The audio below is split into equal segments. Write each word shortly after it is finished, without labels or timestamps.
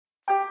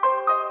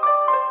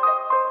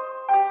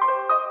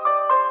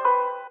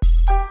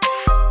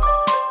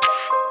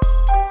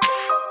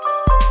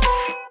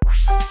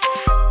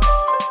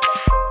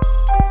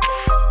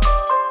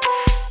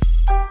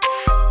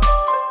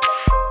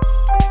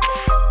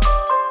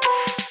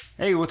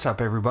Hey, what's up,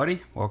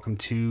 everybody? Welcome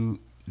to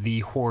the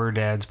Horror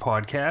Dads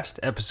podcast,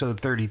 episode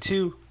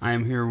 32. I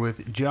am here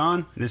with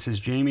John. This is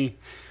Jamie.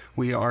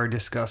 We are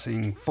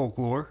discussing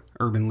folklore,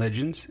 urban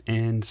legends,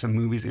 and some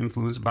movies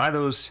influenced by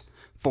those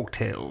folk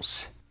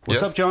tales.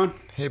 What's up, John?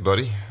 Hey,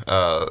 buddy.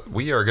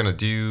 We are going to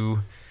do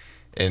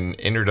an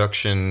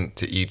introduction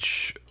to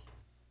each.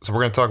 So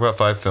we're going to talk about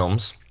 5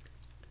 films.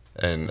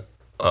 And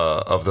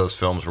of those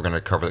films, we're going to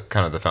cover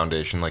kind of the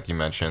foundation, like you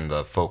mentioned,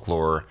 the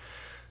folklore,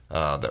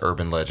 the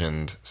urban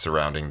legend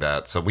surrounding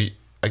that. So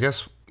I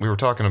guess we were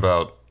talking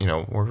about,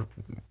 we're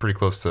pretty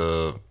close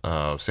to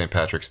St.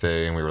 Patrick's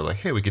Day, and we were like,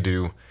 hey, what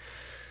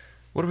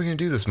are we going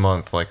to do this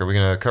month? Like, are we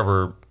going to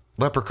cover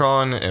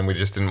Leprechaun? And we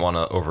just didn't want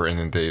to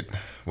over-inundate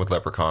with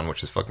Leprechaun,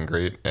 which is fucking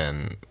great.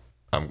 And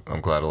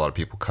I'm glad a lot of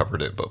people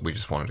covered it, but we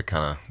just wanted to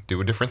kind of do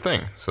a different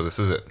thing. So this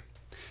is it.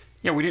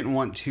 Yeah, we didn't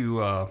want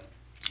to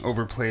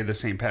overplay the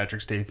St.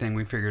 Patrick's Day thing.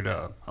 We figured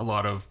a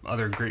lot of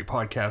other great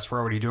podcasts were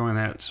already doing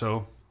that,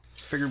 so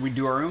figured we'd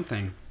do our own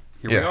thing.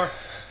 Here we are.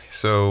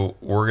 So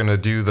we're going to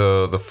do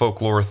the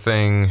folklore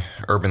thing,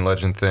 urban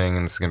legend thing,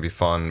 and it's going to be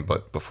fun.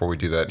 But before we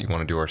do that, you want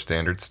to do our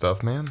standard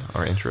stuff, man?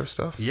 Our intro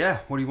stuff? Yeah.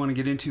 What do you want to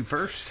get into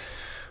first?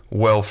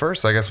 Well,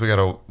 first, I guess we got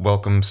to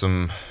welcome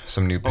some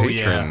new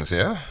patrons,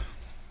 yeah?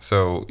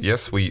 So,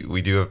 yes,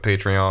 we do have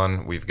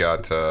Patreon. We've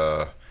got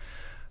a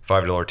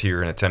 $5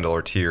 tier and a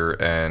 $10 tier.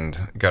 And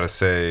got to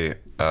say,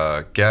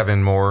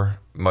 Gavin Moore,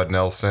 Mud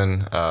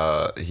Nelson,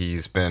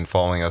 he's been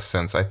following us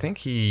since, I think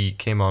he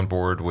came on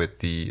board with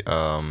the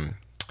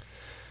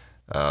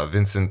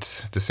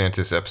Vincent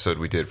DeSantis episode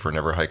we did for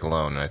Never Hike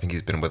Alone. And I think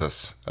he's been with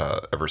us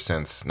ever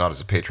since, not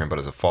as a patron, but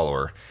as a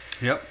follower.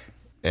 Yep.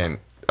 And,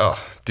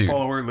 dude.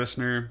 Follower,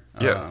 listener.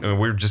 Yeah, we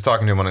were just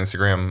talking to him on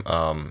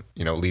Instagram,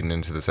 leading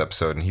into this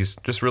episode. And he's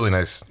just really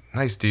nice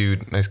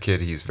dude, nice kid.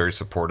 He's very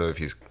supportive.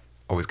 He's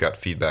always got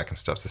feedback and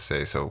stuff to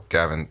say. So,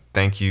 Gavin,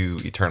 thank you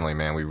eternally,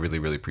 man. We really,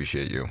 really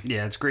appreciate you.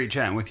 Yeah, it's great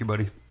chatting with you,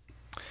 buddy.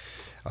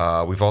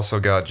 We've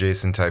also got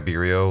Jason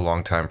Tiberio,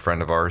 longtime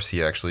friend of ours.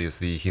 He actually is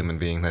the human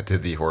being that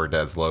did the Horror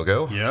Dads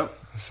logo.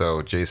 Yep.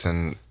 So,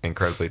 Jason,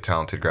 incredibly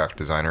talented graphic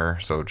designer.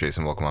 So,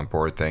 Jason, welcome on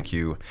board. Thank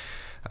you.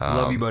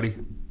 Love you, buddy.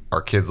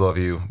 Our kids love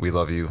you. We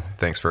love you.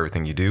 Thanks for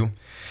everything you do.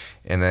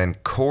 And then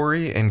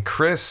Corey and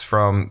Chris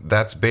from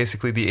That's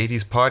Basically the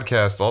 80s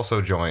podcast also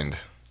joined.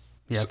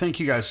 Yeah, thank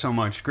you guys so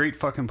much. Great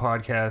fucking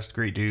podcast.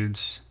 Great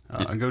dudes.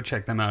 Go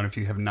check them out if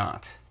you have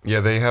not.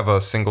 Yeah, they have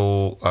a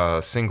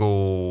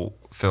single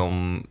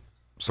film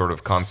sort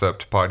of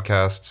concept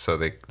podcast. So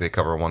they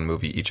cover one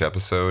movie each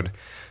episode.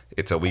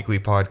 It's a weekly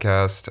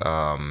podcast.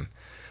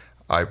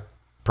 I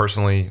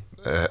personally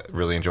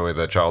really enjoy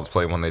the Child's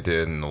Play one they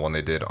did and the one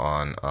they did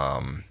on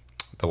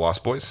The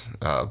Lost Boys.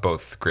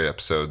 Both great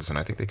episodes. And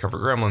I think they cover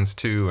Gremlins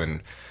too.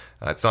 And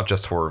it's not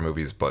just horror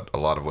movies, but a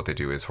lot of what they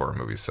do is horror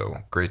movies. So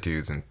great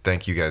dudes. And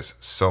thank you guys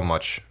so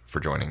much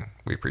for joining.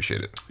 We appreciate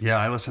it. Yeah,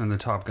 I listened to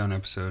the Top Gun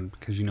episode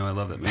because I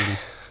love that movie.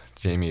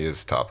 Jamie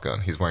is Top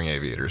Gun. He's wearing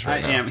aviators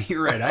right now. I am.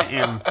 You're right. I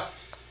am.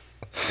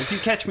 If you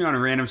catch me on a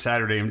random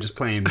Saturday, I'm just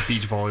playing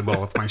beach volleyball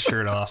with my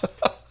shirt off.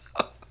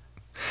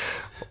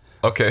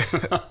 Okay.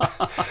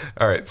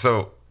 All right.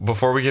 So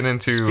before we get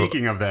into...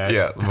 Speaking of that.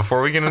 Yeah.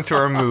 Before we get into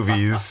our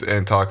movies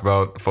and talk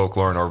about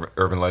folklore and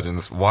urban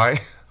legends, why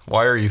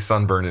are you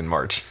sunburned in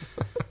March?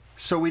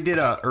 So we did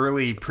a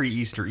early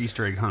pre-Easter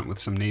Easter egg hunt with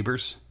some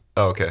neighbors.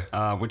 Oh, okay.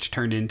 Which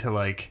turned into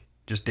like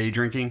just day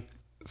drinking.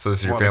 So this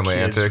is your while family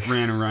the kids antic?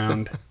 Ran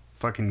around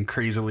fucking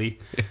crazily.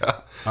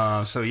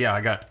 Yeah. So yeah, I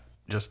got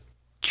just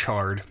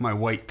charred. My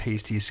white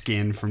pasty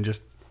skin from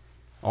just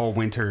all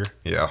winter.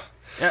 Yeah.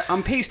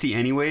 I'm pasty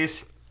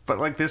anyways, but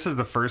like this is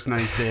the first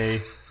nice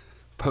day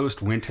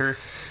post winter.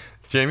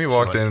 Jamie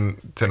walked in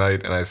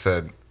tonight and I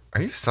said,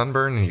 "Are you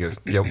sunburned?" And he goes,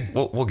 "Yeah,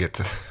 we'll get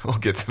to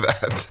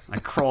that." I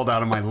crawled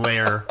out of my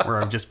lair where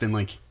I've just been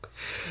like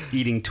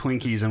eating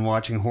Twinkies and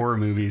watching horror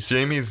movies.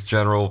 Jamie's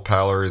general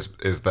pallor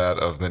is that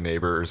of the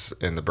neighbors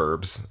in the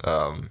burbs,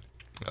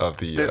 of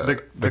the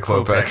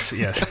Klopex.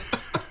 Yes.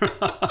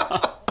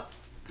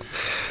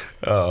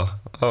 Oh,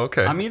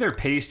 okay. I'm either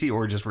pasty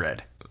or just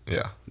red.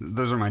 Yeah.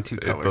 Those are my two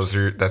colors.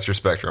 That's your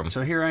spectrum.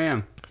 So here I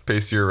am.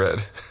 Pasty or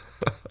red.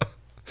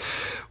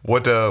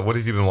 What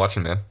have you been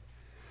watching, man?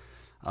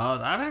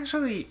 I've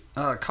actually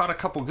caught a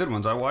couple good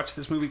ones. I watched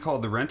this movie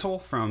called The Rental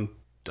from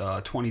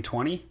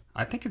 2020.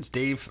 I think it's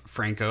Dave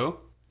Franco.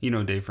 You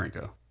know Dave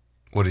Franco.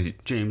 What did he?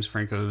 James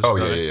Franco's Oh,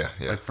 brother, yeah.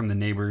 Like from The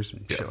Neighbors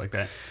and shit like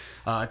that.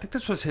 I think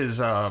this was his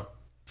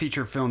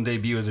feature film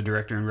debut as a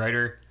director and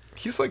writer.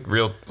 He's like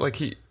real, like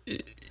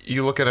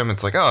you look at him,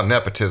 it's like, oh,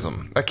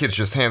 nepotism. That kid's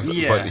just handsome.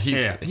 Yeah, but he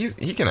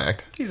can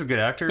act. He's a good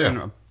actor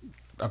and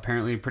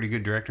apparently a pretty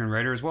good director and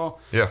writer as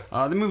well. Yeah.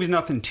 The movie's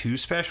nothing too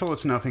special.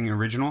 It's nothing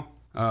original,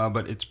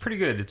 but it's pretty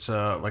good. It's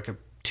like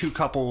two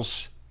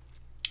couples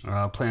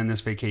plan this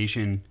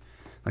vacation,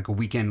 like a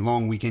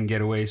long weekend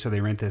getaway. So they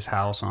rent this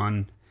house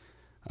on,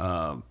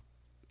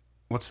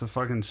 what's the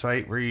fucking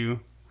site where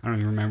I don't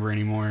even remember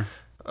anymore.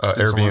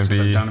 Airbnb. Since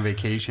I've done a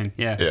vacation.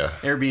 Yeah. Yeah.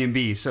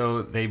 Airbnb.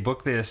 So they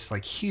book this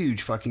like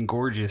huge fucking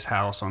gorgeous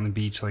house on the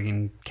beach, like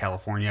in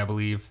California, I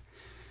believe.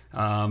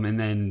 And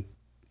then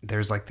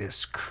there's like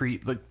this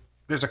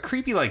there's a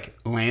creepy like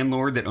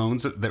landlord that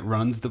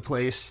runs the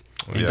place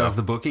and does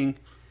the booking.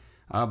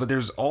 But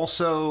there's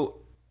also,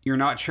 you're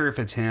not sure if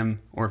it's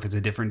him or if it's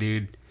a different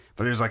dude,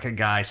 but there's like a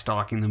guy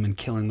stalking them and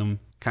killing them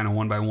kind of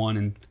one by one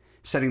and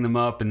setting them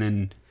up, and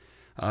then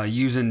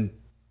using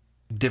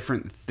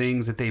different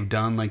things that they've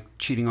done, like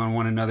cheating on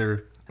one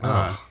another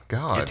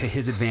God. to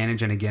his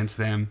advantage and against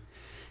them.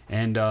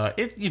 And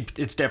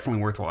it's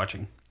definitely worth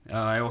watching.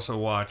 I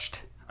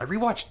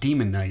rewatched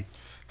Demon Knight.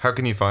 How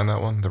can you find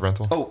that one, the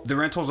rental? Oh, the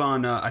rental's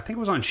on, I think it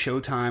was on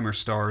Showtime or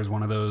Starz,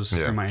 one of those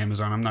through my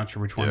Amazon. I'm not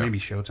sure which one, maybe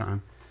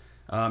Showtime.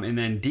 And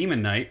then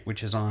Demon Knight,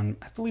 which is on,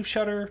 I believe,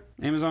 Shudder,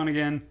 Amazon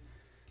again,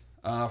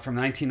 from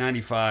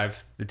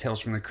 1995, the Tales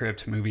from the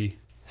Crypt movie.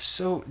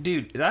 So,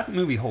 dude, that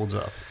movie holds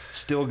up.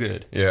 Still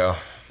good. Yeah.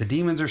 The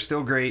demons are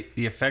still great.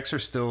 The effects are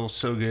still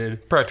so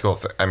good. Practical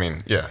effect. I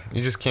mean, yeah,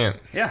 you just can't.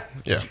 Yeah.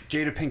 Yeah.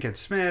 Jada Pinkett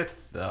Smith,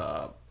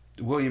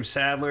 William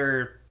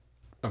Sadler,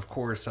 of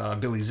course,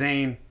 Billy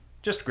Zane.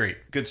 Just great.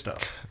 Good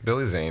stuff.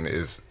 Billy Zane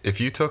is, if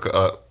you took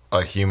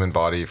a human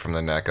body from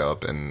the neck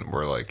up and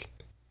were like,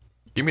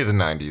 give me the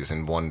 90s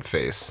in one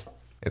face,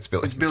 it's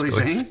Billy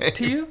Zane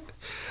to you?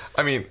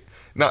 I mean,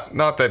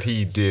 not that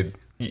he did,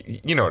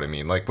 you know what I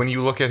mean? Like, when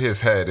you look at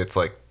his head, it's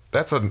like,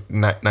 that's a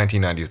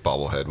 1990s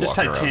bobblehead Is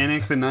walking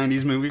Titanic around. the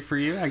 90s movie for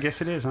you? I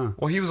guess it is, huh?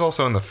 Well, he was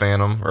also in The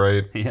Phantom,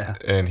 right? Yeah.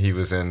 And he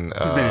was in...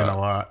 He's been in a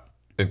lot.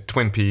 In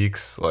Twin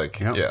Peaks, like,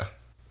 Yep. yeah.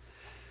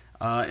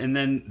 And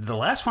then the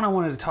last one I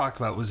wanted to talk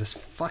about was this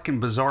fucking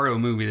bizarro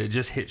movie that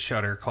just hit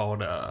Shudder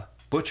called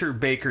Butcher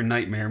Baker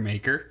Nightmare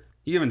Maker.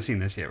 You haven't seen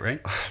this yet, right?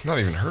 I've not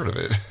even heard of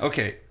it.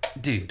 Okay,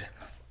 dude.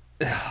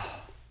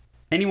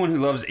 Anyone who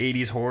loves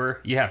 80s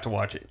horror, you have to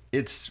watch it.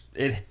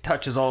 It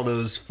touches all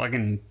those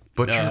fucking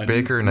Butcher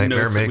Baker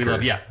Nightmare notes that we Maker.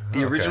 love. Yeah, the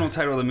Okay. original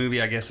title of the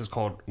movie, I guess,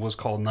 was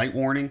called Night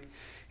Warning.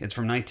 It's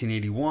from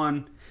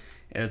 1981.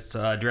 It's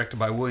directed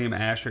by William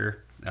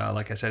Asher.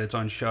 Like I said, it's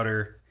on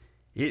Shudder.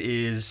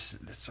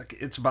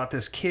 It's about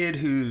this kid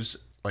who's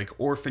like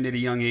orphaned at a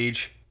young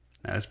age.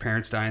 His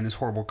parents die in this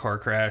horrible car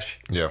crash.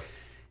 Yeah.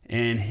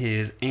 And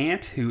his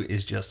aunt, who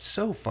is just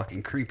so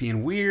fucking creepy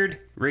and weird,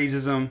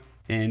 raises him.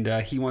 And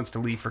he wants to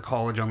leave for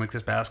college on like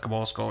this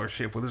basketball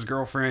scholarship with his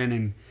girlfriend.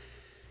 And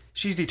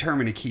she's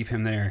determined to keep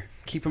him there,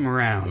 keep him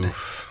around.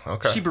 Oof.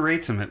 Okay. She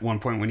berates him at one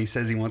point when he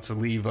says he wants to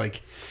leave.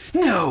 Like,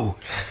 no,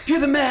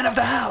 you're the man of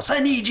the house. I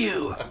need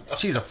you.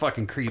 She's a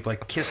fucking creep,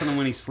 like kissing him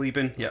when he's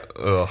sleeping. Yeah.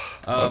 Ugh.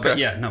 Okay. But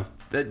yeah, no,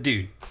 that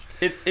dude,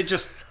 it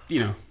just,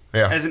 Yeah.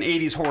 as an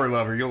 80s horror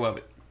lover, you'll love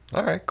it.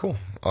 All right, cool.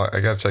 I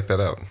gotta check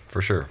that out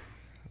for sure.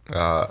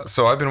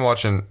 So I've been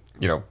watching,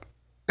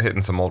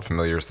 hitting some old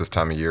familiars this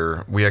time of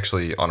year. We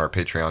actually on our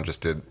Patreon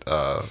just did.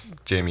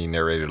 Jamie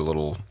narrated a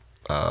little,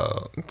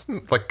 it's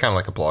like kind of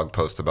like a blog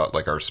post about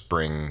like our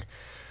spring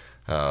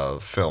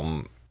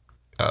film.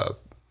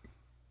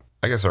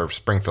 I guess our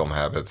spring film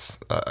habits.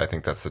 I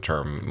think that's the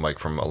term Mike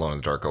from Alone in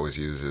the Dark always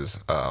uses.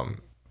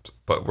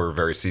 But we're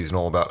very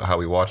seasonal about how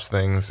we watch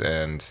things,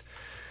 and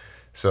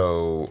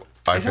so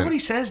Is that what he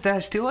says? Did I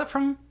steal that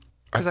from him?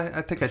 Because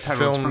I think I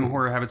titled it Spring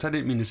Horror Habits. I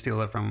didn't mean to steal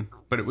that from him,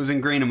 but it was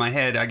ingrained in my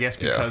head, I guess,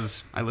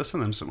 because I listen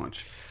to them so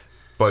much.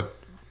 But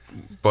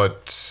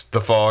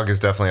The Fog is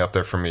definitely up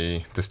there for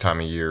me this time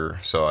of year.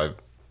 So I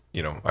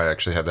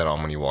actually had that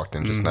on when you walked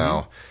in just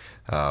now.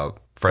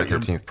 Friday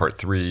 13th Part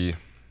 3.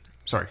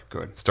 Sorry, go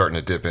ahead. Starting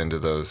to dip into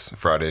those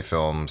Friday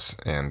films,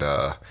 and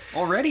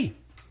Already?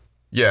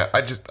 yeah,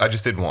 I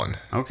just did one.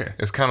 Okay.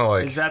 It's kind of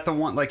like, Is that the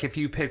one, like if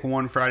you pick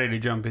one Friday to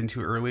jump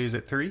into early, is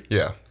it 3?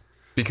 yeah,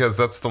 because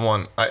that's the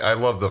one. I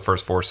love the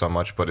first 4 so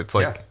much, but it's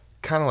like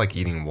kind of like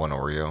eating one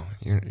Oreo.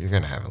 You're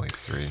gonna have at least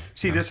 3.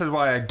 See, this is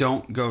why I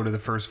don't go to the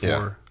first 4.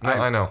 Yeah. No,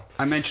 I know.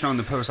 I mentioned on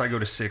the post I go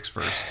to 6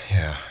 first.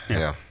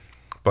 Yeah.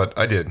 But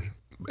I did,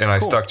 and I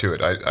stuck to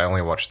it. I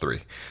only watched 3.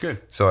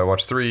 Good. So I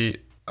watched 3,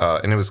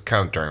 and it was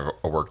kind of during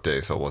a work day,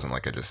 so it wasn't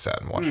like I just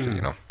sat and watched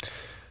it,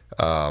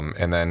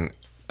 And then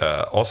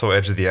also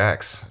Edge of the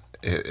Axe.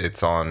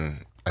 It's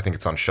on. I think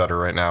it's on Shudder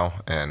right now,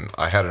 and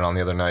I had it on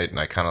the other night, and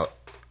I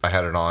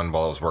had it on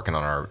while I was working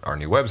on our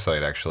new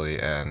website actually,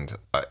 and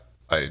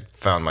I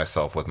found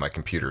myself with my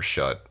computer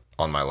shut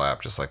on my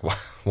lap, just like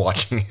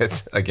watching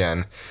it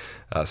again.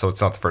 So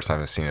it's not the first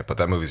time I've seen it, but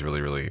that movie's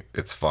really, really,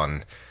 it's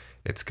fun.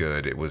 It's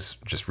good. It was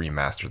just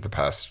remastered the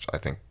past, I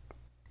think,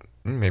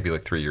 maybe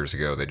like 3 years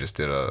ago. They just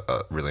did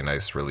a really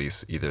nice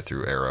release either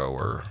through Arrow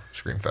or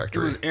Scream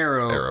Factory. It was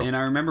Arrow, and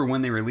I remember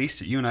when they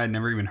released it, you and I had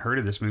never even heard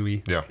of this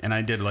movie. Yeah. And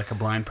I did like a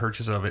blind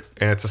purchase of it.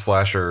 And it's a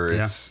slasher.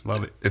 Yeah, It's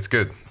love it. It's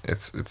good.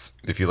 It's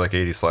if you like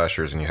 80s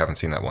slashers and you haven't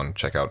seen that one,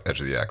 check out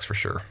Edge of the Axe for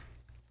sure.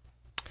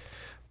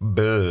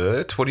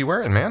 But what are you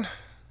wearing, man?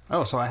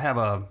 Oh, so I have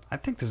I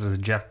think this is a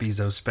Jeff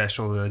Bezos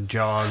special, the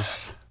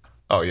Jaws.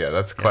 Oh yeah,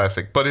 that's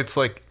classic. But it's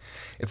like,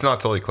 it's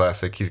not totally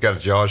classic. He's got a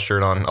Jaws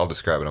shirt on. I'll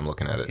describe it. I'm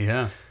looking at it.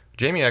 Yeah.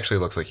 Jamie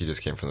actually looks like he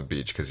just came from the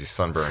beach because he's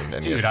sunburned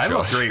and he Dude, has I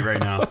look Jaws. great right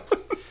now.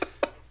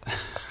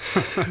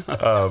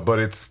 But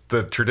it's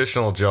the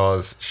traditional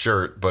Jaws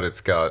shirt, but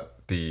it's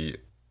got the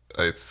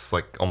it's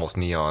like almost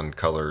neon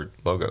colored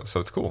logo, so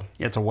it's cool.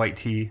 Yeah, it's a white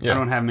tee. Yeah. I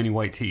don't have many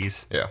white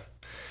tees. Yeah.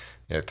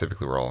 Yeah,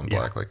 typically we're all in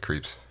black like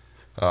creeps.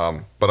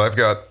 But I've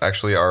got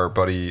actually our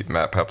buddy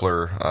Matt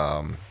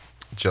Pepler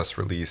just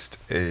released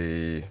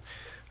a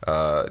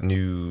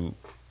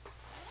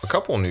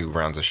couple new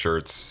rounds of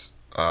shirts,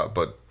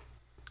 but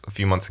a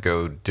few months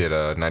ago did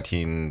a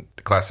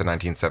class of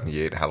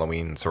 1978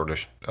 Halloween sort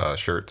of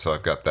shirt. So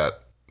I've got that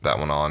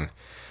one on,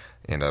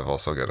 and I've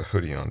also got a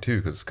hoodie on too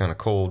because it's kind of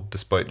cold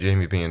despite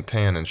Jamie being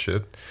tan and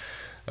shit.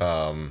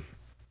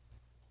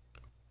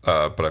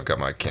 But I've got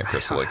my Camp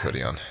Crystal Lake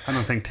hoodie on. I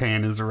don't think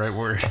tan is the right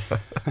word.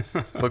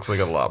 Looks like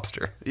a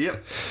lobster.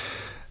 Yep.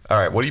 All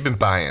right, what have you been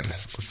buying?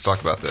 Let's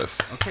talk about this.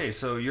 Okay,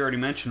 so you already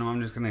mentioned him.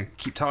 I'm just going to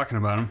keep talking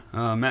about him.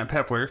 Matt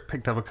Pepler,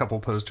 picked up a couple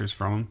posters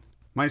from him.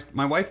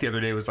 My wife the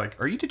other day was like,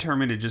 are you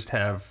determined to just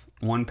have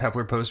one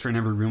Pepler poster in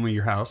every room of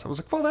your house? I was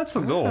like, well, that's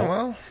the goal. Oh,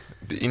 well,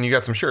 and you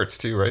got some shirts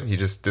too, right? You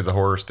just did the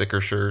horror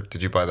sticker shirt.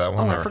 Did you buy that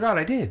one? Oh, I forgot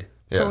I did.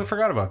 Yeah. Totally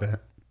forgot about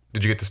that.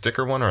 Did you get the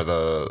sticker one or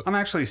the... I'm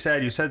actually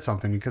sad you said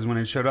something because when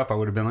it showed up, I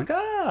would have been like,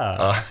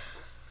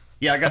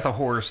 Yeah, I got the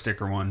horror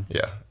sticker one.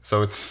 Yeah,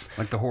 so it's...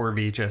 Like the horror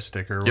VHS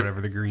sticker or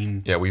whatever, the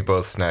green. Yeah, we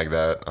both snagged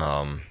that.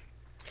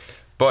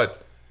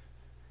 But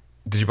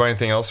did you buy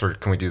anything else or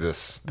can we do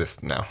this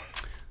now?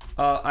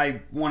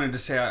 I wanted to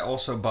say I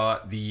also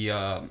bought the...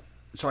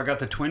 so I got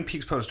the Twin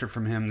Peaks poster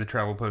from him, the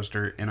travel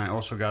poster, and I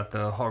also got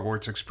the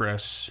Hogwarts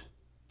Express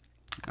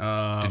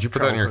Did you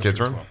put that in your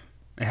kids' room? well.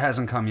 It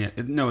hasn't come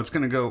yet. No, it's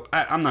going to go...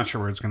 I'm not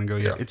sure where it's going to go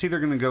yet. Yeah. It's either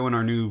going to go in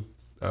our new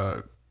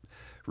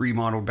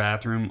remodeled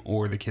bathroom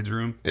or the kids'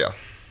 room. Yeah.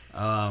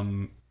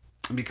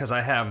 Because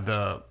I have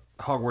the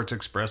Hogwarts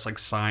Express like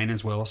sign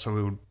as well, so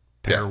it would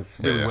pair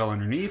really well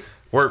underneath.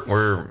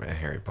 We're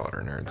Harry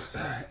Potter nerds.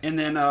 And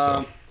then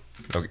No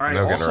I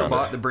getting also around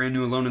bought it. the brand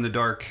new Alone in the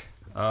Dark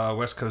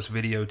West Coast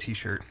Video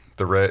T-shirt.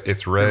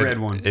 It's red. The red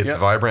one. It's Yep.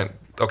 vibrant.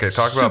 Okay,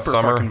 talk about Super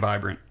summer. fucking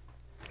vibrant.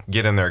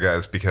 Get in there,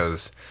 guys,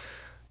 because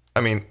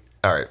I mean,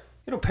 all right.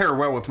 It'll pair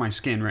well with my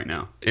skin right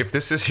now. If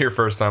this is your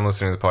first time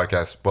listening to the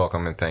podcast,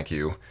 welcome and thank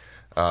you.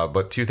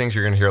 But two things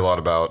you're going to hear a lot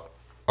about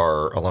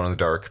are Alone in the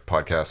Dark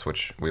podcast,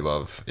 which we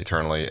love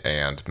eternally,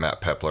 and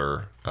Matt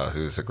Pepler,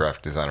 who's a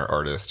graphic designer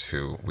artist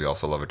who we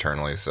also love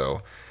eternally.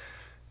 So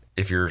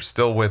if you're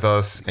still with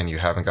us and you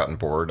haven't gotten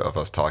bored of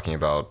us talking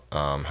about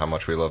how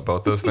much we love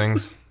both those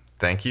things,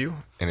 thank you.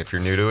 And if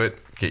you're new to it,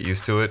 get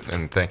used to it,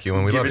 and thank you,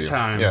 and we love you. Give it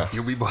time. Yeah.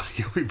 You'll be bored.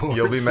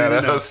 You'll be mad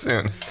at us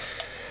soon.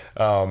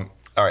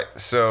 All right,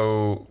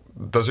 so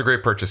those are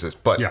great purchases.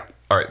 But Yeah.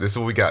 all right, this is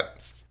what we got.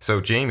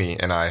 So Jamie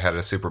and I had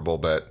a Super Bowl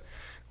bet.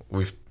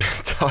 We've been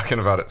talking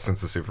about it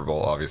since the Super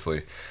Bowl,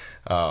 obviously.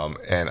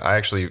 And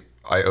I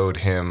owed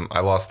him. I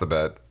lost the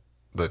bet.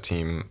 The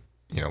team,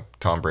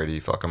 Tom Brady,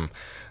 fuck him.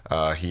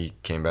 He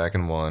came back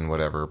and won.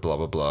 Whatever. Blah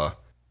blah blah.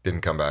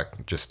 Didn't come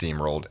back. Just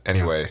steamrolled.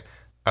 Anyway,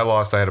 I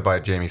lost. I had to buy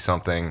Jamie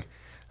something.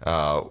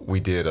 We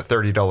did a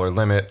 $30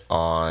 limit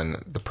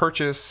on the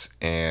purchase,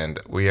 and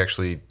we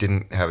actually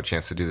didn't have a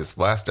chance to do this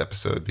last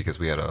episode because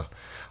we had a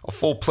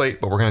full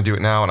plate, but we're going to do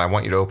it now, and I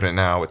want you to open it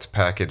now. It's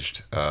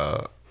packaged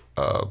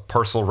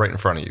parcel right in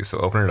front of you, so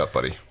open it up,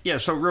 buddy. Yeah,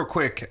 so real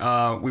quick,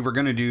 we were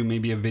going to do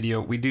maybe a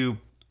video. We do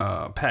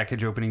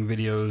package opening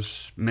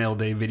videos, mail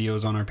day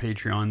videos on our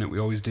Patreon that we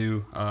always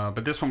do.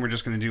 But this one we're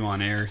just going to do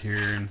on air here.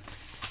 And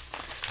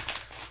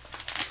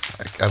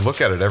I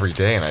look at it every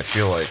day, and I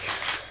feel like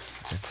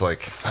it's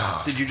like...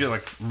 Did you just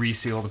like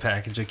reseal the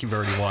package like you've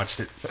already watched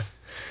it?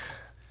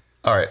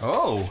 All right.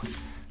 Oh.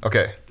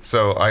 Okay,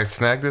 so I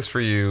snagged this for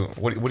you.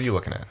 What are you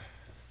looking at?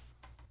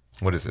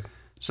 What is it?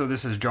 So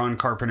this is John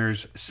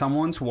Carpenter's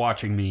Someone's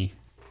Watching Me.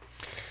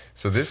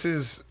 So this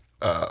is...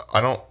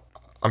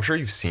 I'm sure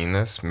you've seen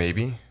this,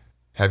 maybe.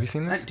 Have you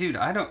seen this? Dude,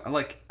 I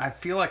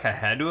feel like I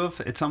had to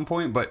have at some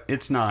point, but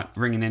it's not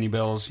ringing any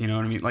bells, you know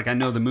what I mean? Like, I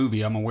know the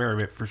movie, I'm aware of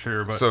it for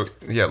sure, but... So,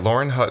 yeah,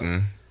 Lauren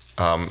Hutton,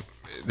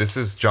 this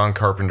is John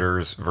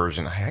Carpenter's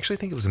version. I actually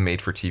think it was a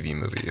made-for-TV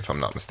movie, if I'm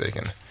not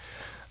mistaken.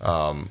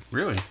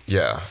 Really?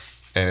 Yeah,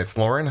 and it's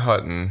Lauren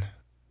Hutton,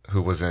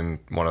 who was in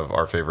one of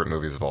our favorite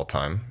movies of all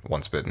time,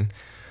 Once Bitten.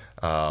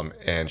 And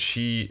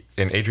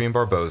Adrienne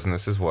Barbeau's in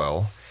this as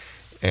well.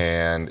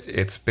 And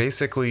it's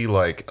basically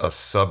like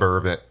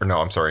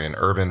an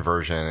urban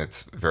version.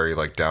 It's very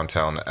like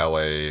downtown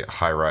LA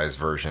high-rise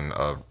version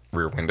of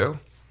Rear Window.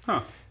 Huh.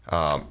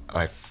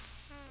 I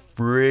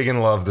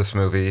friggin' love this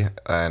movie,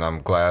 and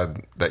I'm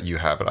glad that you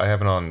have it. I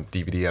have it on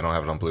DVD. I don't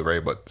have it on Blu-ray,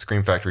 but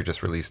Scream Factory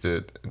just released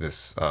it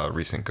this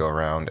recent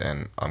go-around,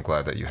 and I'm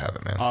glad that you have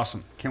it, man.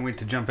 Awesome. Can't wait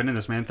to jump into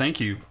this, man. Thank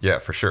you. Yeah,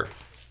 for sure.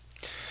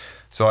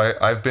 So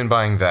I've been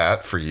buying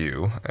that for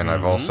you, and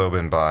I've also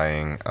been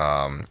buying,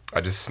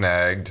 I just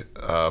snagged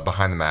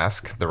Behind the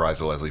Mask, The Rise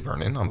of Leslie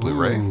Vernon on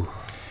Blu-ray. Ooh.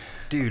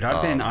 Dude,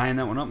 I've been eyeing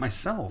that one up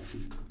myself.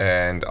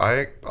 And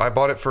I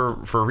bought it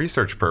for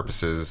research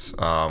purposes.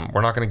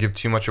 We're not going to give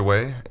too much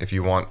away. If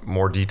you want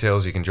more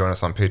details, you can join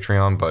us on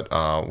Patreon,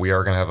 but we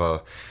are going to have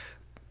a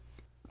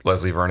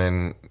Leslie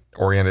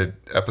Vernon-oriented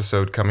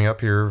episode coming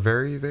up here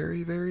very,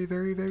 very, very,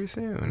 very, very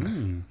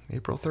soon.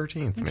 April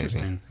 13th, maybe.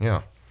 Interesting.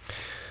 Yeah.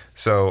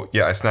 So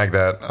yeah, I snagged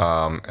that.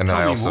 And then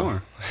Tell me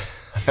more.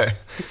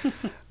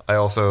 I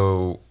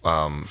also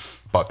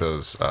bought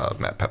those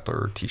Matt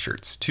Pepler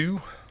t-shirts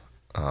too.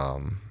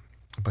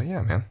 But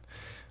yeah, man.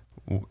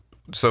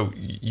 So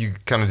you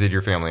kind of did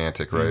your family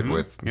antic, right?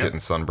 With getting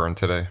sunburned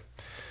today.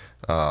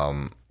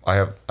 I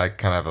kind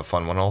of have a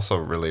fun one also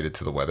related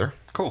to the weather.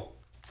 Cool.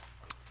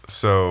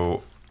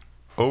 So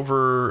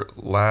over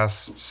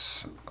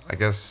last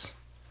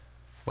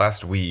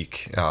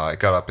week, it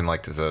got up in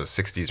like to the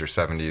 60s or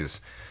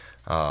 70s.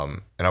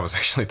 And I was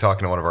actually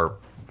talking to one of our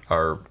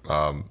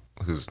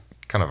who's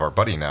kind of our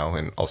buddy now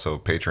and also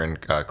patron,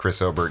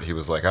 Chris Obert. He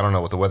was like, I don't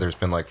know what the weather's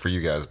been like for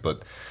you guys,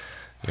 but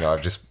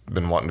I've just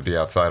been wanting to be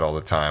outside all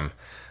the time.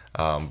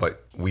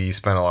 But we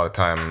spent a lot of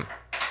time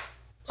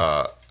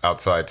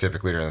outside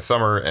typically during the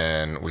summer,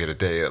 and we had a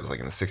day that was like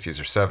in the 60s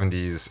or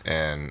 70s,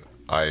 and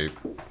I've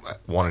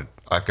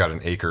got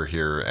an acre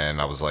here, and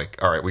I was like,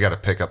 all right, we got to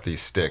pick up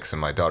these sticks. And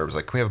my daughter was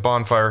like, can we have a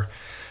bonfire?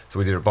 So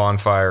we did a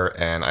bonfire,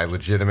 and I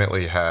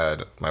legitimately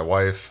had my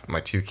wife, my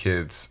 2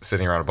 kids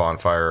sitting around a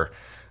bonfire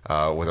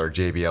with our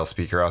JBL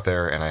speaker out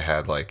there, and I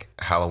had like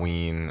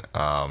Halloween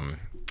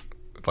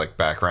like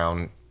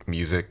background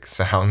music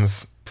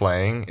sounds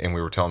playing, and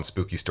we were telling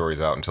spooky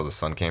stories out until the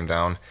sun came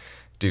down.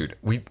 Dude,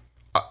 we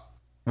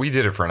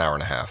did it for an hour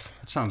and a half.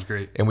 That sounds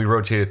great. And we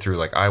rotated through,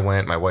 like I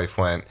went, my wife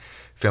went,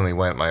 family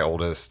went, my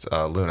oldest,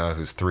 Luna,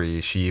 who's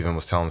 3, she even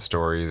was telling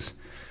stories.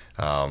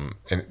 And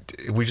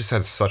we just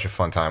had such a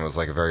fun time. It was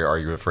like a very Are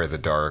You Afraid of the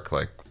Dark,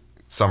 like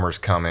summer's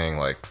coming,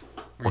 like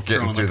we're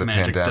getting through the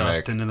magic pandemic.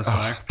 Dust into the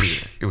fire. Oh,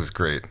 dude, it was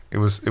great. It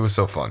was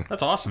so fun.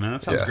 That's awesome, man.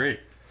 That sounds great.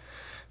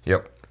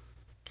 Yep.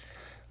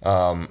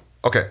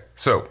 Okay,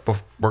 so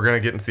we're going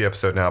to get into the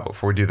episode now. But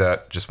before we do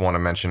that, just want to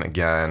mention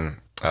again,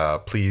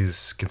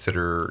 please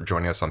consider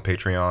joining us on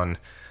Patreon.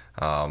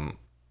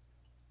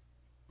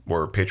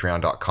 We're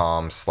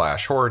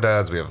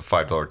patreon.com/horrordads. We have a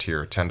 $5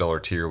 tier,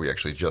 $10 tier. We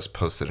actually just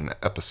posted an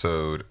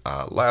episode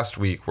last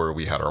week where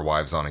we had our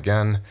wives on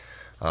again.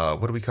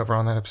 What did we cover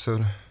on that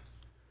episode?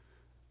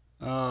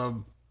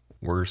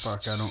 Worst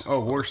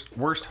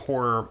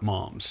horror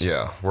moms.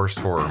 Yeah, worst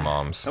horror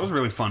moms. That was a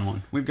really fun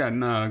one. We've gotten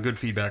good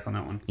feedback on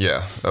that one.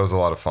 Yeah, that was a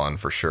lot of fun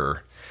for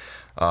sure.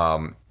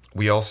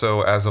 We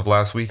also, as of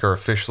last week, are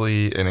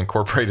officially an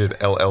incorporated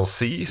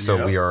LLC.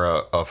 So we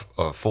are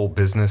a full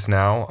business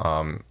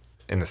now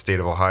in the state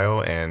of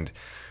Ohio, and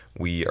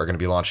we are going to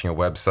be launching a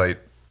website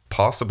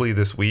possibly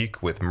this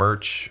week with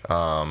merch.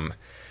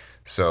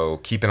 So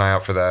keep an eye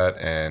out for that,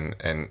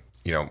 and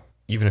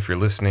even if you're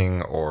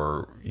listening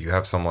or you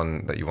have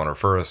someone that you want to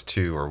refer us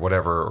to or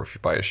whatever, or if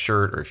you buy a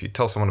shirt or if you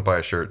tell someone to buy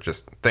a shirt,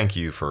 just thank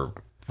you for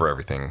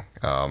everything.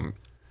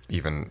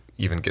 Even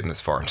getting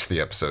this far into the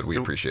episode, we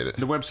appreciate it.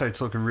 The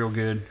website's looking real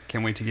good.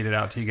 Can't wait to get it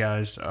out to you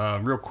guys.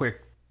 Real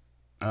quick,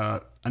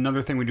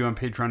 another thing we do on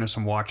Patreon is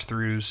some watch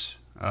throughs.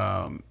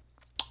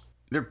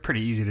 They're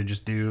pretty easy to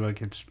just do.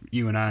 Like, it's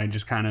you and I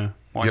just kind of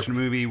watching a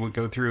movie. We'll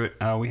go through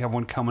it. We have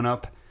one coming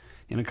up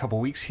in a couple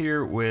weeks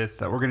here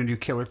with we're going to do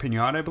Killer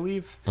Pinata, I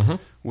believe,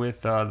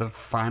 with the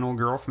final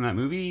girl from that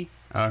movie.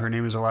 Her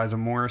name is Eliza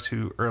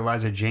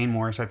Jane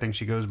Morris, I think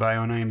she goes by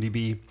on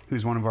IMDb,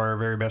 who's one of our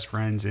very best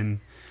friends,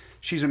 and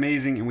she's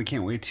amazing, and we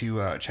can't wait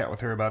to chat with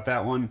her about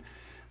that one.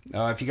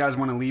 If you guys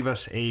want to leave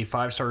us a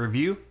 5-star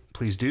review,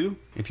 please do.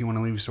 If you want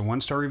to leave us a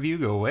 1-star review,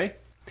 go away.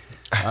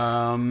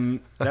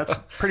 That's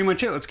pretty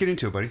much it. Let's get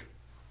into it, buddy.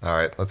 All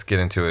right, let's get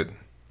into it.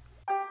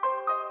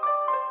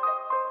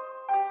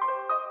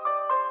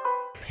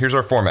 Here's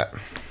our format.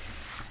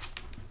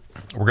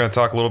 We're going to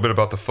talk a little bit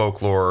about the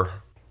folklore.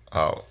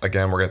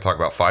 Again, we're going to talk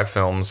about 5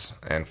 films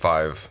and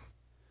 5...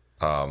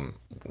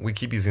 we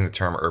keep using the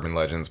term urban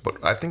legends, but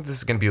I think this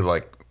is going to be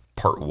like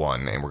part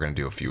 1, and we're going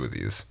to do a few of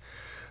these.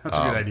 That's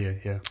a good idea,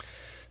 yeah.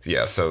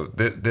 Yeah, so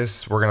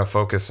this we're going to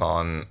focus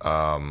on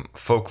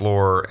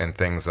folklore and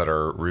things that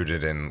are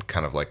rooted in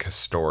kind of like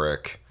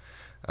historic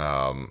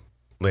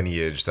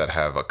lineage that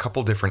have a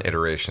couple different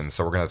iterations.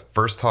 So we're going to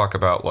first talk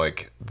about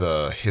like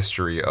the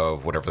history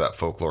of whatever that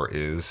folklore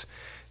is,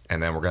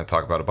 and then we're going to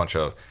talk about a bunch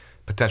of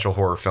potential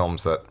horror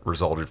films that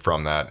resulted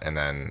from that, and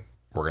then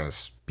we're going to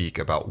speak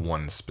about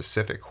one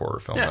specific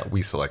horror film that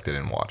we selected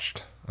and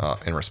watched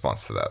in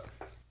response to that.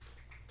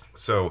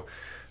 So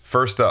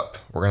first up,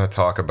 we're going to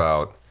talk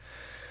about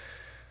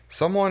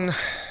someone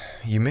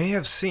you may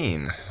have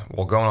seen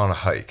while going on a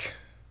hike.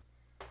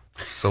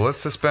 So let's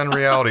suspend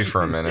reality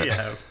for a minute.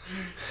 Yeah.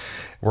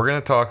 We're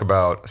going to talk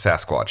about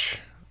Sasquatch,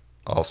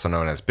 also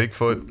known as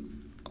Bigfoot,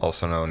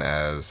 also known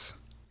as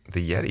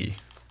the Yeti,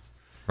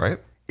 right?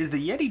 Is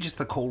the Yeti just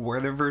the cold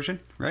weather version,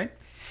 right?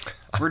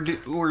 Or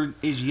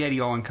is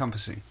Yeti all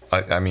encompassing?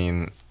 I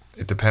mean,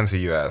 it depends who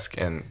you ask.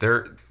 And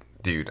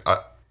dude,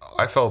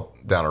 I fell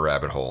down a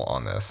rabbit hole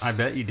on this. I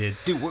bet you did.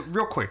 Dude,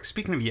 real quick,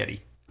 speaking of Yeti,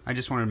 I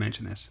just wanted to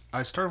mention this.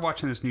 I started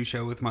watching this new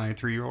show with my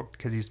 3-year-old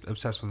because he's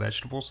obsessed with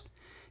vegetables.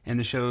 And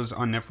the show's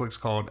on Netflix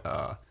called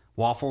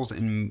Waffles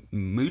and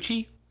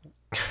Moochie.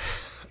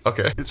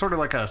 Okay. It's sort of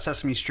like a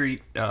Sesame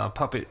Street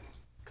puppet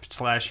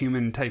 /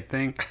 human type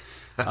thing.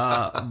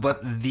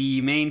 But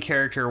the main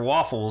character,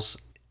 Waffles,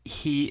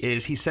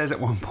 he says at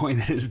one point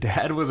that his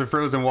dad was a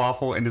frozen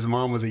waffle and his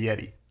mom was a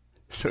Yeti.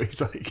 So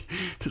he's like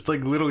this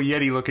like little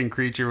Yeti looking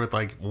creature with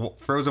like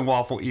frozen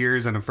waffle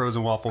ears and a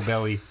frozen waffle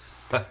belly.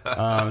 So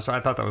I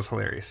thought that was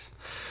hilarious.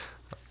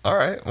 All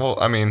right. Well,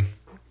 I mean,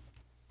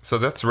 so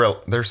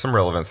there's some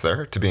relevance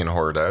there to being a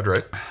horror dad,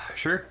 right?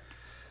 Sure.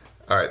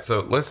 All right.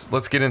 So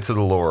let's get into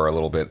the lore a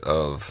little bit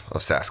of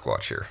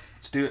Sasquatch here.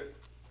 Let's do it.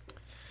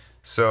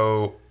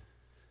 So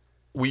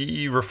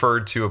we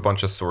referred to a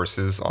bunch of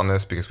sources on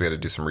this because we had to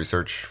do some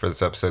research for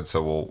this episode.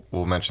 So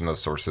we'll mention those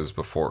sources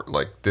before,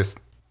 like this.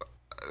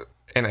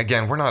 And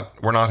again, we're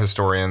not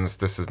historians.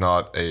 This is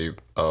not a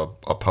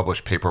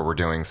published paper we're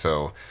doing,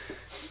 so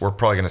we're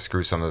probably going to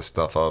screw some of this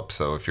stuff up.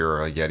 So if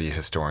you're a Yeti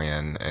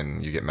historian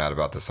and you get mad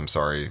about this, I'm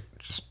sorry.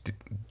 Just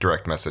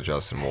direct message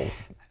us and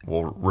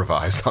we'll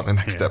revise on the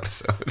next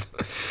episode.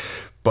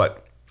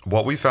 But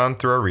what we found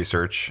through our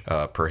research,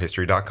 per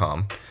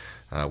history.com,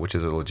 which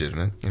is a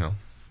legitimate,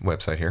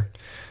 website here.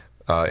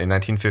 In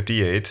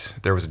 1958,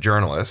 there was a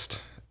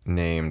journalist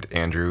named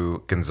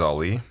Andrew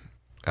Gonzalez,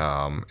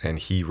 and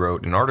he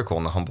wrote an article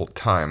in the Humboldt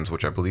Times,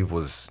 which I believe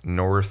was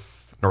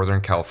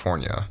Northern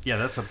California. Yeah,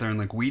 that's up there in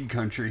like weed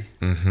country.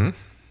 Mm-hmm.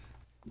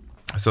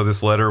 So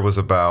this letter was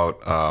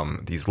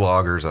about these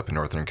loggers up in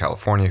Northern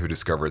California who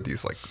discovered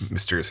these like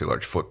mysteriously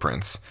large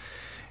footprints.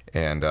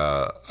 And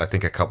I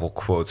think a couple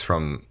quotes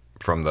from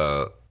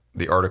the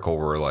article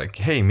were like,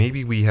 hey,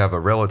 maybe we have a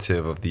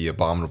relative of the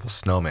abominable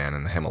snowman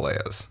in the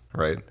Himalayas,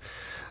 right?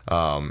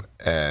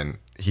 And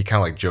he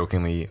kind of like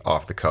jokingly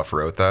off the cuff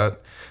wrote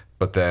that.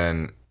 But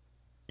then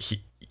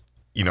he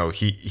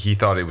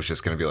thought it was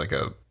just going to be like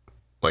a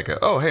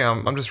oh, hey,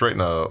 I'm just writing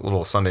a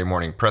little Sunday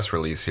morning press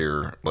release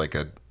here,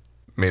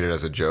 made it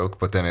as a joke.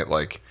 But then it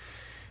like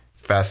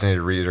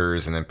fascinated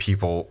readers, and then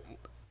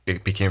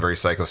it became very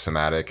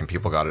psychosomatic, and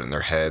people got it in their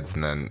heads.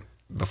 And then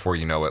before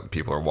you know it,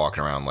 people are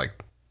walking around like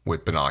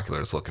with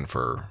binoculars looking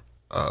for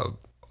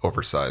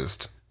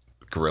oversized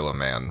gorilla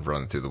man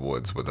running through the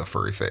woods with a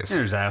furry face. And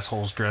there's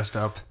assholes dressed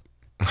up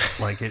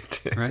like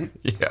it, right?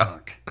 Yeah.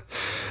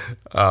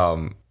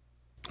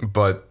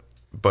 But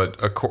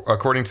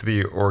according to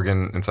the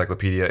Oregon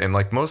Encyclopedia, and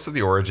like most of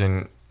the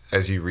origin,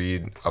 as you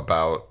read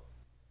about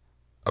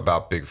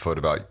Bigfoot,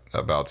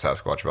 about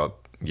Sasquatch, about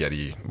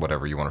Yeti,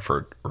 whatever you want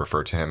to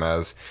refer to him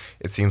as,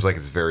 it seems like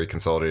it's very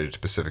consolidated to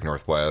Pacific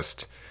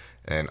Northwest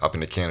and up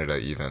into Canada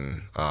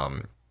even.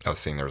 I was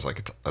seeing there was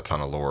like a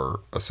ton of lore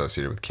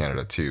associated with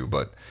Canada too,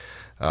 but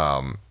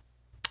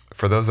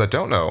for those that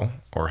don't know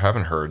or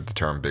haven't heard the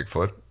term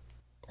Bigfoot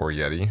or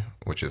Yeti,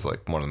 which is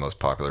like one of the most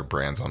popular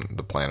brands on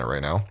the planet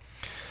right now,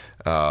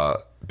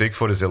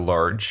 Bigfoot is a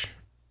large,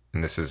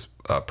 and this is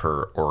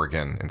per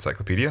Oregon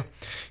Encyclopedia,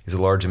 he's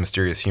a large and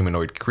mysterious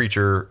humanoid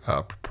creature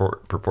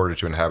purported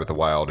to inhabit the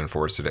wild and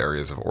forested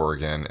areas of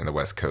Oregon and the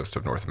west coast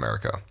of North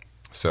America.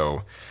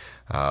 So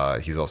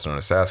he's also known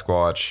as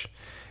Sasquatch,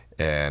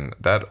 and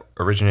that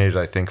originated,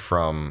 I think,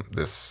 from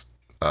this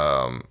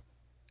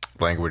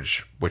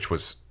language which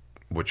was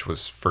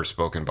first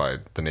spoken by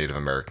the Native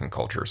American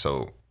culture.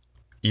 So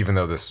even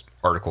though this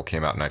article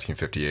came out in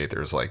 1958,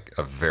 there's like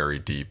a very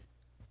deep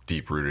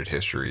rooted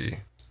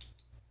history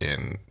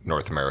in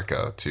North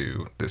America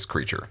to this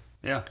creature.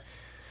 Yeah.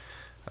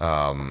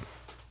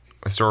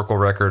 Historical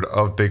record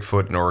of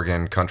Bigfoot in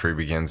Oregon country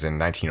begins in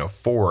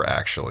 1904,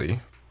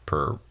 actually,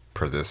 per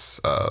this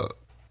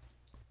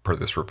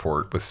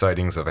report, with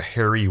sightings of a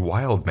hairy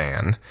wild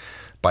man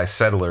by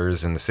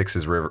settlers in the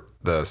Sixes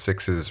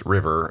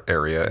River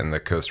area in the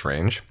Coast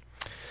Range.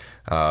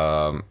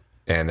 And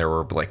there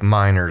were like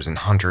miners and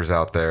hunters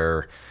out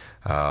there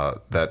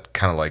that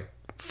kind of like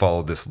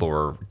followed this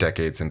lore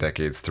decades and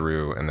decades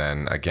through. And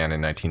then again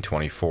in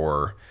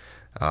 1924,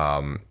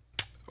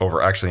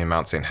 over actually in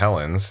Mount St.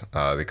 Helens,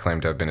 they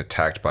claimed to have been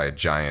attacked by a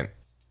giant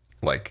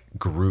like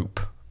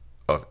group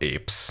of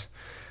apes.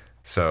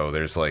 So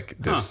there's like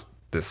this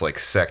like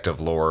sect of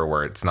lore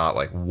where it's not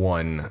like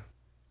one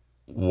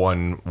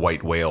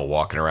white whale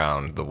walking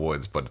around the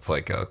woods, but it's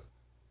like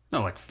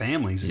like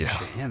families and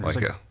shit. Yeah, there's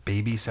like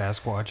baby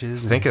Sasquatches.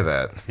 Think of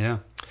that. Yeah.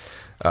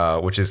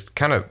 Which is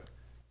kind of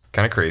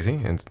crazy,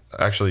 and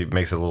actually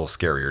makes it a little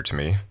scarier to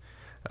me.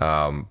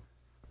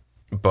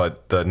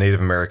 But the Native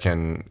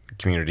American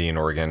community in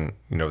Oregon,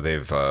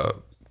 they've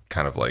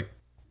kind of like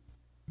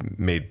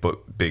made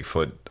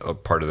Bigfoot a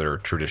part of their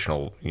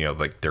traditional,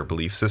 like their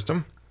belief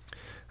system,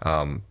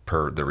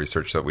 per the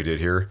research that we did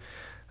here.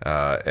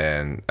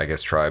 And I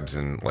guess tribes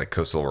in like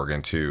coastal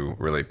Oregon too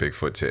relate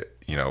Bigfoot to,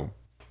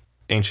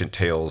 ancient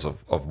tales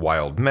of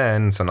wild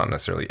men, so not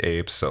necessarily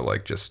apes, so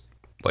like just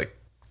like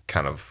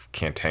kind of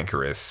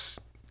cantankerous,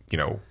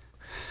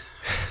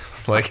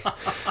 like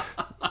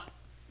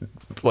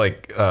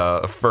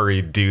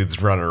furry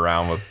dudes running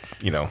around with,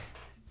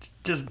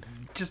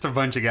 just a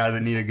bunch of guys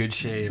that need a good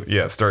shave.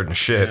 Yeah, starting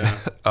shit.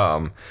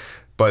 Yeah.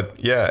 But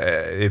yeah,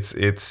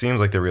 it seems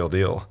like the real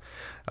deal.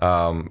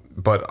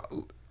 But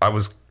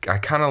I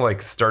kind of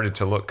like started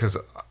to look, because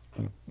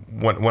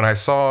when I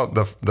saw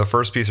the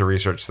first piece of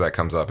research that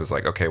comes up is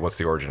like, okay, what's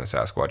the origin of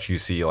Sasquatch? You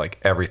see like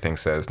everything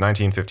says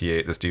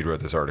 1958, this dude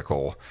wrote this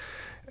article,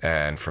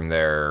 and from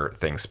there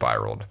things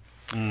spiraled.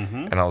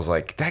 And I was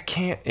like,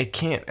 it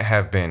can't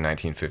have been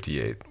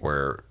 1958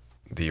 where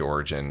the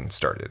origin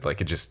started.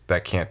 Like,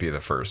 that can't be the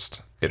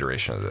first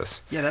iteration of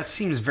this. Yeah, that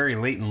seems very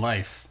late in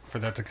life for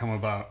that to come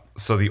about.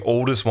 So the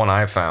oldest one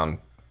I found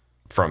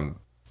from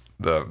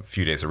the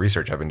few days of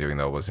research I've been doing,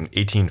 though, was in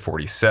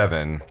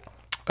 1847.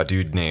 A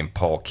dude named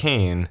Paul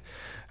Kane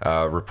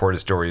reported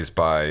stories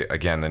by,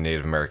 again, the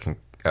Native American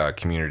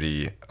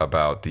community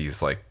about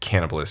these, like,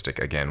 cannibalistic,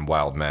 again,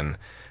 wild men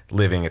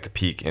living at the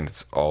peak, and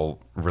it's all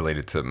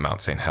related to Mount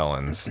St.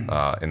 Helens in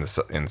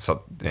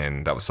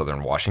that was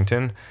southern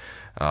Washington.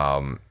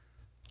 And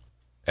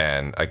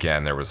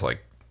again, there was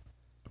like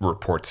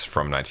reports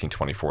from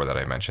 1924 that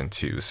I mentioned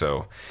too.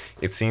 So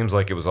it seems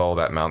like it was all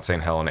that Mount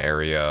St. Helens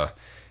area,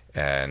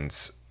 and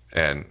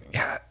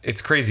yeah,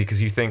 it's crazy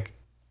because you think,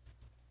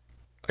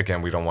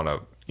 again, we don't want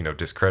to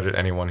discredit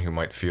anyone who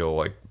might feel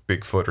like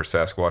Bigfoot or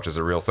Sasquatch is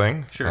a real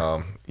thing.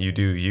 Sure. You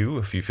do you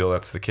if you feel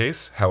that's the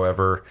case.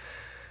 However,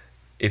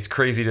 it's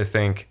crazy to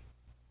think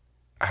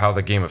how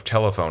the game of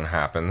telephone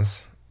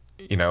happens,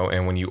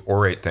 and when you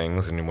orate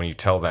things and when you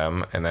tell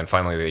them and then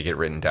finally they get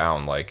written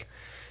down, like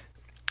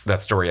that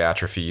story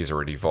atrophies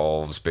or it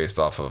evolves based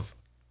off of,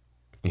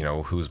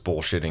 who's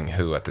bullshitting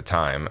who at the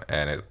time.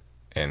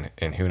 And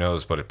who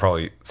knows, but it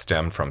probably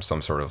stemmed from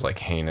some sort of like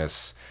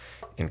heinous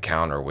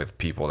encounter with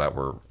people that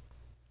were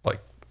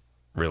like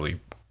really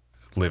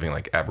living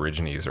like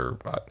Aborigines or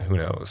who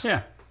knows.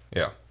 Yeah.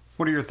 Yeah.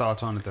 What are your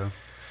thoughts on it though?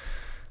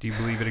 Do you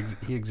believe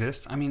he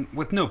exists? I mean,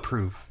 with no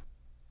proof.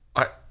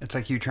 It's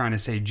like you trying to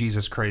say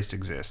Jesus Christ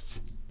exists,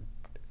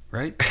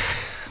 right?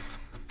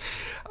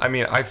 I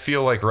mean, I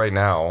feel like right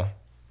now,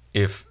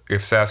 if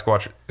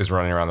Sasquatch is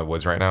running around the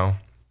woods right now,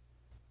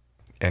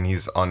 and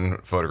he's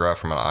unphotographed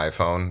from an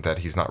iPhone, that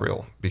he's not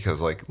real,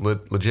 because like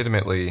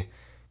legitimately,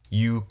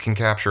 you can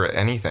capture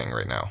anything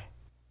right now.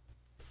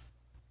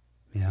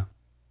 Yeah.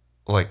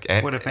 Like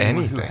what if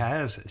anyone anything? Who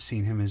has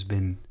seen him has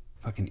been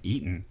fucking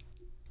eaten?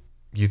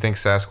 You think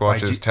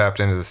Sasquatch is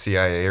tapped into the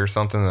CIA or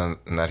something,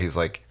 and that he's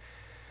like,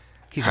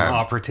 he's an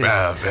operative.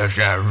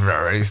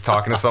 He's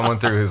talking to someone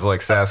through his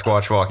like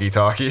Sasquatch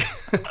walkie-talkie.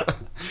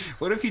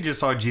 What if you just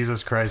saw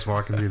Jesus Christ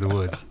walking through the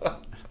woods?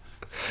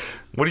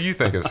 What do you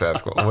think of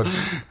Sasquatch?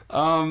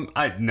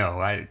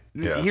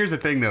 Here's the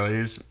thing though,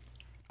 is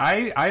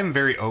I am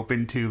very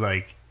open to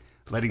like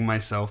letting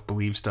myself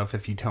believe stuff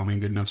if you tell me a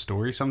good enough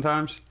story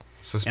sometimes.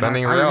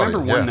 Suspending reality. I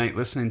remember one night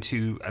listening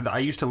to, I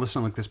used to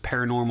listen to like this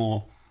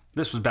paranormal,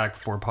 this was back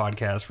before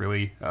podcasts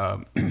really,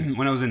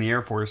 when I was in the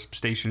Air Force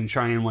station in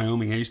Cheyenne,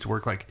 Wyoming. I used to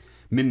work like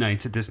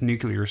midnights at this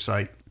nuclear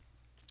site.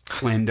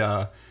 And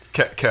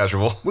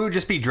casual. We would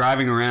just be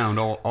driving around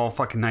all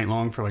fucking night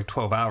long for like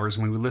 12 hours,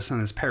 and we would listen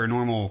to this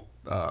paranormal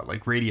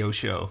like radio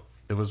show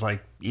that was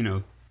like,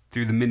 through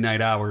the midnight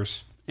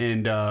hours.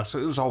 And so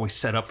it was always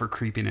set up for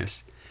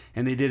creepiness.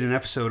 And they did an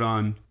episode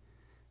on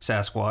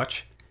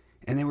Sasquatch.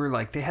 And they were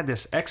like, they had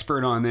this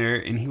expert on there,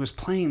 and he was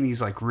playing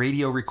these like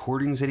radio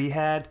recordings that he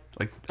had,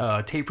 like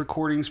tape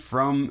recordings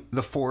from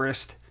the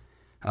forest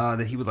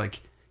that he would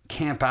like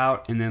camp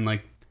out and then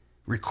like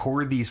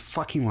record these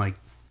fucking like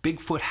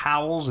Bigfoot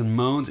howls and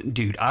moans.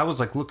 Dude, I was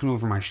like looking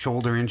over my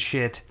shoulder and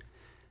shit.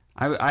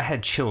 I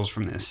had chills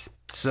from this.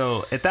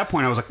 So at that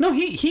point, I was like, no,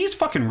 he's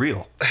fucking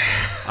real.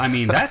 I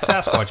mean, that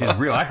Sasquatch is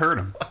real. I heard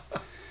him.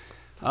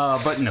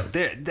 But no,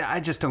 I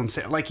just don't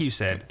say, like you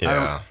said.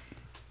 Yeah.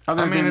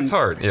 It's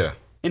hard, yeah.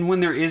 And when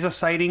there is a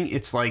sighting,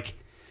 it's like,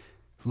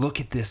 look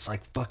at this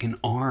like fucking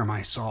arm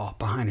I saw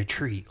behind a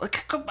tree.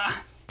 Like, come on.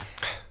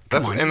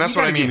 That's what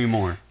I mean. Give me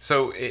more.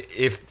 So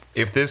if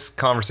this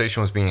conversation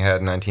was being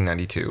had in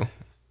 1992,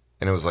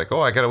 and it was like,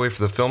 oh, I gotta wait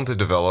for the film to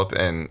develop,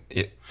 and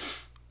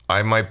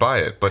I might buy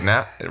it. But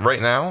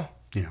right now,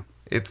 yeah,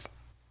 it's.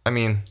 I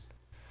mean,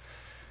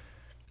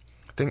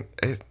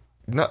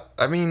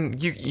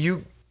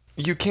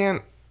 you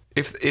can't.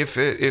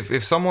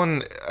 If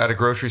someone at a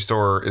grocery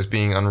store is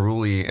being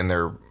unruly and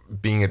they're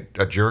being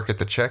a jerk at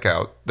the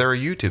checkout, they're a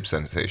YouTube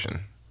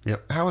sensation.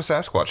 Yep. How is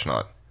Sasquatch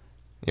not?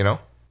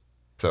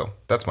 So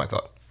that's my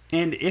thought.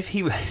 And if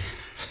he was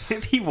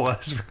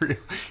real,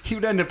 he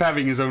would end up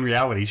having his own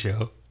reality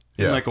show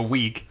in like a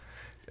week.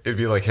 It'd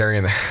be like Harry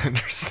and the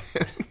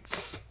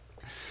Hendersons.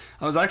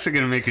 I was actually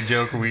going to make a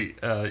joke when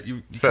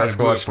you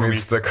Sasquatch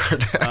meets the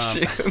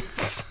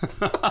Kardashians.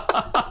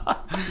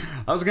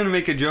 I was going to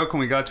make a joke when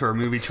we got to our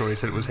movie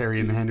choice that it was Harry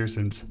and the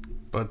Hendersons.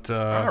 But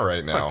all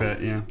right, now. Fuck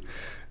that, yeah.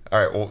 All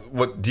right, well,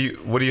 what do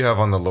you have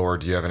on the lore?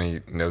 Do you have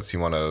any notes you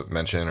want to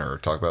mention or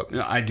talk about?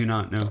 No, I do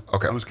not, no.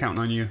 Okay. I was counting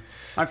on you.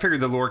 I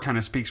figured the lore kind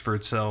of speaks for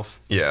itself.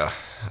 Yeah.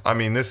 I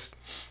mean,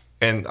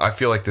 and I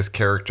feel like this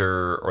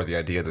character, or the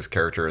idea of this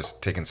character, has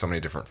taken so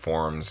many different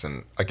forms.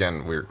 And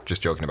again, we're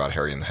just joking about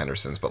Harry and the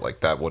Hendersons, but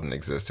like that wouldn't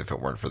exist if it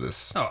weren't for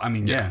this. Oh, I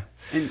mean, yeah.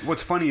 And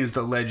what's funny is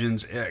the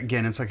legends,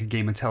 again, it's like a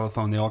game of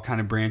telephone. They all kind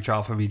of branch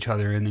off of each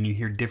other, and then you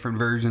hear different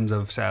versions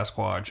of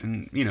Sasquatch.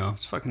 And,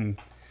 it's fucking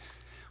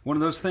one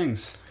of those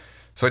things.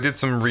 So I did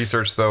some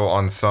research, though,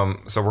 on so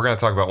we're going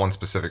to talk about one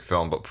specific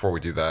film, but before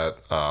we do that,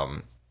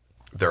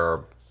 there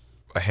are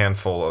a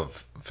handful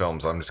of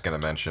films I'm just going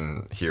to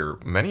mention here,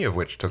 many of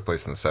which took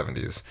place in the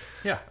 70s.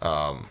 Yeah.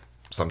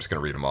 So I'm just going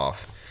to read them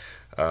off.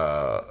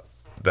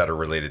 That are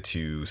related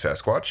to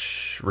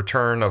Sasquatch.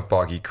 Return of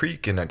Boggy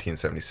Creek in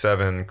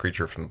 1977.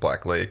 Creature from the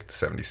Black Lake,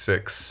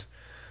 76.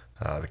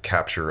 The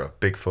Capture of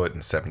Bigfoot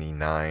in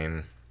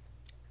 79.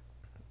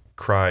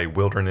 Cry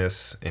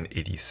Wilderness in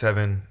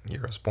 87,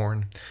 year I was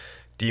born.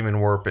 Demon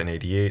Warp in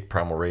 88.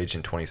 Primal Rage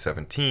in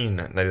 2017.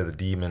 Night of the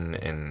Demon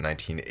in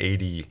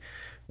 1980.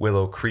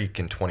 Willow Creek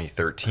in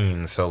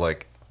 2013. So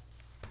like...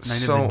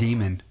 Night of the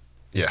Demon.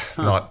 Yeah,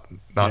 not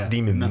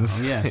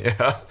demons. No, yeah.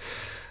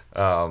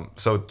 Yeah.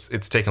 So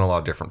it's taken a lot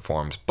of different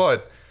forms,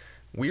 but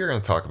we are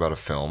going to talk about a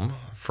film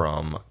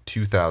from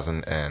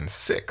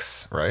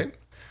 2006, right?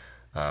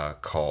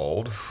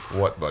 Called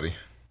what, buddy?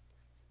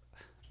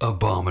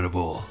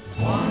 Abominable.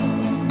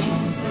 One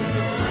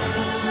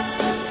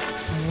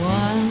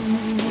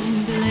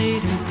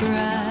blade of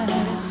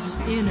grass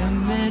in a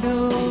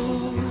meadow.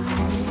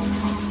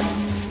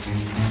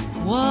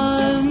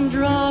 One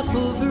drop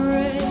of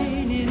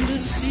rain in the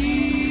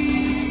sea.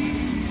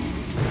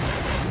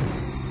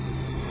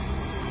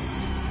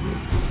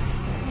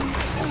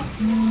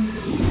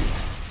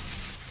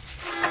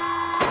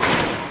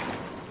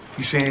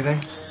 You see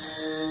anything?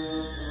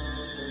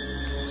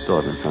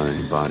 Still haven't found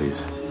any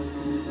bodies.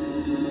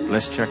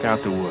 Let's check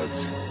out the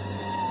woods.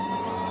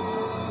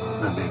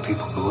 Not many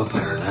people go up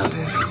there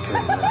nowadays, I can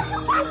tell you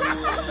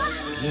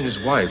that. He and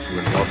his wife were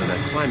involved in that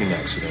climbing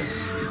accident.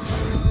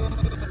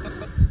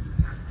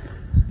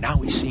 Now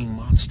he's seeing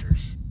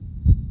monsters.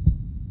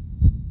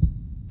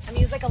 I mean,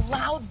 it was like a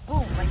loud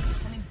boom, like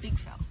something big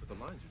fell.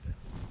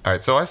 All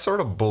right, so I sort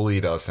of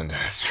bullied us into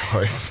this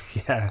choice.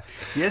 Yeah.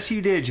 Yes,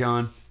 you did,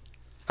 John.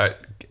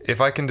 If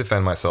I can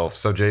defend myself,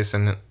 so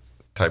Jason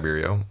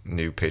Tiberio,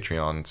 new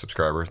Patreon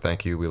subscriber,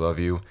 thank you, we love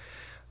you.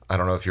 I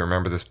don't know if you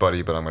remember this,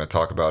 buddy, but I'm going to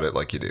talk about it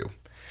like you do.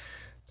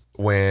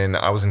 When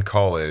I was in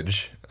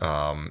college,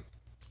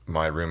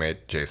 my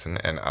roommate Jason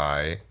and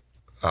I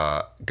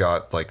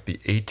got like the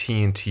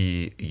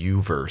AT&T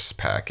Uverse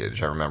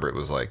package. I remember it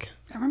was like...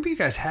 I remember you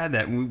guys had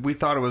that. And we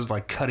thought it was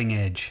like cutting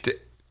edge.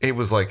 It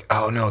was like,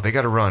 oh no, they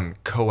got to run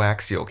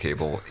coaxial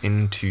cable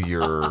into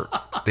your...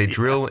 They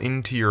drill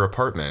into your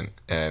apartment.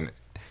 And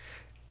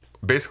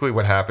basically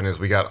what happened is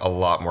we got a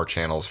lot more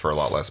channels for a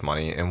lot less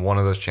money. And one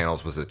of those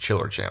channels was a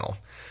Chiller channel.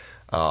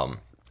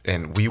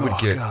 And we would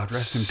get... Oh God,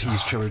 rest in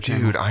peace, Chiller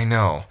channel. Dude, I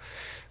know.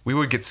 We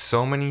would get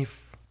so many...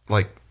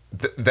 Like,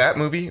 that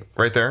movie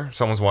right there,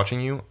 Someone's Watching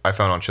You, I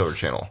found on Chiller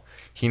channel.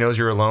 He Knows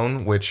You're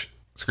Alone, which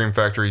Scream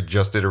Factory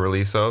just did a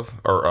release of,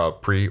 or a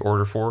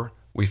pre-order for,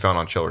 we found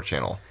on Chiller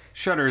channel.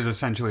 Shudder is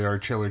essentially our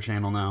Chiller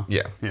channel now.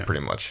 Yeah,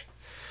 pretty much.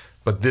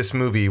 But this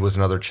movie was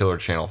another Chiller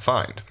channel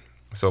find.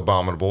 So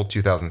Abominable,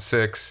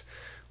 2006,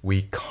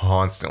 we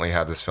constantly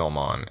had this film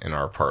on in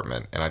our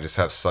apartment, and I just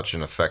have such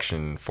an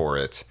affection for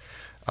it.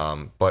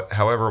 But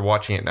however,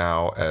 watching it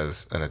now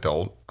as an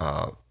adult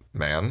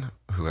man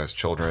who has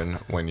children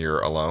when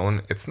you're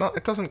alone, it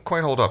doesn't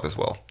quite hold up as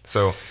well.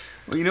 So...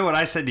 Well, you know what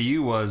I said to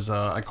you was,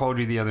 I called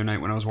you the other night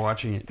when I was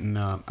watching it, and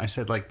I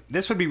said, like,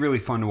 this would be really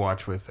fun to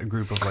watch with a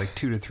group of, like,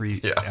 2 to 3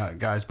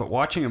 guys, but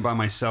watching it by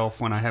myself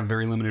when I have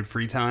very limited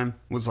free time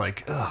was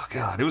like, oh,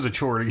 God, it was a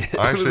chore to get.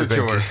 I actually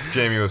think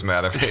Jamie was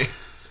mad at me.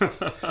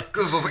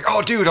 Because I was like,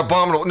 oh, dude,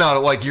 Abominable. No,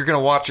 like, you're going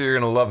to watch it, you're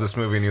going to love this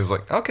movie. And he was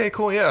like, okay,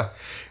 cool, yeah.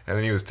 And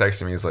then he was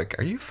texting me, he was like,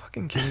 are you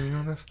fucking kidding me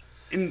on this?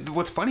 And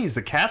what's funny is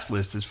the cast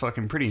list is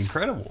fucking pretty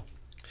incredible.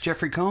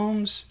 Jeffrey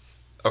Combs.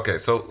 Okay,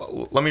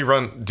 so let me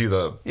do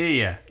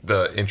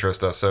the intro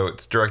stuff. So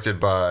it's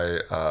directed by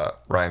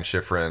Ryan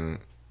Schifrin,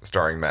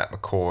 starring Matt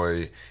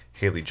McCoy,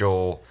 Haley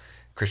Joel,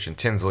 Christian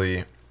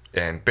Tinsley,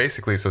 and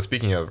basically, so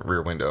speaking of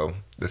Rear Window,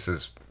 this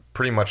is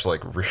pretty much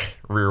like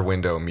Rear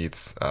Window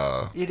meets...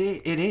 It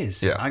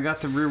is. Yeah. I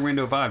got the Rear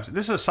Window vibes.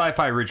 This is a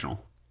sci-fi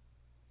original.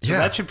 So yeah,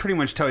 that should pretty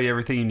much tell you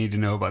everything you need to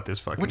know about this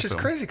fucking Which is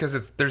film. crazy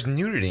because there's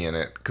nudity in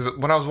it. Because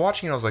when I was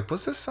watching it, I was like,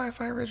 was this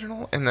sci-fi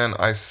original? And then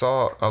I was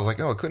like,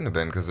 oh, it couldn't have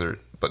been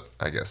but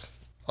I guess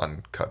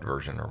uncut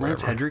version or whatever.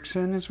 Lance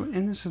Hendrickson is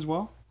in this as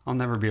well? I'll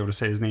never be able to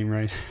say his name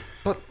right.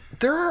 But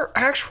there are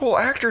actual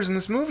actors in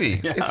this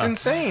movie. Yeah. It's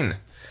insane.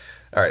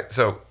 All right,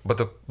 so, but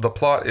the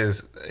plot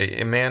is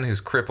a man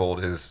who's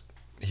crippled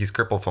he's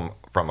crippled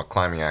from a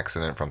climbing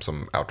accident, from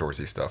some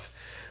outdoorsy stuff.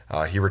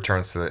 He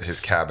returns to his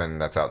cabin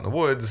that's out in the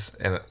woods,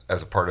 and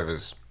as a part of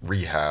his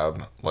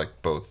rehab, like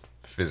both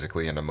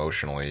physically and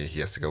emotionally, he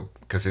has to go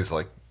because his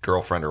like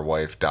girlfriend or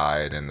wife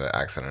died in the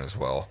accident as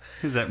well.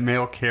 Is that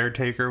male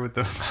caretaker with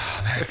the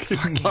that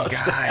fucking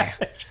guy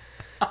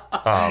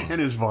and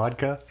his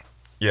vodka?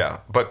 Yeah,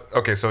 but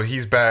okay, so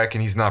he's back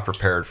and he's not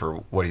prepared for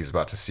what he's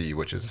about to see,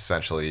 which is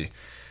essentially,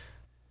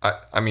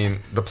 I mean,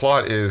 the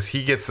plot is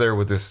he gets there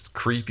with this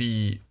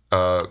creepy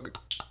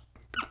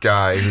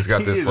guy who's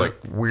got this like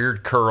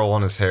weird curl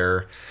on his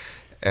hair,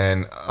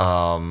 and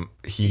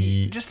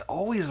he just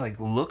always like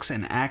looks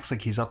and acts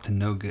like he's up to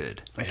no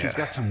good. Like he's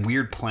got some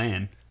weird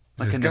plan.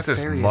 Like he's got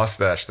this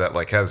mustache that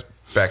like has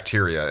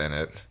bacteria in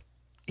it.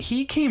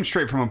 He came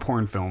straight from a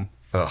porn film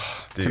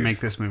to make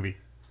this movie.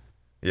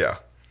 Yeah.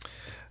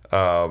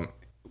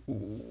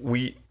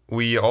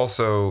 We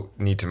also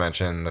need to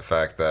mention the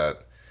fact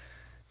that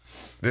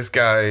this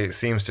guy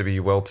seems to be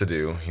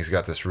well-to-do. He's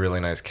got this really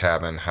nice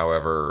cabin.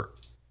 However,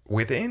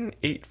 within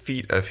 8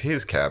 feet of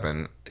his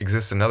cabin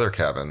exists another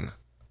cabin,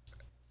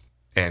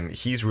 and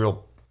he's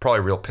probably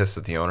real pissed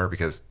at the owner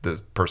because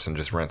the person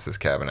just rents this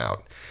cabin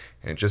out.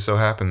 And it just so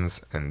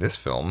happens in this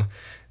film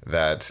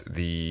that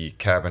the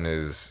cabin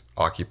is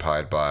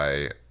occupied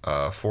by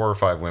 4 or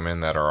 5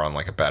 women that are on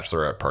like a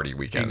bachelorette party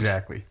weekend.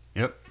 Exactly.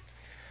 Yep.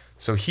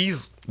 So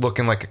he's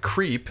looking like a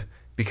creep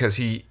because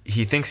he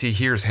thinks he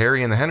hears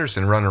Harry and the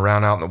Henderson running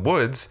around out in the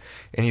woods,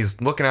 and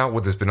he's looking out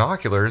with his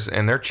binoculars,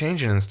 and they're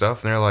changing and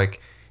stuff, and they're like,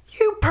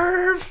 "You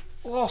perv!"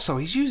 Well, also,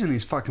 he's using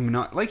these fucking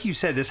like you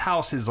said, this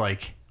house is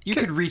like you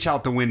could reach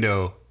out the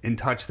window and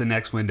touch the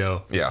next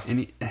window. Yeah.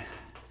 And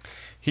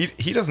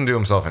He doesn't do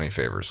himself any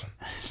favors,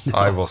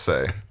 I will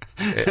say.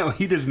 no,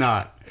 he does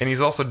not. And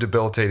he's also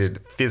debilitated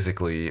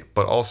physically,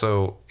 but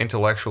also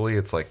intellectually.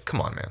 It's like, come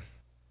on, man.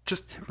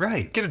 Just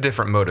Right. get a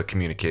different mode of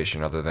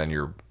communication other than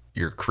your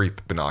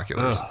creep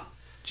binoculars. Ugh,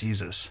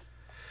 Jesus.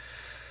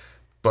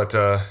 But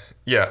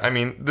yeah, I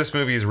mean, this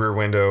movie is Rear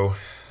Window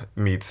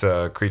meets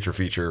Creature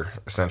Feature,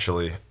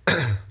 essentially.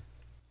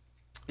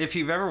 If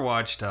you've ever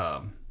watched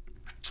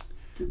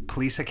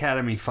Police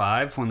Academy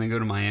 5 when they go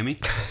to Miami,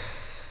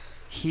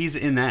 he's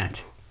in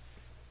that.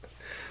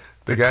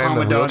 The guy in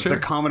the wheelchair? The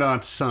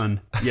commandant's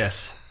son.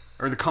 Yes.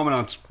 Or the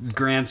commandant's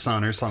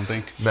grandson or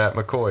something. Matt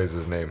McCoy is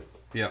his name.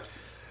 Yep.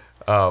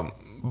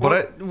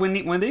 But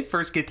when they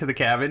first get to the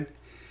cabin,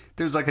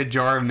 there's like a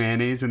jar of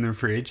mayonnaise in their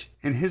fridge,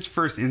 and his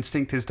first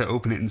instinct is to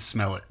open it and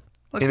smell it.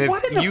 Like, and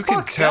what in the you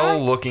fuck, can tell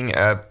guy? looking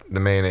at the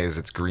mayonnaise,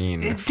 it's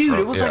green. Dude,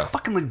 it was like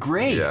fucking like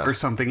gray Yeah. or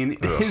something.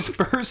 And his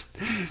first...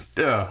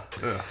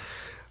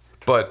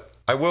 But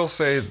I will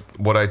say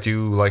what I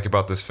do like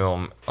about this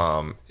film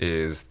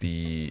is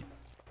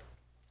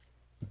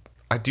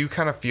I do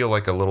kind of feel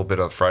like a little bit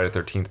of Friday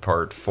the 13th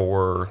Part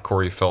 4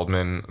 Corey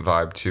Feldman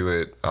vibe to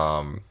it,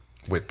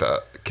 with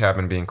the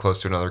cabin being close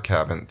to another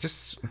cabin.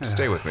 Just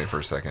stay with me for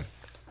a second.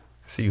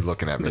 I see you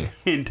looking at me.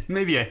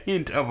 Maybe a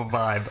hint of a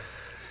vibe.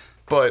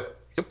 But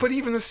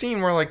even the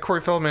scene where like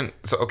Corey Feldman,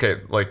 so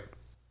okay, like,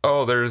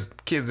 oh, there's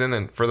kids in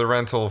it for the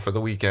rental for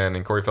the weekend,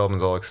 and Corey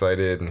Feldman's all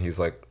excited, and he's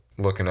like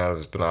looking out of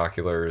his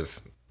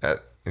binoculars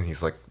and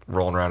he's like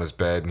rolling around his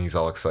bed, and he's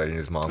all excited, and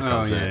his mom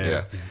comes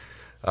in.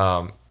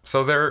 Yeah.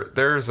 So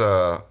there's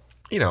a,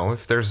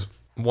 if there's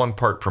 1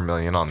 part per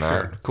million on that,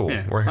 Sure. cool.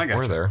 Yeah, we're I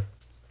got you. there.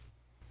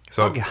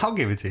 So I'll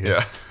give it to you.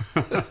 yeah.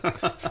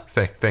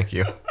 Thank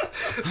you.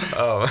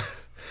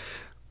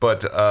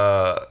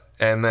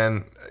 And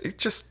then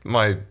just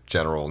my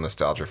general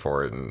nostalgia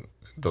for it, and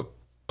the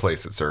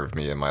place it served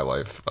me in my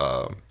life,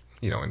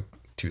 in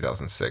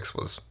 2006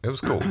 was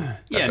cool.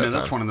 Yeah, no,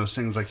 that's one of those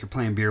things like you're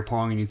playing beer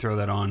pong and you throw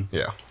that on.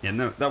 Yeah. Yeah,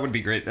 no, that would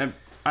be great.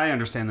 I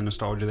understand the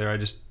nostalgia there. I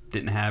just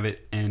didn't have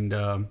it, and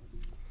that's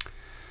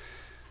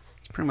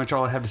pretty much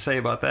all I have to say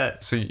about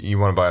that. So you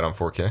want to buy it on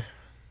 4K?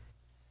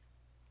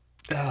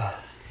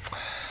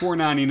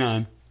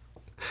 $4.99.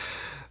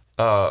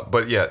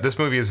 But yeah, this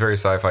movie is very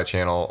Sci-Fi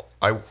Channel.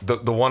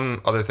 The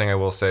one other thing I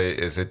will say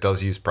is it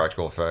does use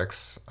practical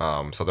effects.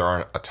 So there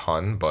aren't a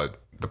ton, but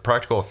the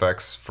practical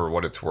effects, for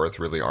what it's worth,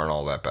 really aren't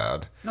all that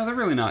bad. No, they're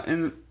really not.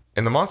 And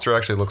the monster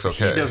actually looks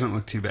okay. he doesn't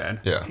look too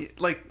bad. Yeah.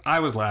 I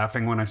was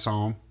laughing when I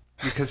saw him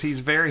because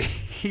he's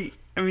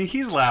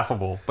he's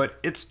laughable, but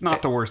it's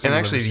not the worst thing And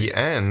I've actually, ever the seen.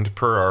 end,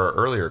 per our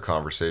earlier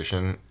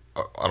conversation,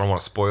 I don't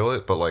want to spoil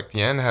it, but like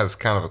the end has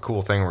kind of a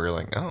cool thing where you're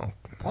like, oh,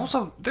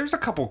 Also, there's a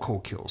couple cool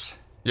kills.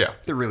 yeah.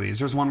 There really is.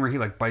 There's one where he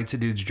like bites a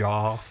dude's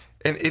jaw off.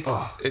 And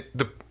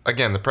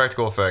the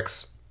practical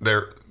effects,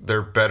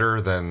 they're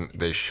better than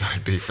they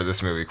should be for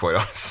this movie, quite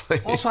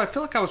honestly. Also, I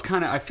feel like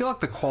I feel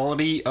like the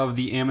quality of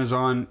the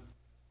Amazon,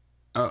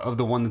 of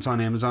the one that's on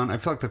Amazon, I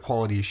feel like the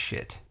quality is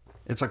shit.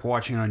 It's like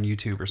watching it on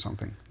YouTube or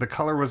something. The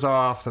color was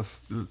off.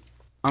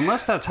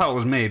 Unless that's how it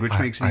was made, which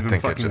makes it even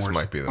fucking worse. I think it just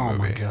might be the oh movie.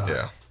 my god.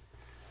 Yeah.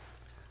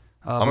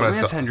 But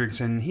Lance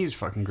Hendrickson, he's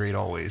fucking great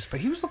always. But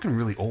he was looking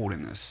really old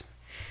in this.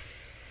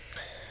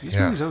 This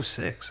Yeah. movie was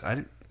 06. I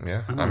mean,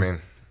 yeah.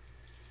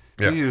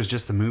 Maybe it was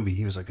just the movie.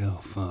 He was like, oh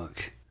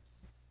fuck.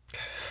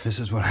 This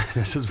is what I'm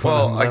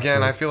Well, left again,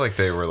 with. I feel like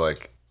they were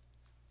like,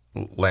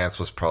 Lance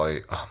was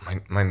probably, oh,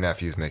 my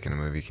nephew's making a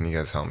movie. Can you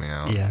guys help me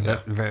out? Yeah,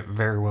 that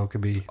very well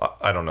could be.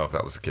 I don't know if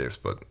that was the case,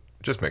 but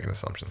just making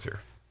assumptions here.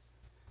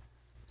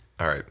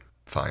 All right,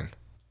 fine.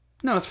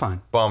 No, it's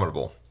fine.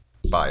 Abominable.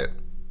 Buy it.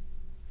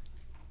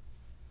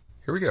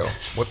 Here we go.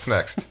 What's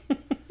next?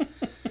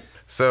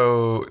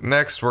 So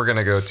next we're going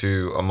to go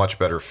to a much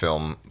better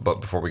film,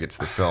 but before we get to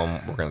the film,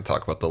 we're going to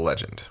talk about The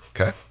Legend,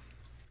 okay?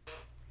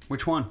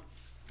 Which one?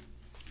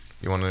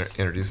 You want to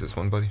introduce this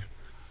one, buddy?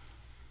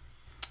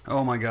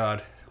 Oh my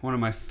god. One of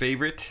my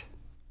favorite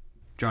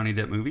Johnny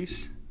Depp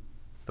movies,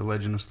 The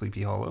Legend of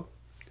Sleepy Hollow.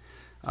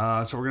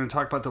 So we're going to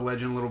talk about The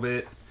Legend a little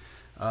bit.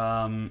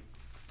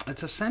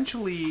 It's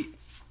essentially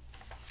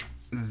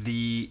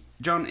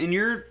John, in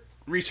your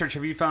research,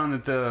 have you found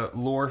that the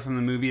lore from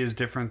the movie is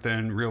different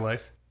than real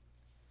life?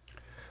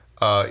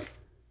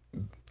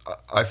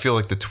 I feel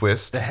like the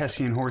twist, The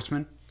Hessian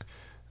Horseman.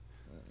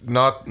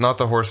 not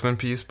the Horseman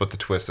piece, but the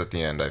twist at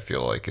the end, I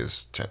feel like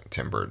is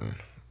Tim Burton.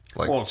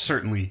 Like, Well,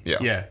 certainly. Yeah.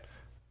 Yeah.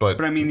 but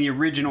But I mean, the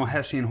original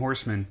Hessian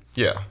Horseman.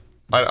 yeah,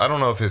 I don't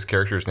know if his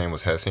character's name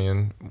was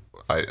Hessian.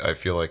 I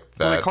feel like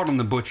that. Well, they called him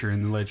the Butcher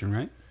in the legend,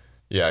 right?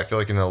 Yeah, I feel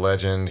like in the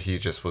legend he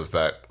just was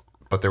that,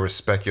 but there was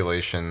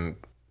speculation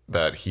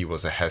that he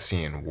was a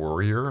Hessian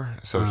warrior,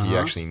 so he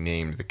actually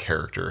named the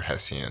character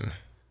Hessian.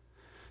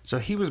 So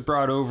he was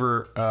brought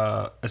over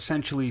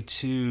essentially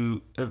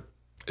to.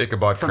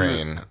 Ichabod From the-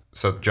 Crane,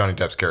 so Johnny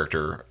Depp's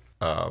character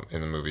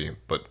in the movie,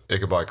 but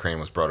Ichabod Crane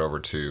was brought over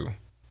to.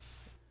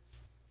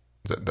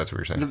 That's what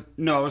you're saying?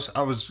 No,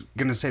 I was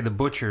gonna say the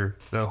Butcher,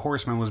 the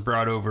Horseman, was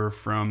brought over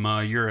from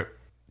Europe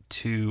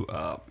to.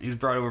 He was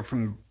brought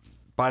over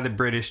by the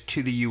British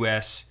to the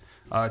U.S.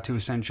 To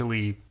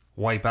essentially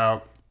wipe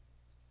out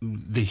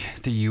the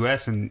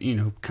U.S.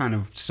 and kind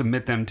of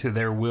submit them to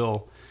their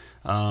will.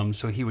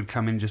 So he would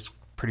come in, just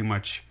pretty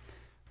much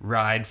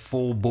ride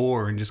full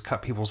bore and just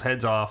cut people's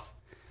heads off.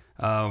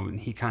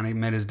 He kind of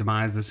met his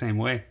demise the same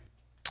way.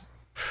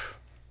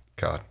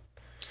 God.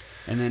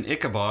 And then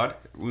Ichabod,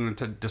 we want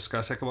to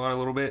discuss Ichabod a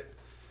little bit.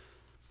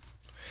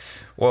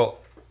 Well,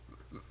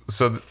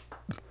 so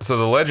the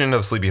legend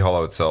of Sleepy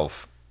Hollow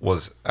itself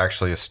was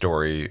actually a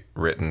story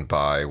written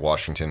by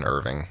Washington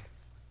Irving.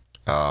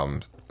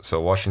 So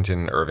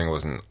Washington Irving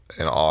was an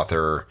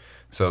author,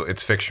 so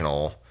it's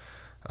fictional,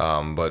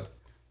 but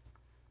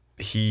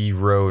he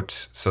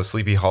wrote. So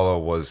Sleepy Hollow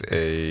was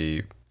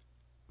a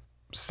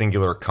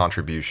singular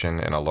contribution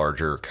in a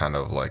larger kind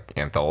of like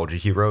anthology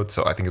he wrote.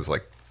 So I think it was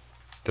like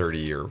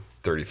 30 or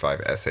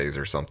 35 essays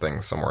or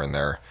something, somewhere in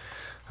there.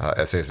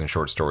 Essays and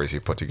short stories he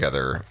put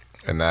together.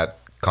 And that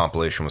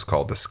compilation was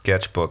called The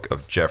Sketchbook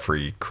of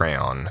Geoffrey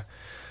Crayon,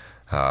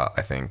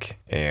 I think.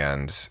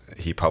 And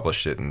he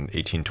published it in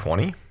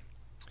 1820.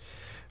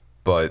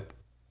 But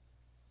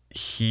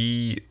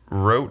he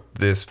wrote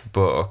this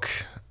book,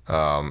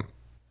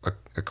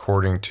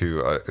 according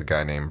to a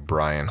guy named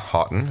Brian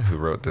Houghton, who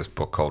wrote this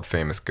book called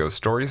Famous Ghost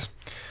Stories.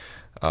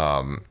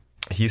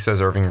 He says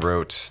Irving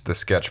wrote the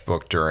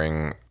sketchbook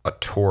during a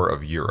tour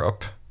of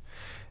Europe,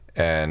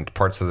 and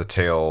parts of the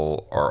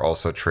tale are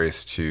also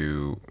traced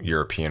to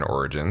European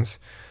origins.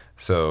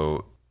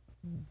 So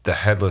the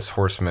headless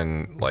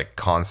horseman like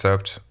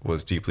concept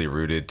was deeply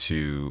rooted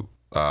to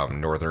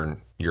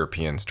Northern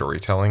European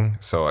storytelling.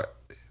 So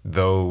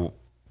though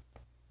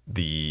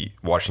the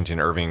Washington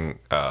Irving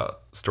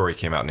story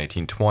came out in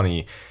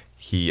 1820,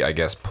 he, I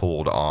guess,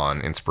 pulled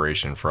on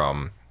inspiration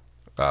from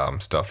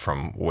stuff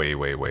from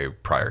way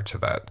prior to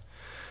that.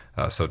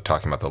 So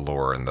talking about the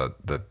lore and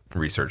the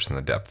research and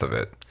the depth of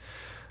it.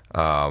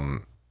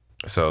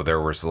 So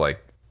there was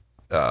like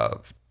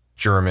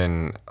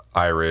German,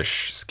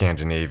 Irish,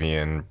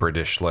 Scandinavian,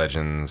 British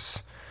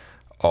legends,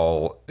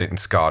 all in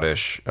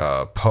Scottish,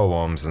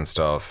 poems and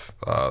stuff.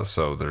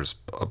 So there's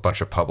a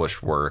bunch of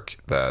published work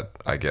that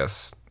I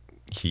guess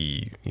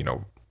he,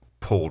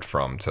 pulled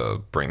from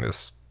to bring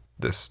this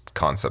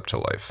concept to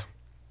life.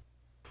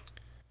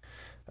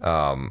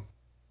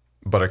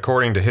 But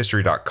according to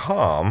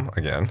history.com,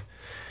 again,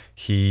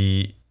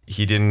 he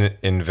didn't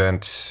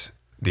invent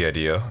the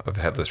idea of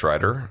headless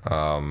rider.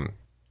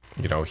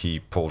 He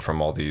pulled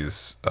from all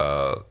these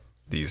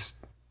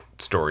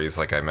stories,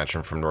 like I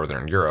mentioned, from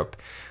Northern Europe.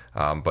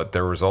 But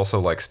there was also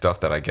like stuff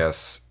that I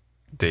guess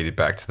dated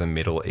back to the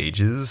Middle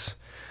Ages,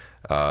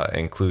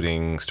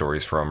 including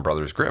stories from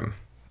Brothers Grimm,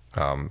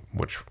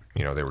 which,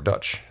 they were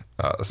Dutch.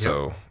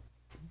 So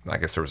I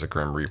guess there was a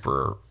Grim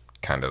Reaper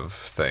kind of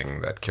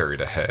thing that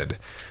carried ahead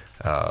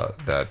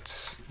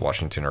that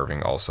Washington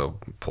Irving also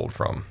pulled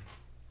from.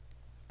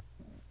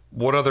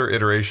 What other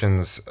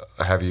iterations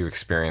have you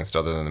experienced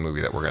other than the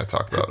movie that we're going to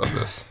talk about of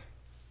this?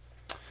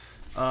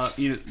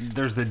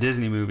 There's the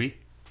Disney movie,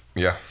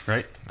 Yeah.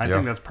 right? I Yeah.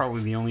 think that's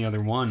probably the only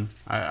other one.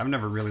 I've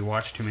never really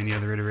watched too many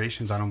other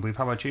iterations, I don't believe.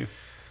 How about you?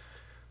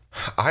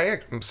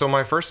 So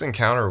my first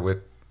encounter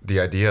with the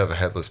idea of a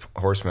headless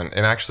horseman,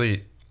 and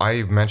actually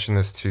I mentioned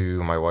this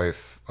to my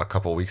wife a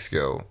couple weeks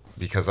ago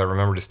because I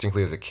remember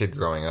distinctly as a kid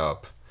growing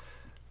up,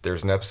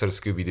 there's an episode of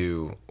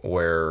Scooby-Doo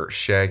where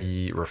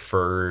Shaggy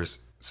refers,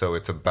 so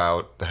it's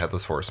about the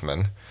headless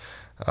horseman.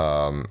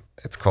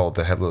 It's called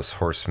The Headless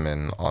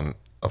Horseman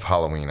of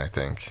Halloween, I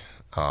think.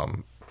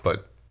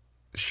 But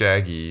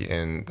Shaggy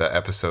in the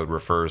episode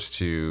refers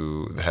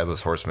to the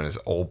headless horseman as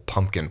Old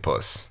Pumpkin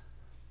Puss.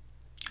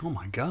 Oh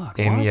my God!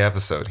 In what? the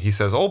episode, he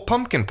says Old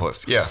Pumpkin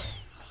Puss. Yeah.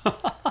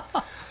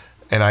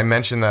 And I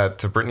mentioned that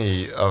to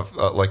Brittany of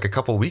like a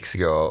couple weeks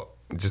ago,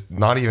 just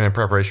not even in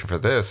preparation for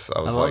this.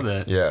 I was love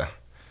like, that. yeah.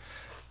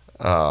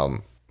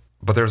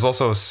 But there's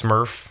also a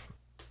Smurf.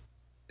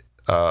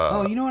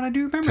 Oh, you know what? I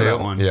do remember tale.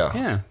 that one. Yeah.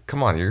 Yeah.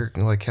 Come on, you're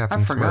like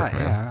Captain I forgot. Smurf,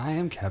 man. Yeah, I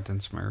am Captain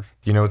Smurf.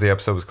 Do you know what the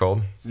episode was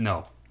called?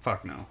 No.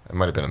 Fuck no. It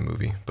might have been a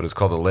movie, but it's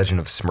called The Legend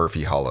of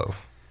Smurfy Hollow.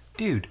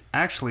 Dude,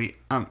 actually,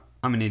 I'm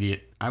an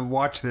idiot. I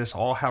watched this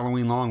all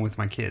Halloween long with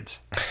my kids.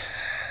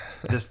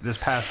 this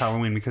past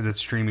Halloween because it's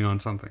streaming on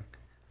something.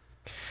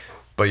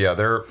 But yeah,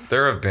 there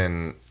have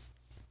been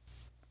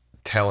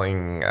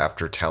telling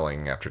after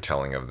telling after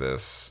telling of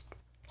this,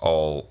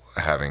 all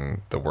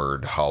having the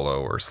word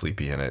hollow or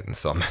sleepy in it in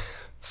some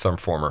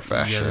form or Yeah,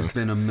 fashion. there's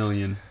been a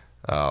million.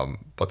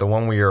 But the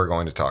one we are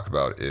going to talk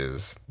about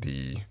is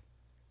the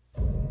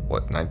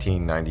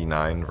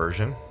 1999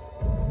 version.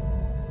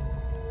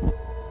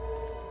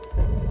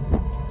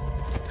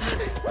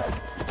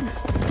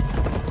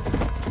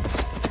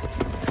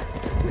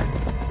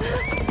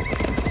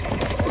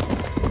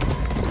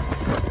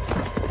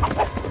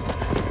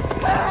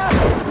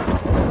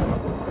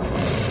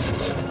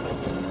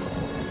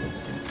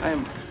 I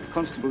am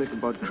Constable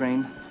Ichabod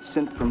Crane,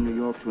 sent from New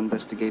York to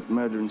investigate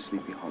murder in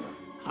Sleepy Hollow.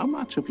 How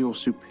much have your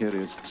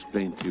superiors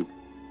explained to you?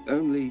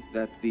 Only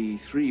that the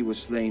three were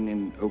slain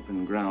in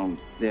open ground,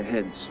 their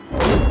heads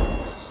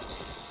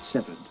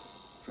severed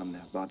from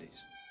their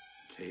bodies.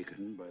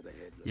 Taken by the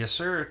head. Yes,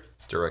 sir.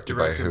 Directed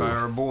by who? By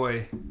our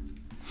boy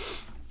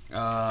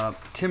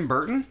Tim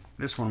Burton.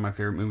 This is one of my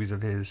favorite movies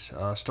of his.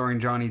 Starring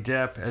Johnny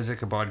Depp as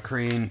Ichabod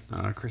Crane,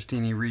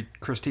 Christina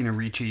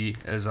Ricci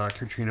as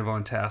Katrina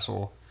Von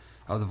Tassel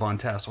of the Von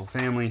Tassel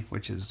family,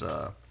 which is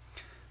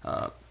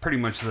pretty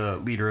much the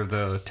leader of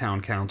the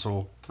town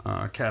council.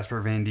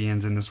 Casper Van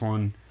Dien's in this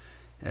one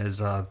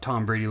as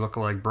Tom Brady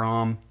lookalike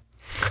Brom.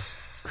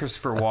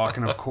 Christopher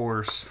Walken, of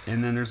course.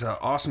 And then there's an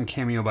awesome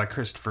cameo by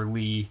Christopher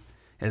Lee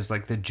as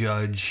like the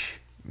judge.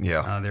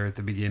 Yeah. There at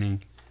the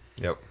beginning.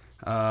 Yep.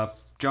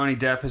 Johnny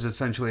Depp is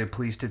essentially a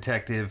police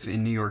detective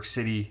in New York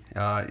City in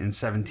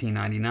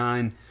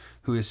 1799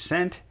 who is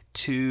sent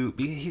to...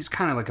 He's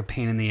kind of like a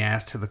pain in the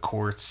ass to the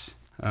courts.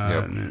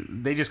 Yep.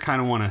 They just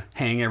kind of want to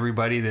hang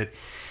everybody that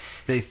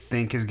they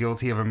think is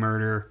guilty of a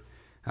murder.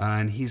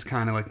 And he's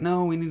kind of like,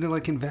 no, we need to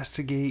like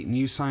investigate and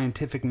use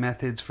scientific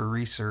methods for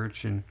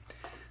research. And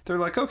they're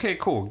like, okay,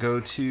 cool, go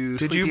to Did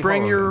Sleepy you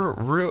bring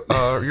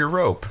Hollow your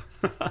rope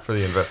for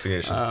the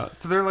investigation?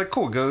 So they're like,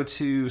 cool, go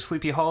to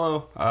Sleepy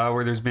Hollow,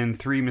 where there's been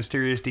 3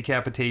 mysterious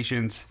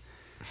decapitations.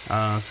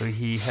 So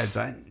he heads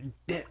on.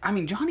 I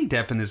mean, Johnny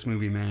Depp in this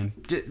movie, man.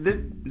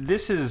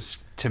 This is,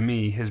 to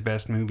me, his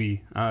best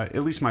movie.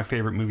 At least my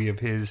favorite movie of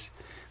his.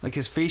 Like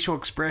his facial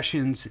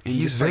expressions. And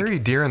He's just, very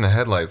deer in the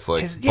headlights,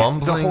 like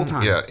bumbling. the whole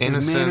time. Yeah,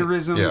 innocent. His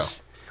mannerisms. Yeah.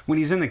 When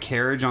he's in the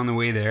carriage on the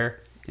way there,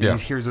 and Yeah.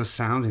 he hears those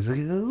sounds, he's like,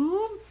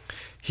 ooh.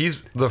 He's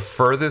the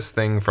furthest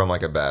thing from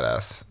like a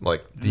badass,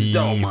 like the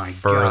Oh my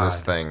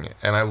furthest God. thing.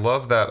 And I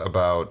love that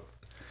about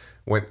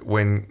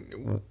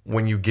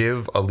when you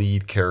give a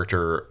lead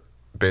character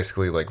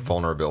basically like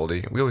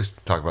vulnerability. We always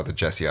talk about the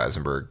Jesse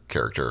Eisenberg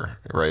character,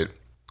 right?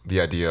 The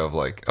idea of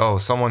like, oh,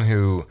 someone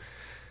who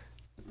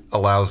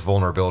allows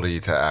vulnerability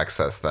to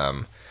access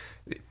them.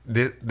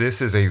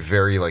 This is a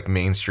very like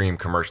mainstream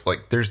commercial.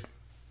 Like there's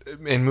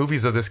in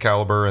movies of this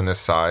caliber and this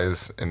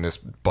size and this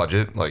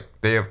budget, like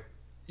they have.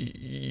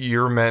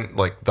 You're meant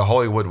like the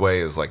Hollywood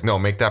way is like, no,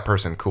 make that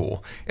person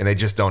cool, and they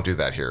just don't do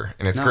that here,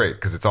 and it's great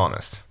because it's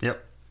honest.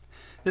 Yep.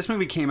 This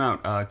movie came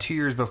out 2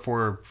 years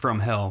before From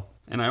Hell,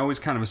 and I always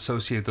kind of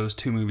associate those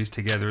two movies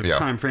together. The Yeah.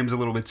 time frame's a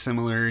little bit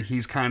similar.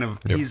 He's kind of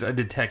he's a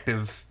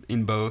detective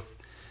in both.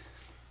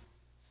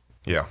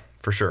 Yeah,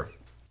 for sure.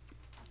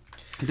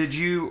 Did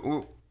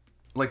you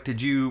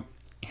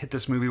hit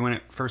this movie when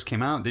it first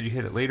came out? Did you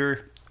hit it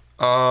later?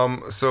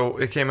 So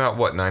it came out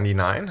what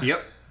 99?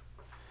 Yep.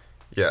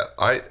 Yeah,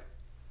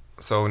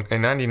 so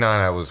in 99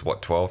 I was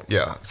what 12?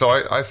 Yeah, so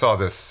I saw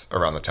this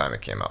around the time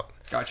it came out.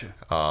 Gotcha.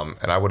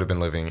 And I would have been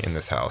living in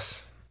this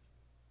house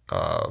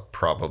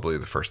probably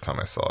the first time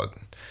I saw it.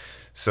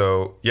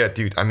 So yeah,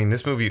 dude, I mean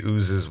this movie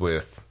oozes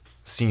with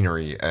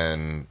scenery,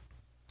 and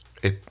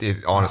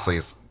it honestly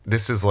is.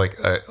 This is like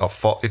a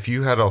fall. If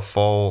you had a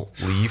fall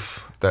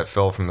leaf that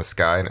fell from the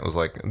sky and it was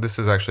like, this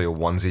is actually a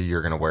onesie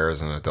you're gonna wear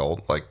as an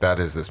adult, like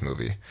that is this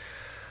movie.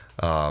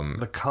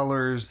 The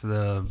colors,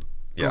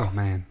 Yeah. oh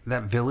man,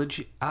 that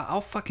village.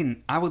 I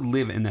would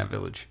live in that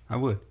village. I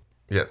would.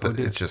 Yeah, I would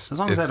do it's it. just as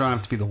long as I it's- don't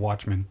have to be the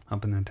watchman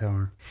up in that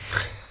tower. I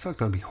feel like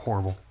that would be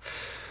horrible.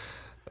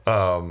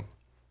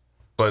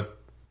 But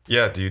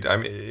yeah, dude, I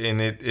mean,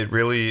 and it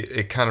really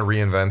kind of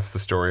reinvents the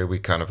story we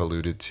kind of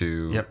alluded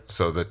to. Yep.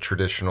 So the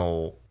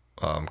traditional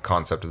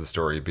concept of the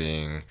story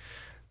being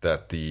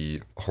that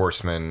the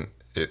horseman,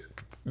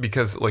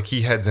 because like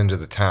he heads into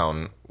the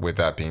town with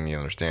that being the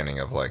understanding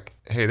of like,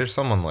 hey, there's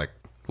someone like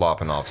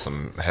lopping off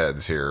some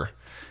heads here.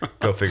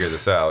 Go figure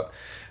this out.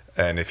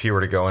 And if he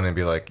were to go in and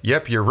be like,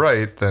 yep, you're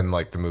right, then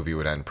like the movie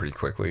would end pretty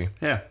quickly.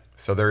 Yeah.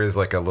 So there is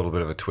like a little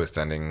bit of a twist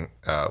ending,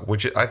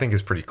 which I think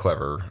is pretty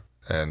clever,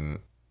 and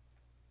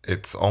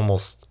it's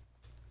almost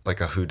like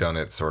a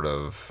whodunit sort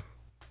of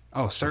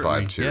Oh,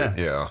 certainly. vibe to yeah. it.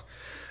 Yeah,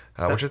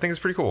 which I think is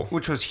pretty cool.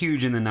 Which was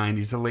huge in the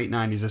 90s, the late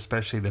 90s,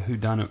 especially the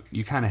whodunit.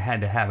 You kind of had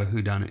to have a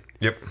whodunit.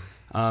 Yep.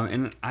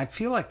 And I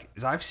feel like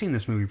I've seen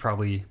this movie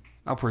probably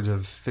upwards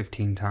of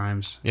 15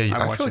 times. Yeah,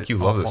 I watched feel like it you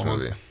all love this fall.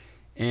 movie.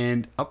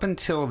 And up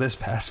until this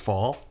past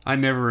fall, I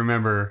never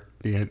remember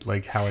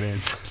how it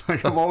ends.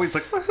 Like I'm always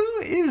like, well, who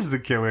is the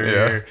killer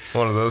Yeah, here?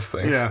 one of those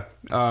things. Yeah.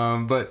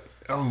 But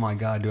oh my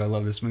God, do I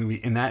love this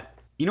movie. And that,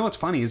 you know what's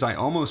funny is I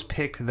almost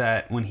picked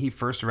that when he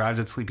first arrives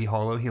at Sleepy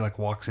Hollow, he like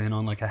walks in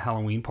on like a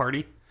Halloween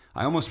party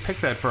I almost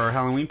picked that for our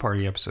Halloween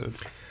party episode.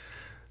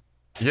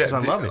 Yeah, 'Cause I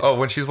love it. Oh,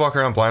 when she's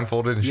walking around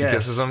blindfolded and she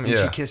kisses him. And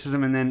Yeah, she kisses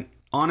him, and then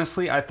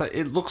honestly, I thought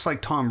it looks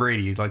like Tom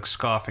Brady, like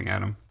scoffing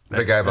at him.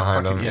 the guy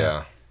behind him.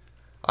 Yeah.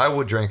 I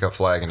would drink a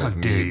flagon How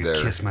of dare mead you there.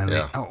 kiss my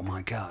yeah. leg? Oh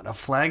my god, a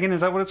flagon?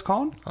 Is that what it's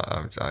called?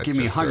 I Give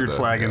me just said 100 that,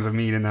 flagons yeah. of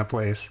mead in that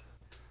place.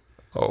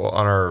 Oh,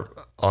 on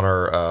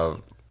our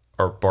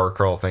bar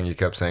crawl thing, you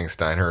kept saying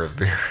Steiner of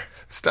beer.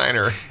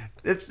 Steiner.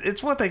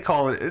 It's what they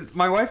call it.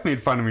 My wife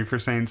made fun of me for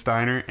saying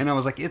Steiner, and I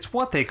was like, it's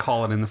what they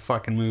call it in the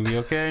fucking movie,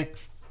 okay?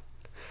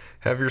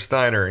 Have your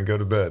Steiner and go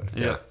to bed.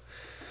 Yeah.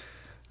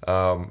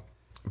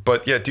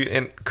 But yeah, dude,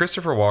 and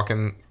Christopher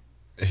Walken,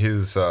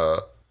 his, I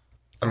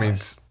mean,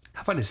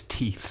 How about his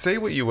teeth? say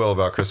what you will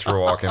about Christopher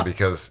Walken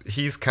because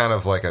he's kind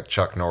of like a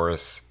Chuck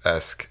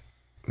Norris-esque,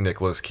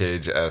 Nicolas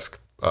Cage-esque,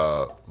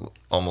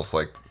 almost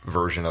like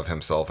version of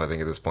himself, I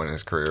think, at this point in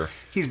his career.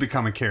 He's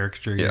become a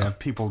caricature. Yeah, Yeah.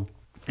 people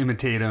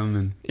imitate him,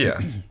 and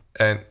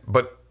Yeah.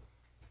 But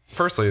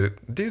firstly, the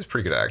dude's a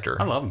pretty good actor.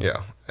 I love him.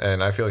 Yeah.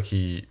 And I feel like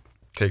he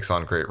takes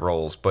on great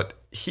roles, but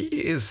he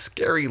is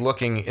scary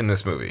looking in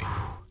this movie.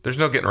 There's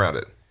no getting around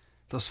it.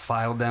 those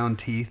filed down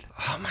teeth.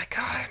 Oh my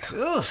god.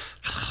 Ugh.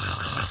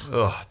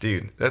 Ugh,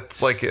 dude.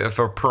 That's like if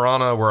a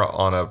piranha were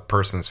on a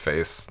person's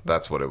face,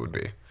 that's what it would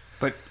be.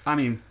 But I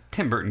mean,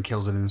 Tim Burton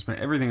kills it in this movie.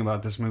 Everything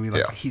about this movie,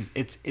 like Yeah.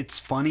 it's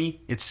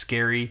funny, it's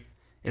scary,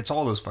 it's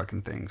all those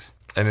fucking things.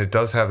 And it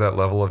does have that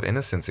level of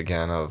innocence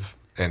again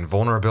and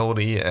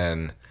vulnerability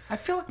and I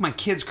feel like my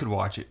kids could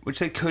watch it, which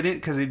they couldn't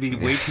because they'd be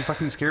way too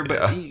fucking scared. But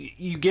Yeah.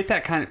 you get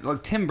that kind of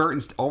like Tim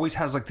Burton always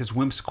has like this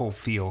whimsical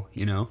feel,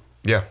 you know.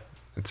 yeah,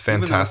 it's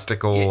Even though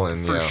fantastical it's-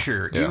 and for yeah,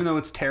 sure. yeah. Even though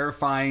it's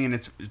terrifying and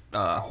it's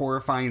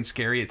horrifying and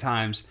scary at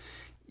times,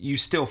 you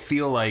still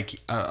feel like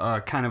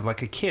kind of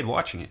like a kid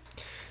watching it.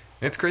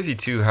 It's crazy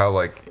too how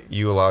like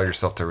you allow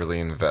yourself to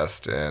really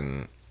invest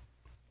in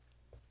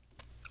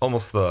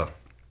almost the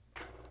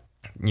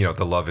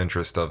the love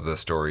interest of the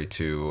story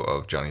too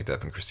of Johnny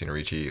Depp and Christina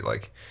Ricci.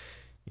 Like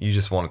you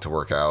just want it to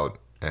work out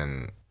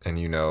and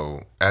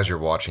as you're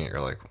watching it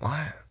you're like,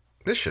 why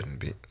this shouldn't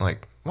be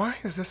like, why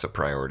is this a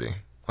priority?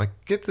 Like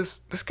get this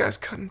guy's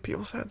cutting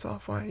people's heads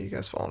off. Why are you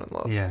guys falling in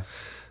love? Yeah.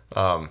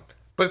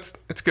 But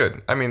it's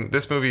good. I mean,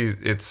 this movie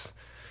it's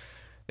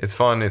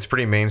fun. It's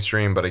pretty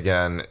mainstream, but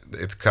again,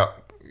 it's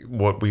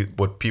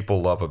what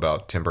people love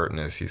about Tim Burton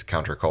is he's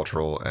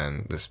countercultural,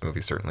 and this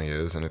movie certainly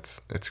is, and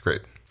it's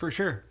great. For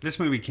sure. This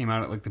movie came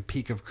out at like the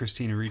peak of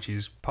Christina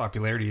Ricci's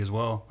popularity as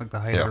well. Like the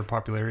height of her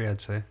popularity,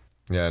 I'd say.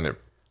 Yeah,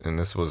 and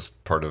this was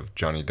part of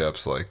Johnny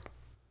Depp's like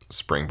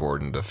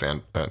springboard into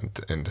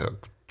into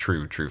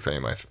true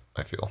fame.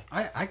 I feel.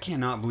 I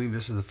cannot believe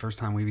this is the first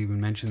time we've even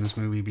mentioned this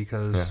movie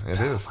because Yeah, it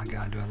is. Oh my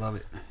god, do I love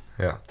it.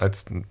 Yeah,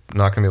 that's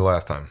not gonna be the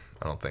last time,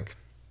 I don't think.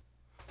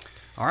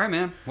 All right,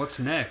 man. What's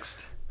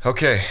next?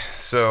 Okay,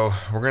 so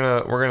we're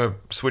gonna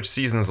switch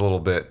seasons a little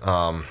bit.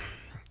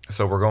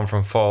 So we're going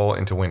from fall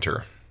into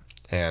winter,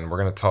 and we're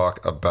gonna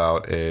talk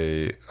about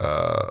an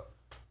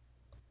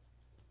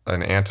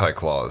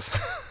anti-clause.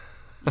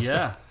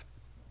 Yeah.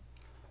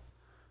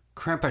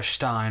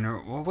 Krampusstein,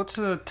 or what's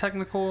the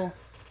technical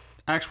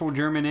actual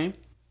German name?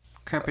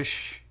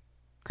 Krampusch.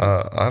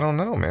 I don't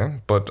know,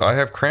 man, but I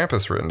have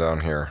Krampus written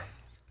down here.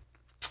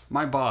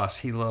 My boss,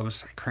 he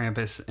loves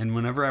Krampus, and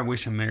whenever I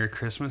wish him Merry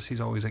Christmas, he's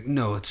always like,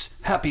 no, it's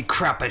Happy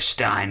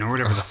Krampusstein, or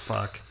whatever the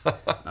fuck.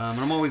 And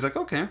I'm always like,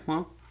 okay,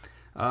 well.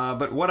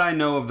 But what I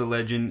know of the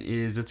legend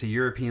is it's a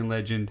European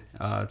legend.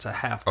 It's a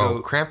half Oh,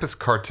 goat. Krampus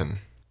Karten.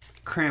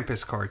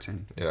 Krampus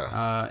Karten.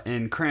 Yeah.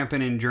 And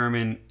Krampen in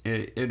German,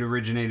 it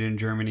originated in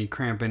Germany.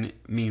 Krampen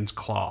means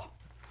claw.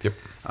 Yep.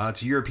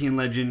 It's a European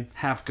legend,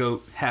 half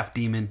goat, half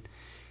demon.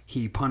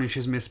 He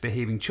punishes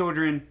misbehaving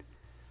children.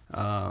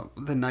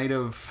 The night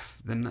of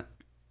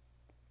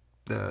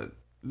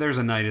there's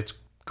a night, it's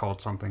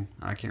called something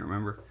I can't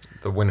remember.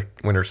 The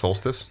winter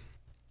solstice.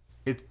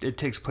 It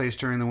takes place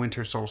during the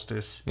winter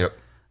solstice. Yep.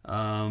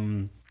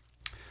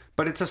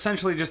 But it's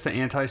essentially just the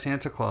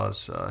anti-Santa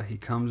Claus. He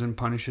comes and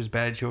punishes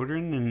bad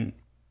children,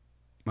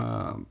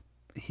 and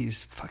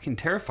he's fucking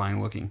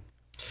terrifying looking.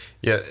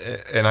 Yeah,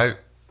 and I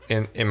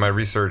in my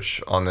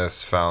research on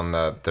this found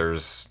that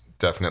there's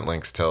definite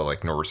links to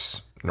like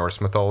Norse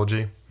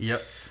mythology.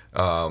 Yep.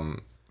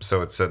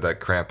 So it said that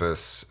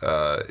Krampus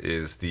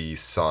is the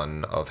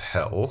son of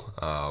Hel,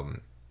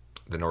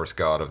 the Norse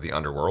god of the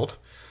underworld,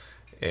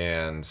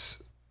 and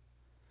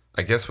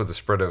I guess with the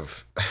spread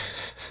of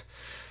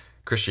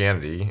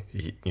Christianity,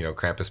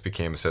 Krampus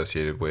became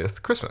associated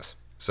with Christmas.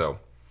 So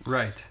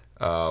Right.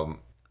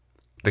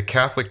 the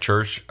Catholic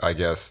Church, I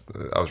guess,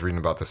 I was reading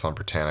about this on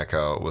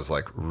Britannica, was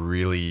like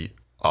really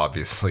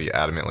obviously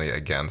adamantly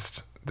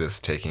against this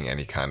taking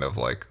any kind of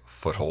like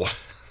foothold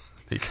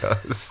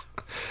because,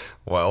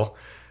 well,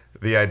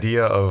 the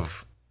idea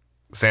of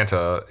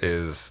Santa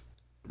is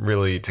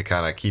really to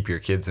kind of keep your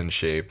kids in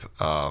shape,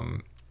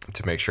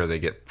 to make sure they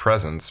get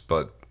presents,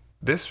 but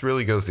this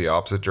really goes the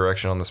opposite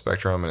direction on the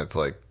spectrum, and it's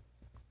like,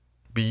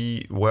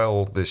 be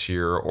well this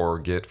year or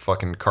get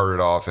fucking carted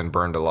off and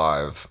burned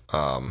alive.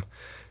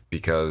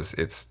 because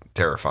it's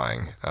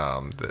terrifying,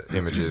 the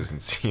images and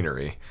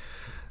scenery.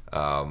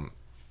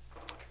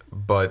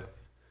 But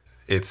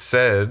it's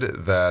said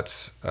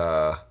that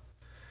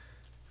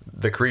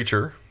the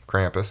creature,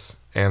 Krampus,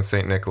 and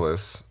St.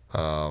 Nicholas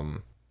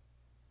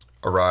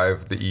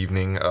arrived the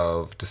evening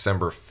of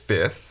December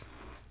 5th,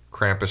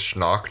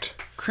 Krampusnacht.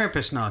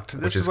 Krampusnacht.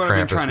 This Which is is what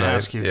Krampus I've been trying to night.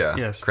 ask you. Yeah,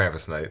 Yes.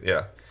 Krampus night.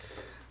 Yeah.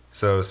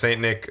 So Saint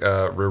Nick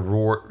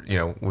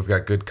we've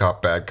got good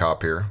cop, bad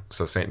cop here.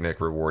 So Saint Nick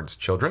rewards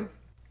children,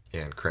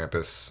 and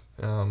Krampus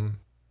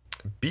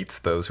beats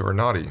those who are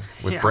naughty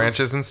with Yeah,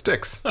 branches and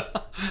sticks.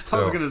 I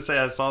was gonna say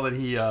I saw that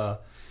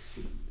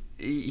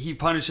he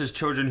punishes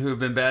children who have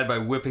been bad by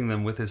whipping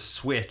them with his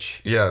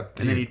switch. Yeah,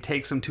 And then he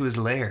takes them to his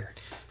lair.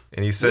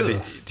 and he said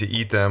Ugh. to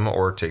eat them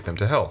or take them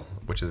to hell,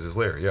 which is his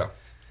lair. Yeah.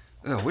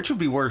 Ugh, which would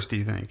be worse, do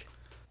you think?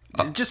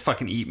 Just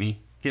fucking eat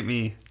me. Get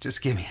me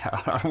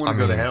out. I don't want to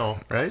go to mean, hell,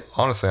 right?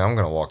 Honestly, I'm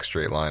gonna walk a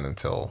straight line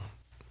until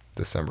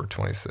December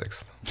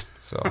 26th.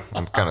 So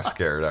I'm kind of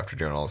scared after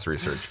doing all this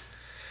research.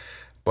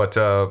 But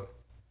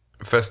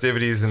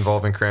festivities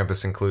involving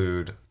Krampus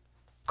include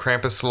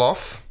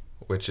Krampuslauf,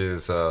 which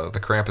is the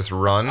Krampus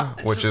Run,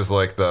 which is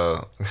like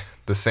the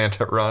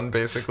Santa Run,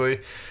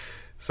 basically.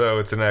 So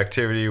it's an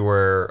activity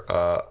where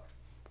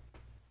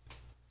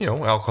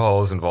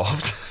alcohol is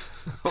involved.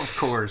 Of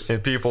course.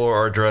 And people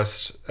are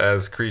dressed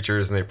as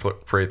creatures and they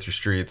parade through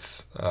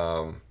streets,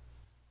 kind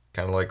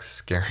of like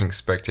scaring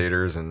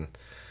spectators and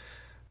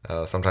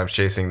sometimes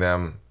chasing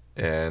them.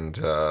 And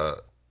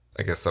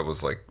I guess that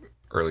was like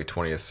early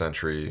 20th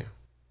century,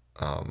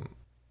 kind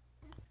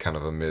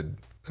of an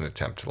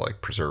attempt to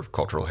like preserve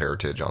cultural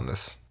heritage on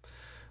this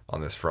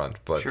front.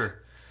 But Sure.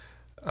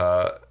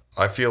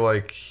 I feel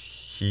like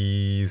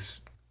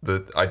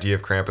the idea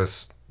of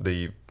Krampus,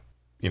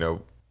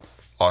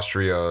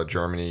 Austria,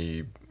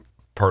 Germany,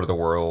 part of the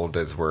world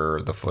is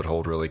where the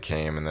foothold really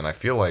came. And then I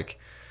think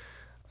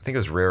it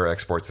was Rare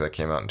Exports that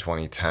came out in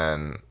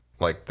 2010,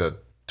 like the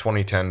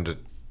 2010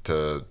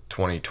 to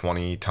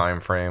 2020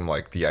 time frame,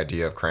 like the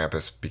idea of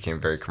Krampus became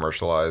very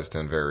commercialized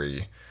and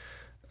very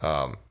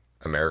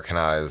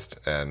Americanized.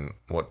 And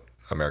what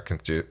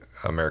Americans do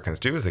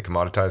is they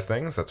commoditize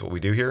things. That's what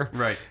we do here.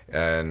 Right.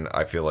 And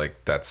I feel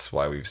like that's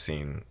why we've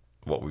seen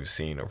what we've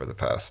seen over the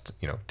past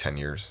 10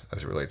 years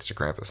as it relates to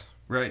Krampus.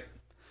 Right.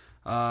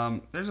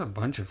 There's a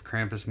bunch of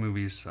Krampus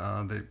movies.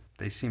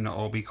 They seem to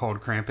all be called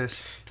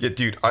Krampus. Yeah,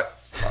 dude.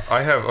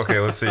 I have. Okay,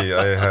 let's see.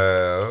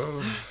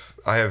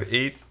 I have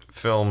 8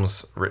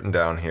 films written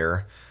down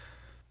here,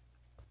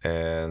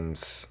 and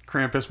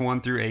Krampus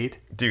 1 through 8.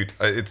 dude,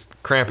 it's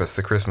Krampus,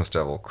 the Christmas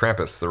Devil,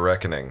 Krampus, the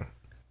Reckoning,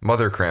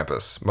 Mother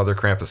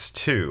Krampus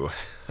 2,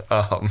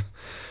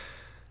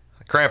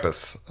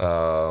 Krampus.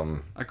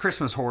 A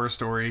Christmas Horror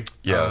Story.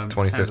 Yeah, has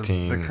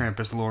 2015. the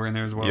Krampus lore in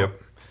there as well.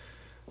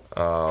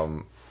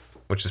 Yep.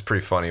 Which is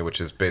pretty funny, which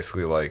is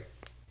basically like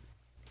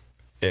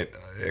A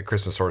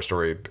Christmas Horror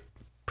Story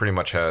pretty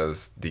much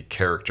has the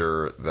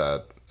character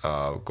that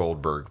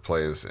Goldberg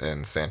plays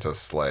in Santa's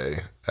Sleigh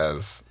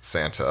as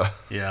Santa.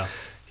 Yeah.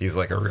 He's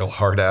like a real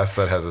hard ass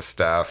that has a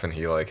staff, and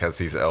he like has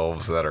these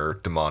elves that are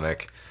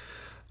demonic.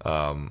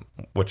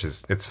 Which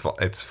is it's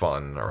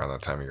fun around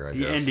that time of year. I The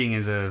guess. ending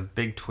is a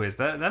big twist.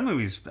 That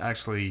movie's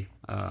actually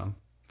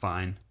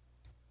fine.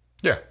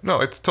 Yeah,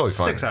 no, it's totally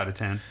fine. 6 out of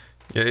 10.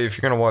 Yeah, if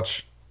you're gonna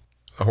watch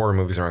horror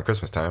movies around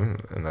Christmas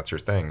time and that's your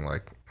thing,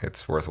 like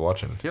it's worth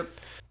watching. Yep.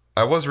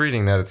 I was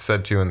reading that it's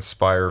said to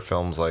inspire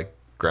films like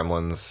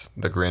Gremlins,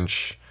 The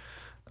Grinch,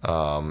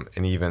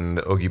 and even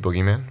the Oogie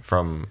Boogeyman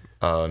from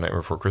Nightmare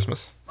Before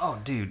Christmas. Oh,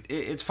 dude,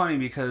 it's funny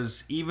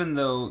because even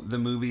though the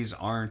movies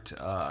aren't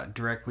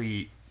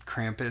directly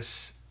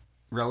Krampus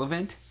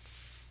relevant,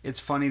 it's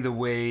funny the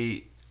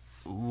way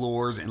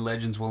lores and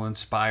legends will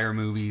inspire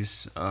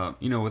movies,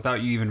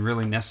 without you even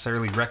really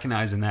necessarily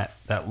recognizing that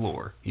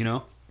lore,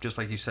 Just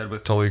like you said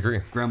with Totally agree.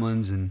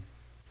 Gremlins and...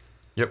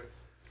 Yep.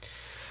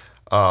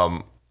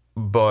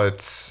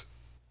 But,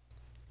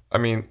 I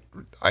mean,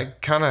 I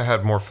kind of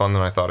had more fun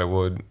than I thought I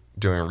would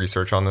doing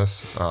research on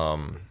this.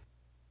 And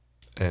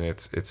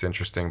it's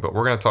interesting. But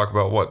we're going to talk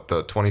about what?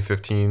 The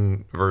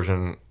 2015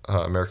 version,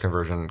 American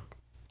version.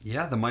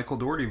 Yeah, the Michael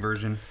Dougherty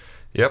version.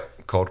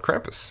 Yep, called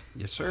Krampus.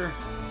 Yes, sir.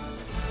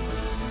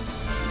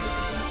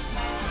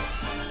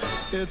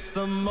 It's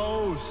the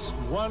most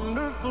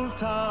wonderful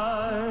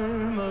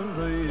time of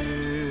the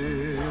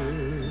year,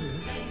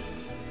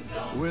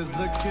 with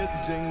the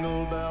kids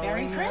jingle bells.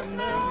 Merry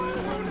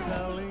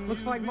Christmas!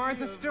 Looks like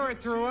Martha Stewart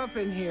threw up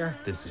in here.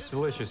 This is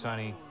delicious,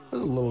 honey. It's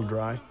a little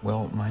dry.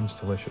 Well, mine's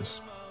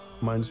delicious.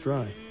 Mine's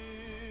dry.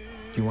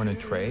 Do you want to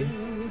trade?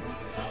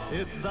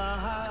 It's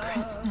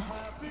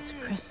Christmas. It's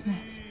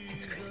Christmas.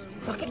 It's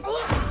Christmas.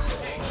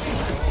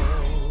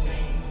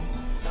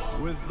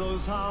 with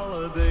those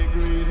holiday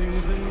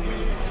greetings and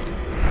gifts.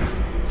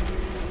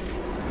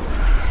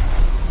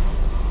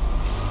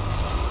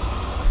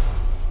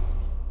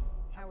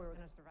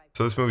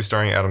 So this movie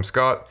starring Adam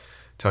Scott,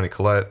 Toni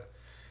Collette,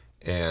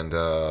 and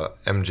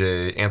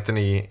MJ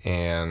Anthony,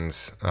 and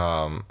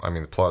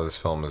the plot of this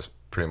film is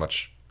pretty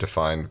much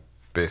defined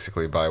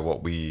basically by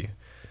what we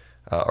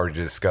already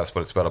discussed,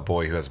 but it's about a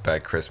boy who has a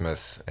bad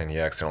Christmas, and he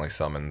accidentally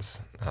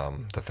summons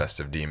the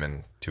festive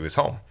demon to his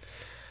home.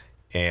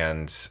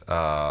 And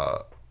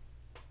so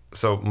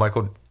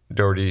Michael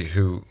Dougherty,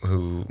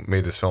 who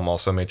made this film,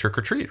 also made Trick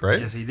or Treat,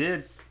 right? Yes, he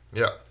did.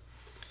 Yeah.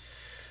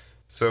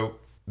 So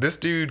this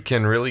dude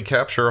can really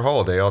capture a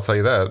holiday, I'll tell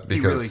you that.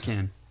 Because he really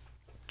can.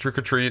 Trick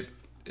or Treat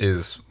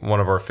is one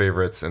of our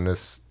favorites in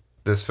this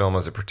film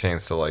as it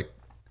pertains to like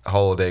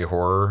holiday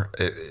horror.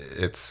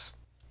 It's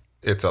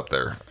up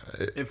there.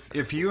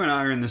 If you and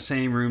I are in the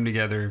same room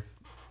together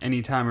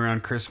anytime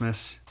around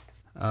Christmas,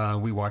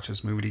 we watch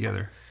this movie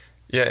together.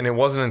 Yeah, and it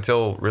wasn't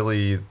until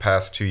really the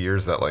past 2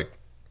 years that like,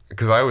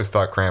 because I always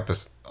thought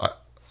Krampus,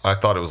 I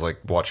thought it was like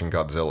watching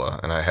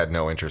Godzilla, and I had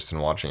no interest in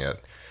watching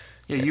it.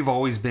 Yeah, you've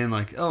always been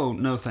like, oh,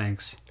 no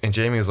thanks. And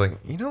Jamie was like,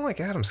 like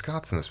Adam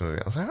Scott's in this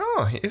movie. I was like,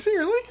 oh, is he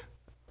really?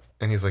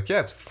 And he's like,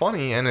 yeah, it's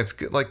funny and it's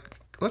good. Like,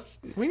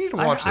 we need to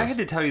watch this. I had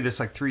to tell you this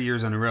like 3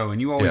 years in a row,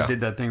 and you always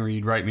did that thing where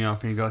you'd write me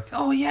off and you'd go like,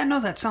 oh yeah, no,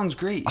 that sounds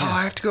great. Yeah. Oh,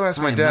 I have to go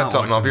ask my dad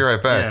something. I'll be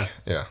right back.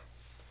 Yeah.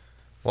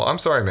 Well, I'm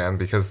sorry, man,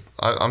 because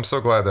I'm so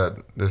glad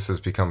that this has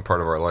become part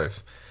of our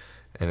life,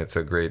 and it's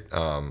a great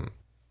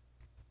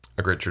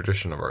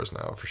tradition of ours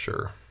now, for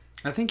sure.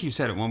 I think you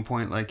said at one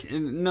point, like,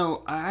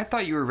 no, I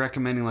thought you were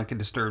recommending like a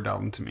Disturbed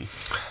album to me.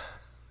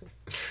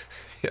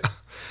 Yeah.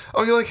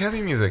 Oh, you like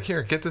heavy music?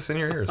 Here, get this in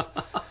your ears.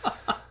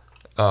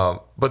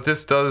 But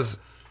this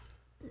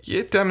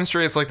it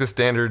demonstrates like the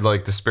standard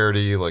like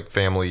disparity, like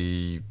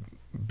family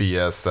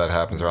BS that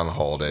happens around the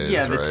holidays.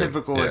 Yeah, the right?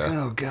 typical like,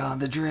 oh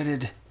god, the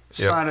dreaded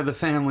side of the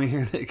family,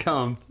 here they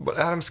come. But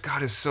Adam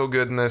Scott is so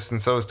good in this,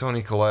 and so is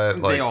Toni Collette.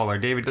 They all are.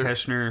 David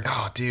Koechner.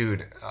 Oh,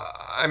 dude.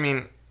 I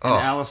mean... And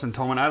Allison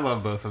Tolman. I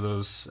love both of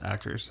those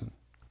actors.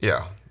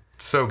 Yeah,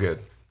 so good.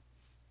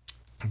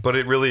 But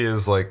it really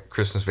is like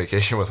Christmas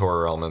Vacation with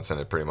horror elements in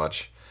it, pretty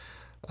much.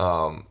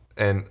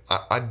 And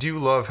I do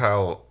love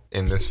how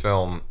in this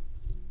film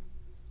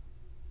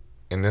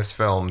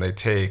they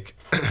take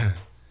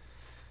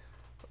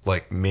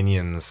like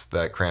minions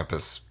that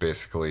Krampus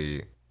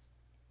basically...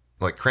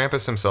 Like,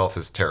 Krampus himself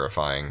is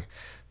terrifying.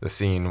 The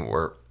scene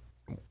where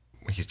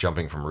he's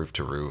jumping from roof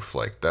to roof,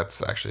 like,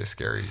 that's actually a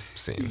scary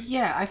scene.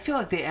 Yeah, I feel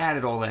like they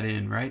added all that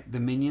in, right?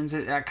 The minions.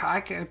 I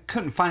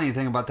couldn't find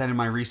anything about that in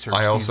my research.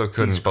 I also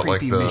couldn't, but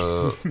like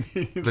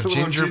the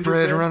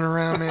gingerbread run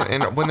around, man.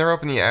 And when they're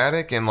up in the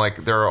attic and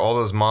like there are all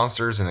those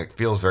monsters and it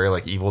feels very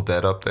like Evil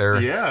Dead up there.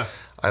 Yeah.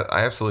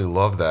 I absolutely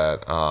love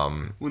that.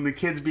 When the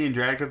kid's being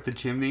dragged up the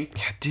chimney.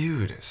 Yeah,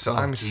 dude.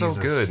 So so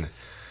good.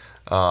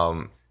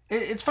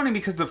 It's funny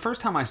because the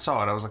first time I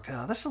saw it, I was like,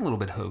 oh, this is a little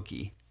bit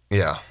hokey.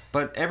 Yeah.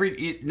 But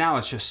now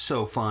it's just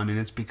so fun, and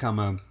it's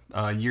become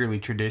a yearly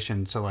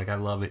tradition, so like I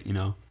love it,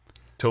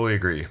 Totally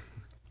agree.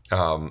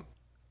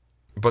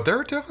 But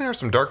there definitely are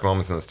some dark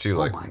moments in this too,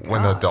 like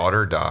when the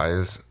daughter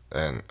dies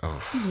and... Oh.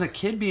 Even the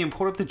kid being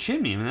pulled up the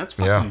chimney, I mean, that's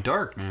fucking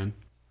dark, man.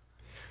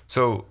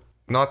 So,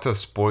 not to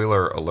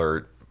spoiler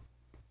alert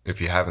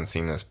if you haven't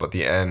seen this, but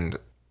the end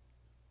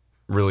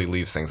really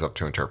leaves things up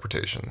to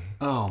interpretation.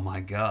 Oh my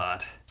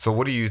god. So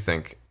what do you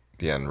think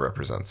the end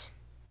represents?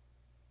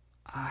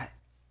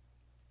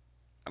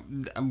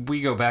 We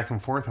go back and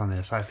forth on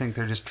this. I think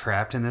they're just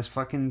trapped in this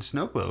fucking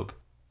snow globe.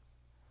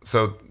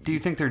 So do you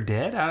think they're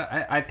dead?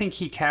 I think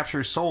he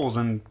captures souls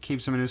and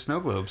keeps them in his snow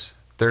globes.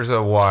 There's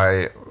a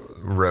Y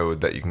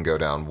road that you can go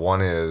down. One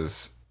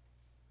is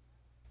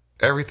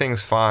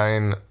everything's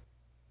fine.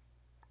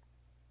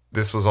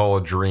 This was all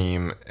a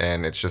dream,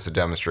 and it's just a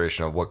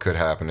demonstration of what could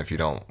happen if you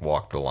don't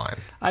walk the line.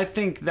 I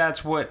think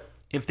that's what,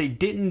 if they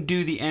didn't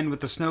do the end with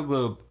the snow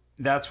globe,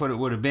 that's what it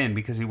would have been,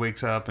 because he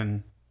wakes up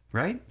and,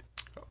 right?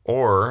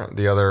 Or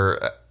the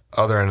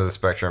other end of the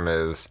spectrum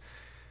is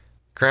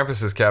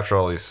Krampus has captured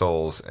all these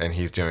souls, and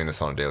he's doing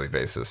this on a daily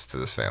basis to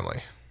this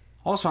family.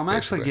 Also, I'm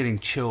actually getting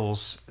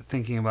chills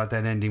thinking about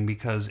that ending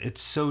because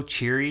it's so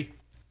cheery.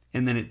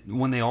 And then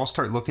when they all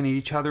start looking at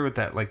each other with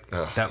that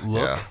that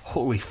look,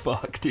 holy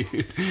fuck,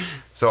 dude.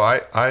 So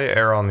I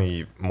err on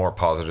the more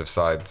positive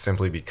side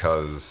simply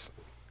because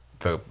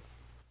the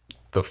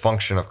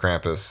function of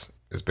Krampus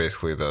is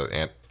basically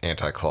the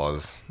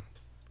anti-clause,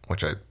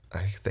 which I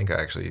think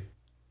I actually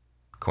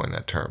coined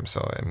that term,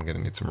 so I'm going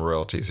to need some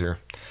royalties here.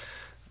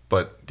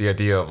 But the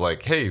idea of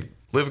like, hey,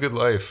 live a good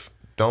life,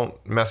 don't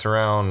mess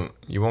around,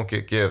 you won't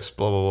get gifts,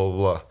 blah, blah, blah,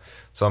 blah.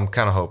 So I'm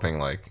kind of hoping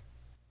like,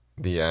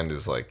 the end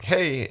is like,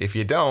 hey, if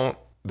you don't,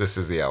 this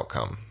is the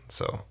outcome.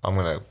 So I'm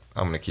gonna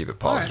keep it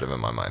positive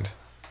in my mind.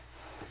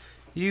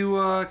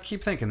 You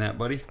keep thinking that,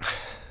 buddy.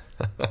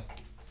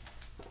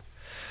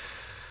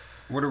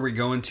 What are we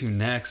going to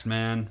next,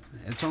 man?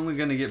 It's only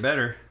gonna get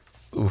better.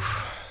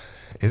 Oof.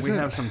 We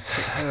have some.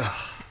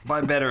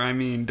 By better, I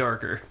mean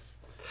darker.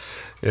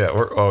 Yeah.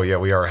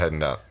 We are heading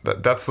down.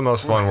 That's the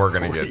most fun we're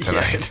gonna get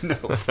tonight. Yeah,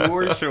 no,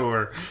 for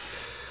sure.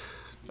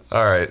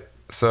 All right.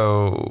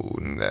 So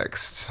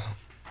next.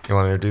 You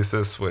want to introduce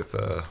this with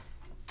the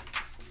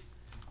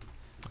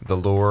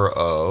lore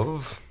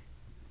of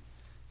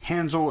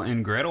Hansel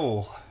and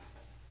Gretel.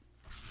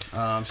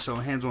 So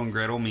Hansel and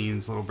Gretel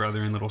means little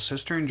brother and little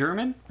sister in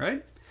German,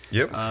 right?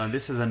 Yep.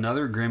 This is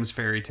another Grimm's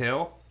fairy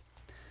tale.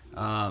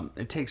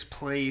 It takes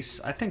place,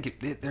 I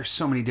think there's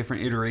so many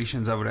different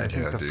iterations of it. I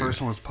think the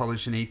first one was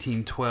published in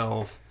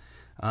 1812.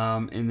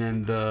 And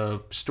then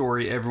the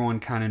story everyone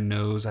kind of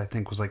knows, I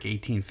think, was like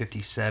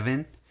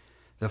 1857,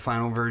 the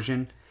final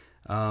version.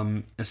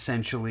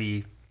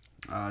 Essentially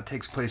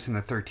takes place in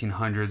the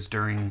 1300s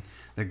during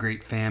the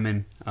Great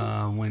Famine,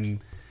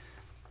 when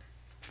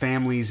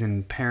families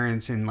and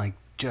parents in like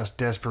just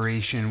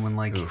desperation, when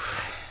like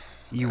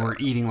you were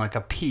eating like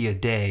a pea a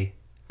day.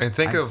 And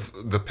think of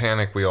the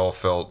panic we all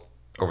felt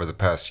over the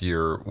past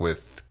year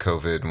with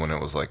COVID, when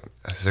it was like,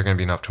 is there going to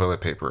be enough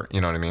toilet paper?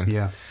 You know what I mean?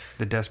 Yeah.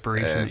 The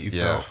desperation that you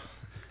felt.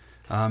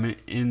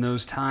 In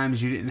those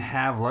times, you didn't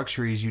have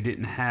luxuries. You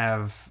didn't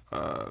have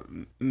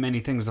many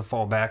things to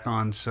fall back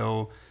on.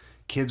 So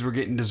kids were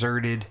getting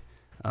deserted.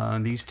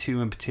 These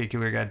two in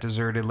particular got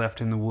deserted,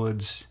 left in the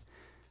woods.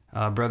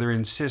 Brother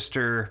and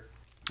sister,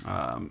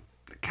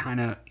 kind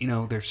of,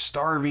 they're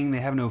starving.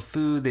 They have no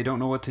food. They don't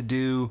know what to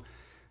do.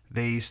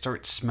 They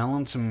start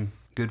smelling some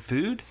good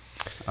food.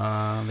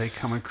 They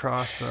come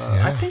across,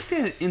 I think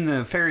that in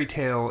the fairy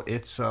tale,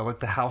 it's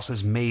like the house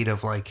is made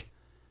of like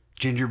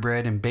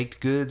gingerbread and baked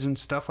goods and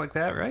stuff like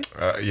that, right?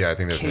 Yeah, I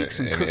think there's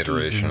an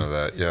iteration of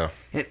that. Yeah.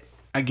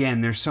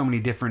 Again, there's so many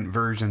different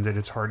versions that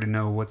it's hard to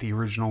know what the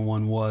original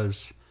one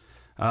was.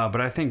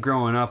 But I think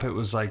growing up, it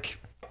was like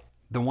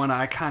the one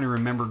I kind of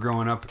remember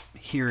growing up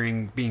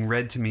hearing being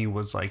read to me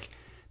was like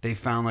they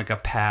found like a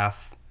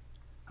path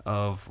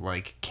of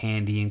like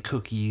candy and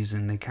cookies,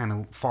 and they kind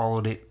of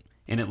followed it,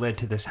 and it led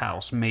to this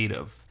house made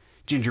of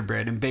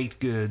gingerbread and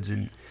baked goods,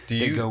 and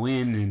they go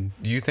in. And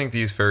do you think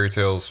these fairy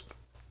tales,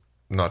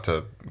 not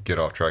to get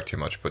off track too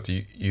much, but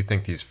do you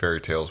think these fairy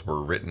tales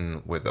were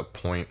written with a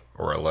point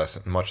or a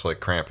lesson? Much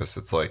like Krampus,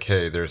 it's like,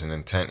 hey, there's an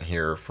intent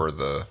here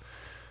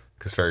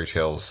because fairy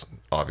tales,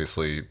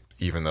 obviously,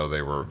 even though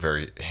they were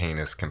very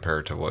heinous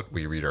compared to what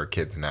we read our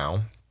kids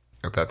now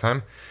at that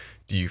time,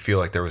 do you feel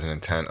like there was an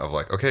intent of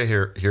like, okay,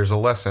 here's a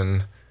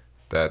lesson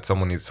that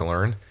someone needs to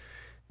learn?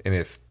 And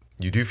if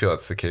you do feel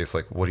that's the case,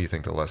 like, what do you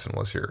think the lesson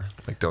was here?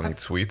 Like, don't eat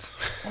sweets?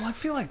 Well, I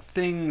feel like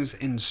things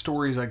in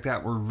stories like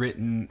that were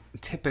written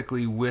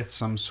typically with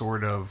some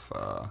sort of,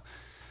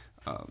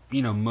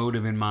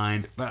 motive in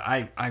mind. But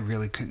I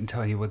really couldn't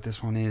tell you what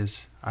this one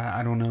is.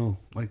 I don't know.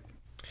 Like,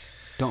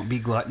 don't be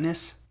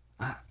gluttonous?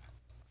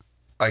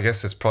 I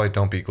guess it's probably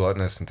don't be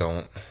gluttonous and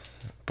don't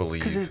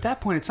believe. Because at that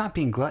point, it's not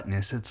being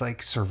gluttonous. It's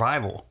like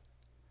survival.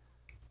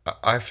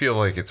 I feel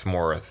like it's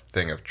more a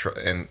thing of...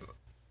 and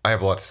I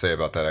have a lot to say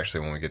about that, actually,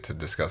 when we get to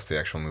discuss the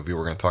actual movie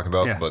we're going to talk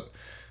about. Yeah. But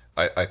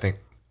I think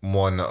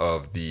one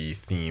of the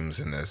themes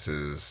in this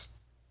is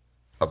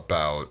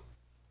about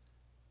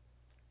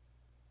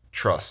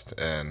trust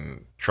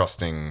and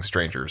trusting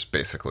strangers,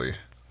 basically.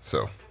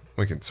 So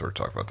we can sort of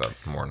talk about that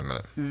more in a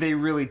minute. They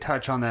really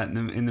touch on that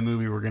in the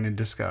movie we're going to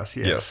discuss,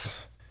 yes.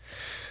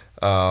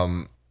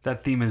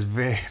 That theme is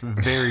very,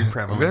 very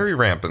prevalent. Very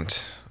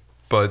rampant.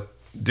 But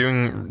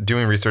doing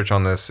research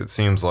on this, it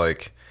seems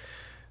like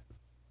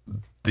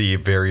the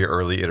very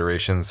early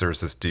iterations, there's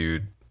this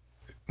dude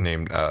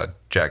named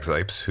Jack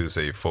Zipes, who's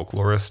a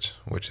folklorist,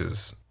 which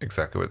is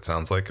exactly what it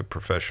sounds like, a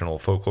professional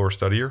folklore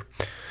studier.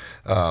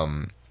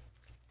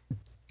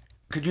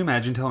 Could you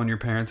imagine telling your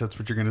parents that's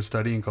what you're going to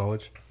study in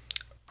college?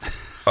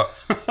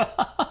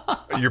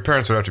 Your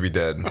parents would have to be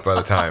dead by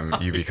the time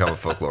you become a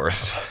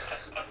folklorist.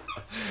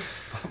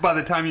 By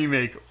the time you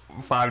make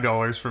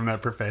 $5 from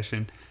that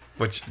profession.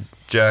 Which,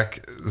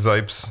 Jack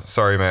Zipes,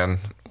 sorry, man.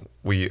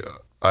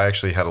 I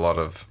actually had a lot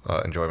of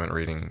enjoyment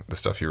reading the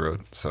stuff you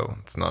wrote, so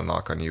it's not a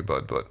knock on you,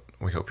 bud, but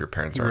we hope your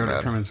parents aren't mad. He wrote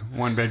it from his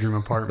one-bedroom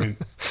apartment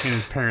in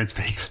his parents'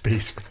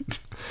 basement.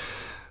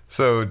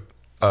 So,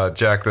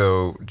 Jack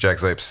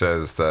Zipes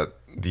says that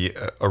the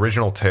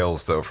original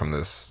tales, though, from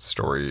this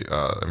story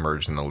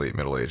emerged in the late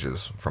Middle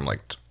Ages, from like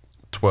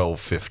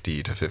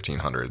 1250 to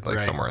 1500, like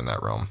somewhere in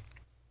that realm.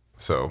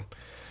 So,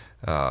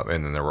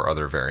 and then there were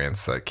other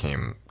variants that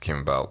came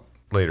about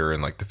later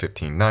in like the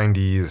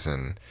 1590s,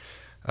 and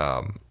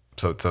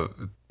so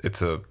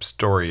it's a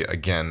story,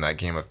 again, that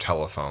game of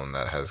telephone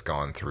that has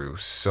gone through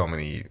so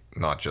many,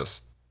 not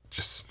just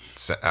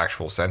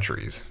actual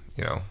centuries.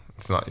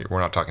 It's not,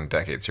 we're not talking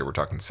decades here, we're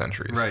talking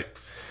centuries, right?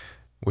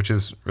 Which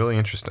is really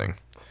interesting.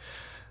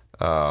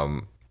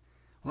 Well,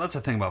 that's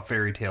the thing about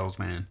fairy tales,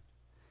 man.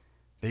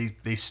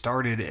 They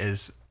started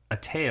as a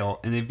tale,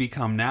 and they've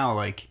become now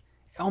like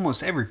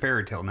almost every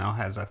fairy tale now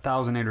has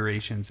 1,000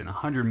 iterations and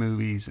 100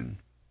 movies. And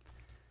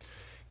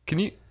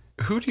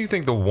who do you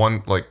think the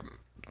one, like,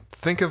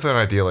 think of an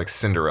idea like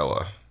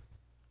Cinderella.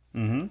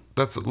 Mm-hmm.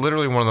 That's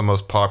literally one of the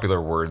most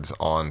popular words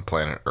on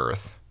planet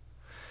Earth.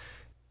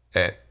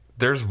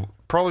 There's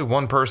probably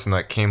one person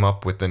that came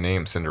up with the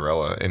name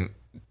Cinderella, and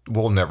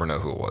we'll never know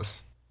who it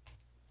was.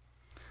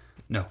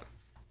 No,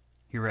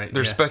 you're right.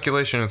 There's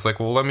speculation. It's like,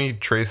 well, let me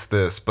trace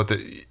this, but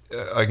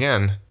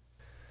again,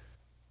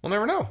 we'll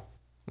never know.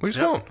 We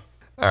just won't.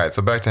 All right,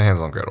 so back to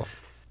Hansel and Gretel.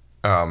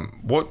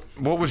 What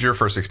was your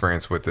first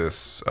experience with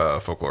this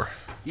folklore?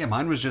 Yeah,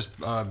 mine was just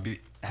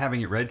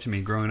having it read to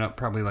me growing up,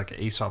 probably like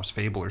Aesop's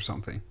Fable or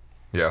something.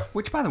 Yeah.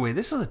 Which, by the way,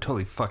 this is a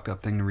totally fucked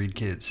up thing to read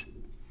kids.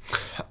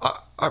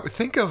 I would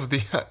think of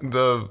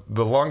the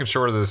long and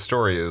short of this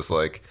story is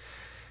like,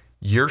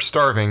 you're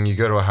starving, you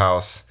go to a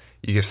house,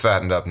 you get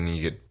fattened up, and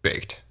you get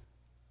baked.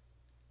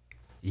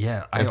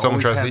 Yeah. And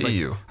someone tries to eat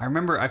you. I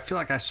remember, I feel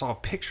like I saw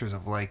pictures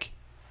of like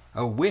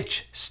a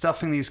witch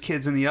stuffing these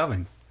kids in the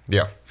oven.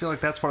 Yeah. I feel like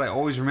that's what I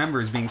always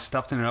remember is being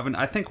stuffed in an oven.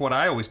 I think what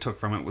I always took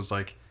from it was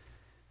like,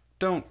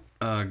 don't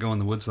go in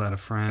the woods without a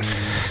friend.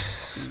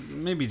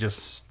 Maybe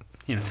just,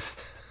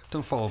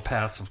 don't follow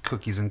paths of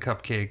cookies and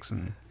cupcakes.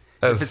 And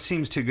if it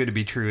seems too good to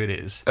be true, it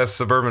is. As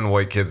suburban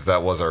white kids,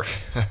 that was our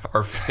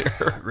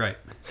fear. Right.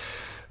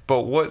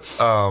 But what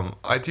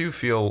I do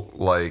feel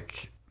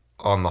like,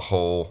 on the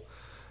whole,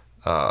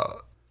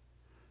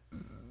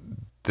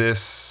 this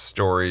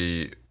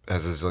story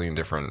has a zillion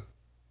different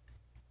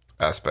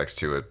aspects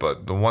to it.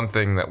 But the one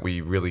thing that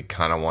we really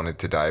kind of wanted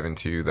to dive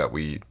into that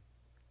we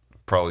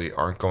probably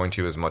aren't going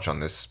to as much on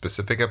this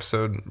specific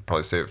episode,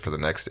 probably save it for the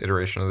next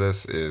iteration of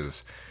this,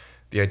 is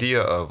the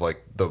idea of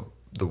like the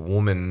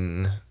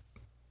woman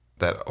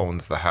that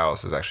owns the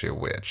house is actually a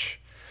witch.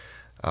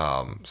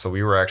 So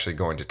we were actually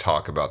going to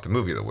talk about the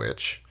movie The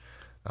Witch,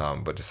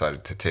 but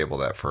decided to table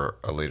that for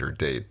a later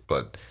date.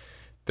 But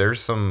there's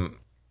some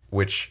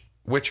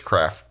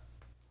witchcraft,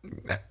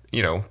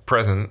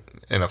 present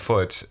and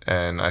afoot,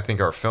 and I think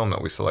our film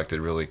that we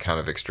selected really kind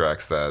of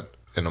extracts that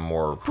in a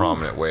more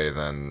prominent way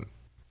than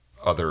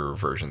other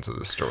versions of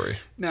the story.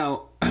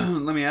 Now,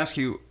 let me ask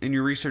you, in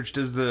your research,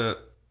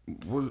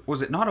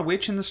 was it not a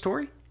witch in the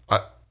story?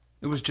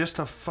 It was just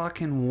a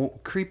fucking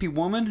creepy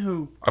woman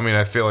who... I mean,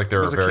 I feel like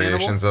there are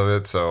variations cannibal?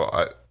 of it, so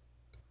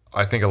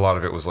I think a lot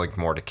of it was linked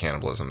more to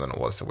cannibalism than it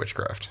was to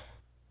witchcraft.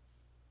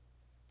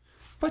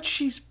 But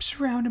she's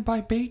surrounded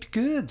by baked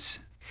goods.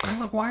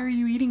 Why are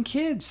you eating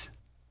kids?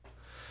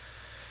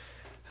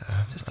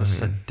 Just a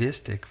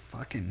sadistic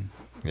fucking...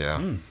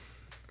 Yeah.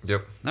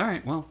 Yep. All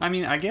right, well, I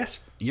mean, I guess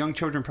young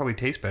children probably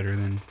taste better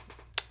than...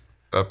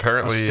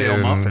 Apparently a stale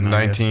in muffin,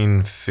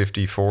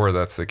 1954,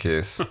 that's the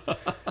case.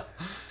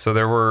 So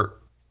there were...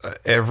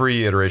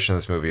 every iteration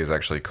of this movie is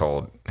actually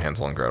called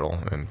Hansel and Gretel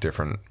in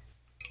different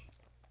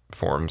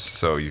forms.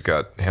 So you've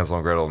got Hansel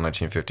and Gretel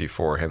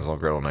 1954, Hansel and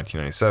Gretel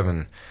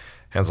 1997,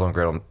 Hansel and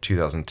Gretel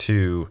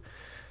 2002,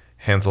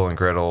 Hansel and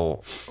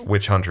Gretel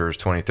Witch Hunters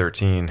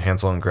 2013,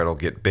 Hansel and Gretel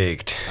Get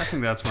Baked. I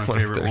think that's my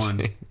favorite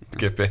one.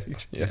 Get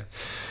Baked, yeah.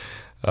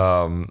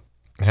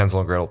 Hansel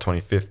and Gretel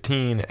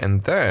 2015,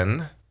 and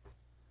then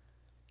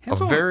a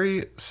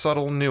very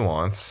subtle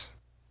nuance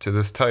to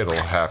this title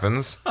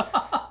happens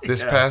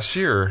this past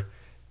year,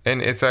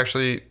 and it's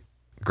actually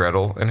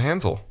Gretel and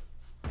Hansel.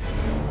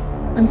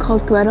 I'm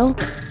called Gretel,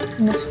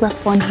 and this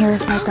rough one here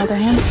is my brother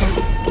Hansel.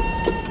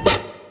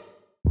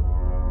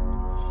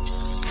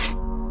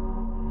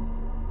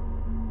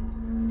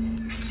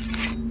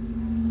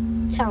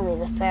 Tell me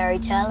the fairy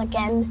tale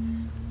again.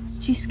 It's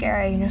too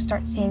scary,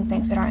 start seeing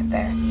things that aren't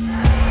there.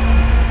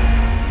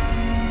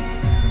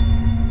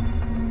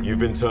 You've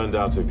been turned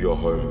out of your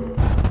home.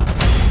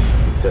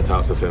 Set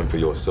out to fend for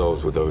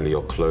yourselves with only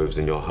your clothes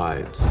and your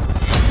hides.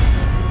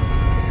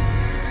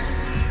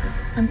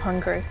 I'm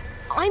hungry.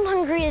 I'm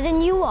hungrier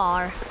than you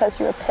are. Because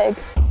you're a pig.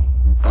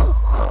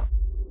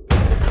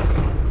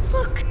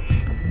 Look!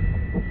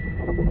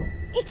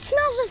 It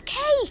smells of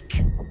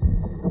cake!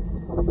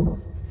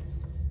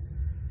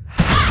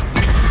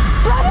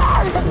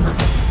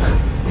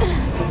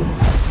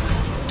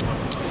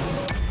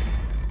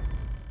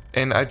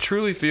 And I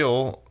truly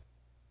feel...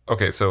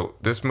 Okay, so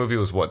this movie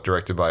was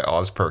directed by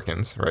Oz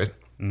Perkins, right?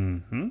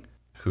 Mm-hmm.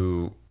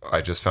 Who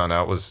I just found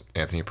out was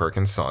Anthony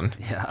Perkins' son.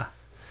 Yeah.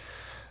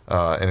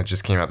 And it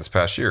just came out this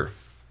past year.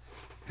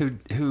 Who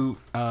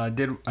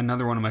did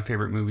another one of my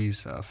favorite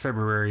movies,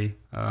 February,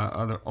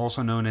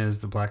 also known as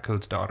The Black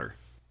Coat's Daughter.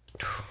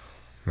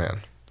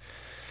 Man.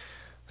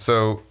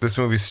 So this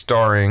movie's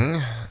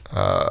starring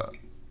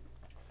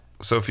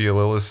Sophia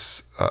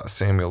Lillis,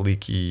 Samuel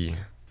Leakey,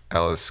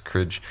 Alice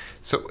Cridge.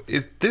 So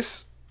is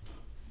this...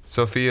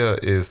 Sophia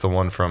is the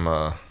one from...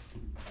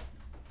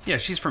 Yeah,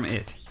 she's from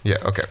It. Yeah,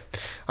 okay.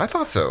 I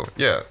thought so.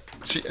 Yeah.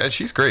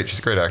 She's great. She's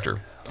a great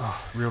actor.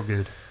 Oh, real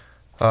good.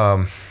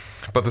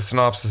 But the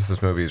synopsis of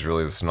this movie is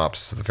really the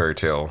synopsis of the fairy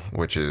tale,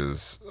 which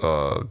is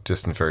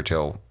distant fairy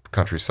tale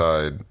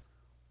countryside.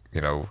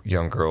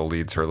 Young girl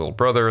leads her little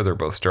brother. They're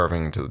both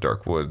starving into the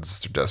dark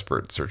woods. They're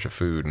desperate in search of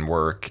food and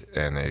work,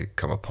 and they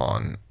come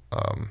upon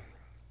a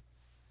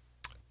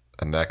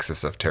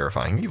nexus of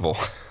terrifying evil.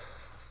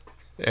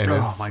 And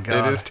my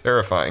God. It is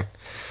terrifying.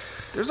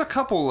 There's a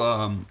couple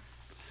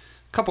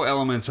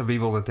elements of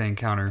evil that they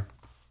encounter,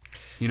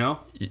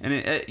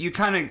 and you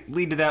kind of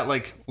lead to that,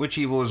 like, which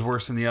evil is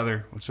worse than the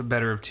other? What's the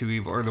better of two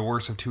evil, or the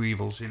worse of two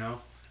evils?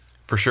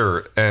 For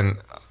sure. And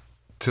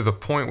to the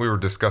point we were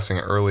discussing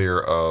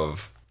earlier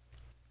of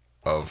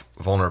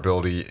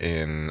vulnerability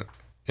in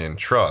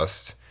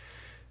trust,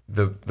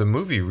 the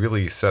movie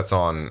really sets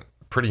on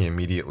pretty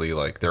immediately,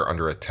 like, they're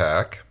under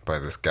attack by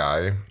this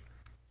guy,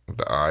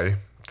 the eye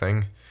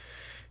thing,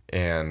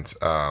 and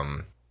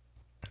a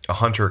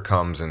hunter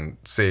comes and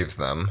saves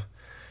them,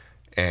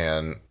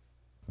 and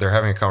they're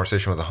having a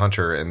conversation with a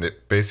hunter, and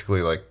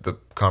basically, like, the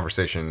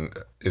conversation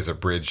is a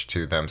bridge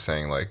to them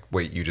saying, like,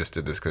 wait, you just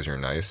did this because you're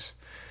nice?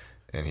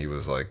 And he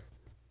was like,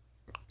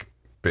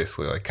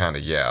 basically, like, kind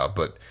of, yeah,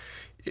 but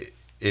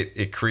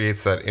it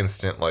creates that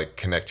instant, like,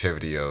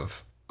 connectivity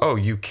of, oh,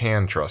 you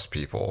can trust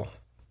people,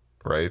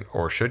 right?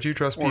 Or should you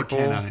trust people?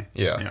 Or can I?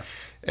 Yeah.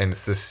 And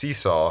it's this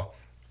seesaw,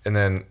 and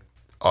then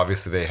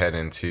obviously they head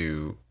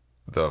into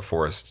the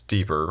forest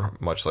deeper,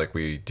 much like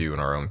we do in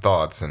our own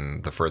thoughts,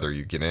 and the further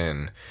you get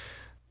in,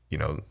 you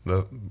know,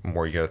 the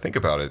more you got to think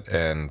about it.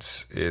 And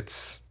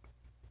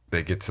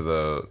they get to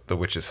the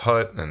witch's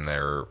hut, and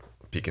they're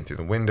peeking through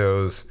the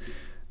windows,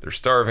 they're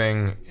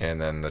starving, and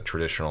then the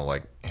traditional,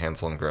 like,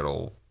 Hansel and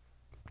Gretel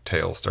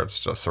tale starts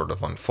to sort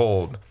of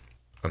unfold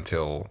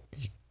until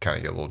you kind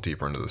of get a little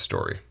deeper into the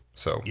story.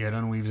 So yeah, it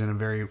unweaves in a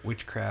very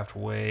witchcraft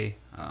way.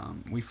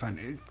 We find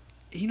it,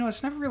 you know,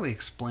 it's never really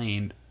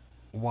explained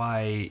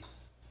why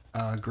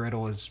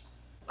Gretel is,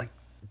 like,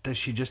 does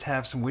she just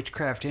have some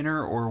witchcraft in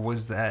her, or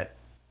was that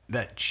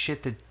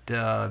shit that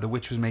the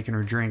witch was making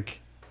her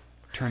drink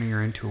turning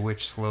her into a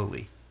witch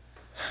slowly?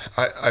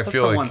 I That's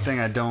feel the like one thing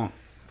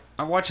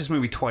I watched this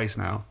movie twice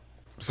now.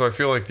 So I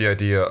feel like the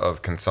idea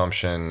of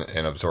consumption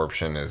and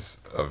absorption is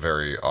a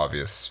very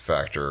obvious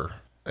factor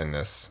in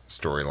this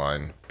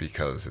storyline,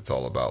 because it's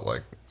all about,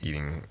 like,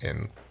 eating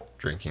and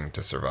drinking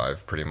to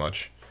survive, pretty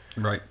much.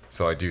 Right.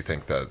 So I do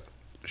think that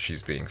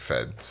she's being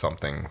fed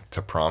something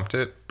to prompt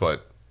it,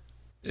 but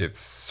it's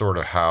sort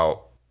of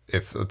how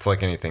it's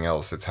like anything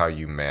else. It's how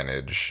you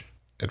manage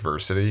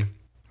adversity.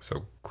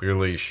 So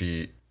clearly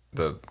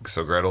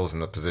so Gretel's in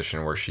the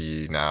position where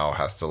she now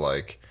has to,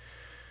 like,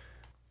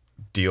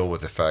 deal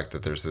with the fact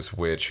that there's this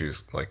witch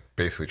who's, like,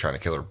 basically trying to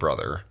kill her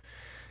brother.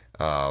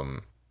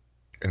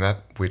 And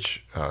that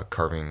witch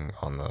carving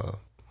on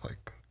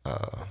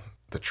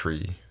the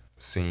tree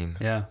scene.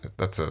 Yeah.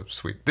 That's a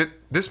sweet.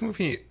 This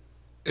movie,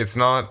 it's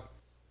not,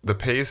 the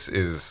pace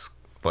is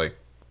like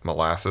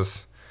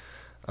molasses.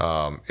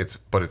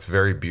 But it's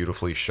very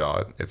beautifully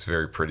shot. It's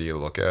very pretty to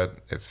look at.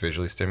 It's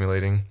visually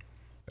stimulating.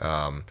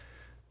 The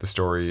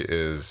story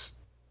is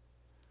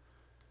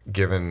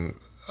given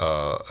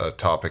a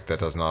topic that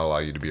does not allow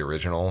you to be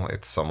original.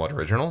 It's somewhat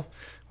original,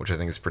 which I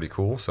think is pretty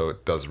cool. So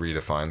it does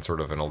redefine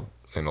sort of an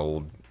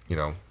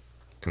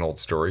old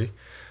story.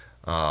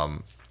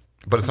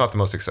 But it's not the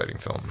most exciting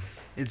film.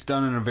 It's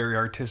done in a very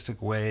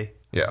artistic way.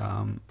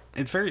 Yeah.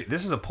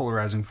 This is a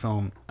polarizing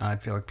film. I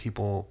feel like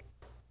people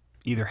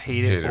either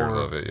hate it or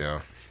love it.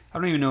 Yeah. I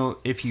don't even know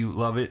if you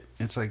love it.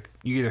 It's like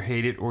you either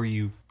hate it or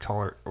you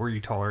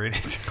tolerate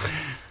it.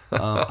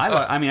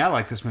 I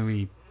like this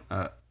movie.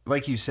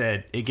 Like you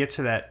said, it gets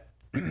to that.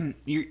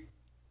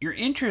 Your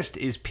interest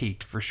is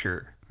piqued for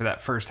sure for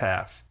that first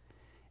half,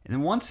 and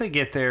then once they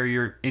get there,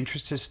 your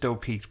interest is still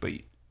piqued. But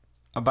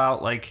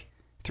about like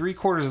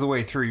 3/4 of the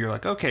way through, you're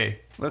like,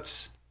 okay,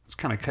 let's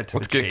kind of cut to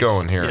the chase. Let's get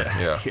going here.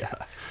 Yeah.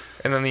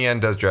 And then the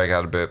end does drag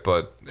out a bit,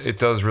 but it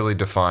does really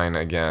define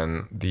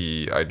again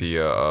the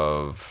idea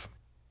of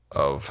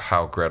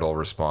how Gretel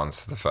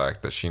responds to the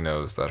fact that she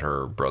knows that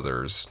her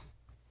brother's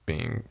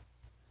being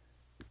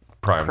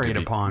preyed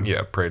upon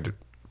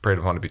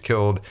to be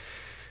killed.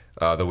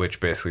 The witch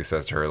basically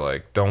says to her,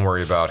 like, don't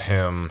worry about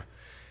him.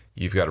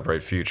 You've got a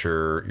bright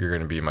future. You're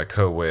going to be my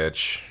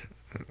co-witch.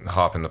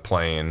 Hop in the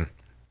plane.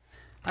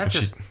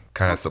 She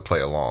kind of has to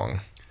play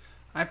along.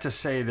 I have to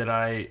say that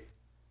I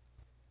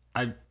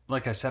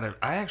like I said,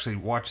 I actually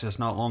watched this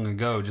not long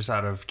ago just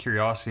out of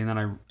curiosity, and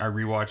then I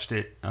rewatched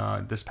it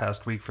this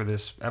past week for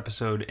this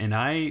episode, and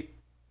I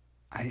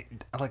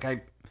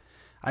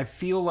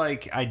feel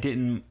like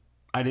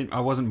I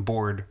wasn't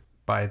bored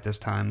by it this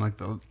time. Like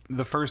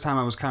the first time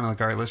I was kind of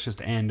like, all right, let's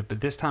just end,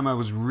 but this time I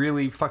was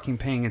really fucking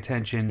paying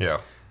attention.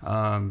 Yeah.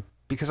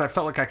 Because I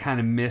felt like I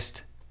kind of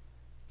missed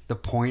the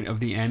point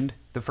of the end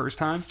the first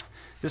time.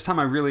 This time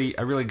I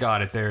really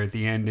got it there at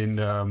the end,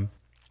 and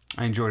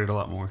I enjoyed it a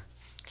lot more.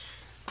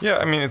 Yeah,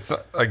 I mean, it's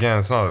not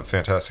a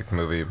fantastic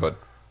movie, but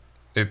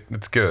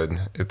it's good.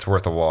 It's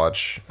worth a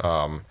watch.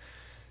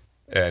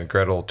 And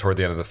Gretel, toward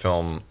the end of the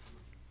film,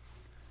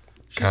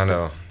 she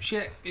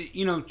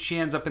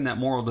ends up in that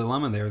moral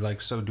dilemma there.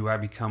 Like, so do I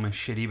become a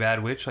shitty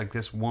bad witch like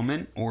this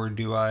woman, or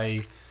do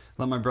I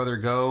let my brother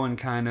go and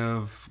kind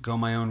of go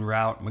my own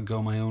route,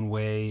 go my own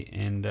way,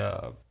 and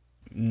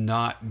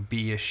not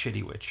be a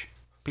shitty witch?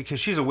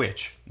 Because she's a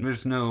witch.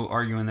 There's no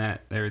arguing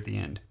that there at the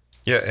end.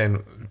 Yeah,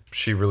 and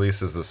she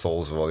releases the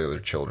souls of all the other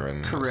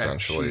children. Correct.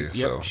 Essentially.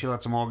 She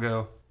lets them all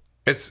go.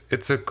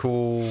 It's a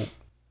cool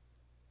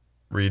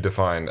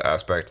redefined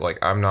aspect. Like,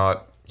 I'm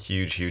not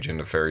huge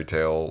into fairy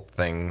tale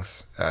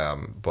things,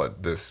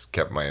 but this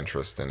kept my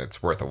interest, and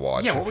it's worth a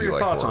watch. Yeah, what were your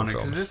thoughts on it?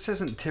 Because this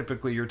isn't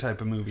typically your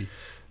type of movie.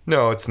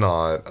 No, it's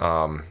not.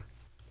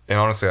 And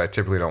honestly, I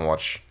typically don't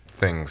watch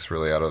things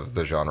really out of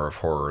the genre of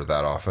horror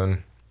that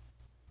often.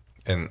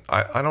 And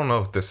I don't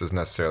know if this is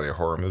necessarily a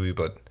horror movie,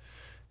 but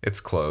It's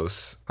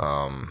close.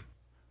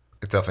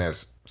 It definitely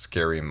has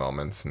scary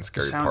moments and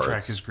scary The soundtrack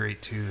parts. is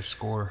great too. The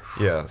score.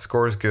 Yeah, the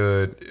score is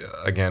good.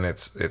 Again,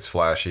 it's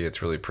flashy.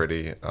 It's really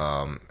pretty,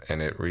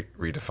 and it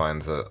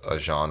redefines a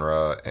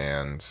genre,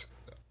 and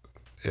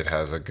it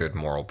has a good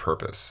moral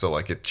purpose. So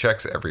like it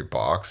checks every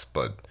box,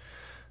 but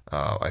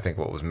I think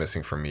what was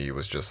missing for me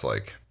was just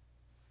like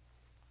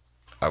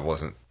I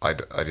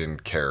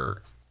didn't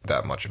care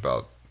that much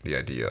about the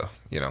idea,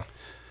 you know.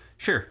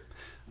 Sure.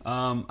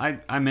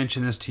 I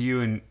mentioned this to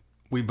you, and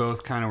we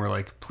both kind of were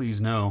like, please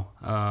no.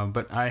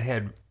 But I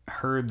had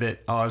heard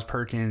that Oz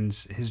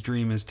Perkins, his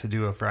dream is to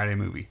do a Friday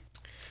movie.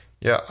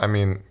 Yeah, I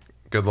mean,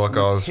 good luck,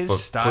 Oz. His but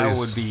style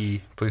would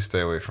be... Please stay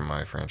away from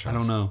my franchise. I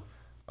don't know.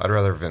 I'd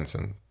rather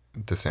Vincent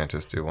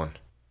DeSantis do one.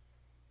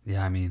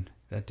 Yeah, I mean,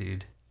 that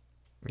dude.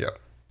 Yeah.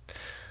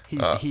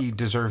 He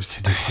deserves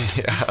to do it.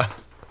 Yeah.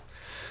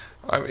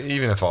 I mean,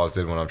 even if Oz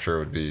did one, I'm sure it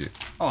would be...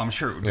 Oh, I'm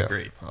sure it would be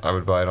great. I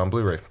would buy it on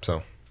Blu-ray,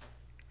 so...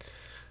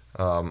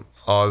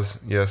 Oz,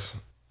 yes.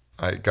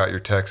 I got your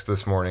text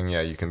this morning.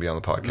 Yeah, you can be on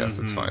the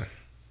podcast. It's fine.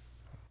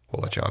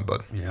 We'll let you on,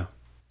 bud. Yeah.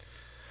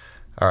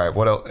 All right.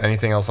 What else?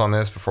 Anything else on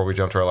this before we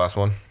jump to our last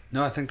one?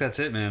 No, I think that's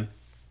it, man.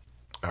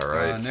 All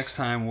right. Next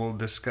time we'll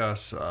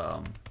discuss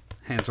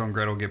Hansel and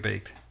Gretel Get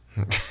Baked.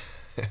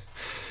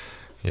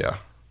 Yeah. Okay.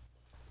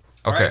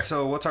 All right,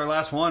 so what's our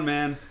last one,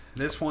 man?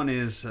 This one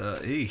is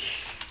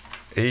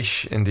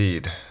Aish,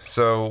 indeed.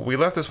 So we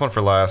left this one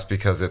for last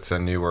because it's a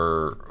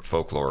newer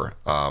folklore.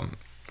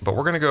 But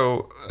we're going to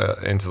go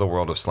into the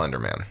world of Slender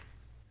Man.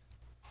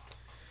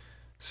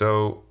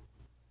 So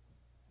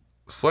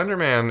Slender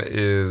Man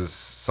is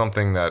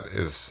something that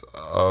is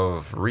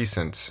of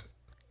recent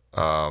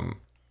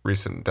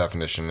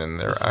definition, and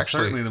they're this is actually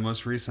certainly the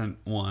most recent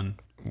one.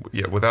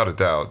 Yeah, without a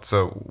doubt.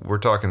 So we're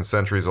talking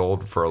centuries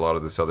old for a lot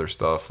of this other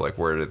stuff. Like,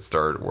 where did it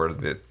start? Where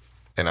did it?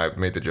 And I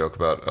made the joke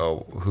about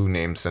who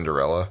named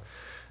Cinderella.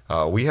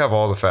 We have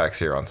all the facts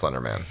here on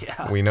Slender Man.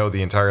 Yeah. We know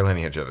the entire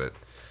lineage of it.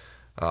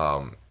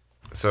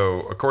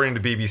 So according to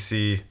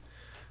BBC,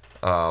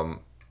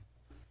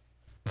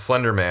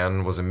 Slender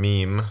Man was a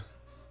meme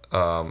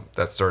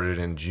that started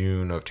in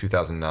June of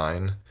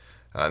 2009.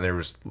 And there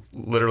was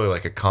literally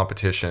like a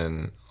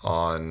competition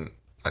on,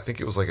 I think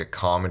it was like a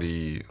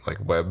comedy like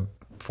web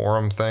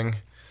forum thing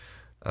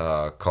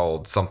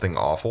called Something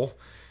Awful.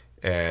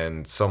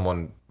 And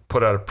someone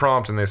put out a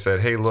prompt and they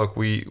said, hey, look,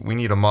 we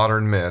need a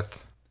modern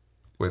myth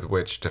with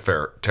which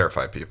to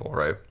terrify people,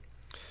 right?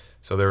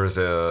 So there was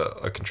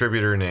a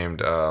contributor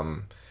named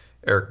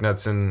Eric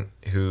Knudsen,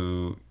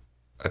 who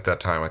at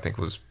that time I think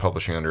was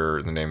publishing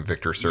under the name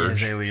Victor Surge.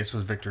 His alias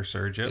was Victor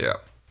Surge, yep. Yeah.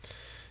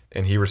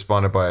 And he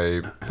responded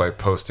by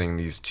posting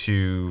these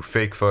 2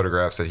 fake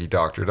photographs that he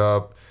doctored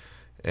up.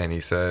 And he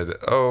said,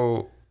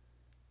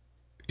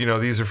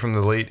 these are from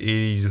the late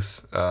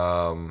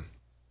 80s.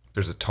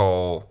 There's a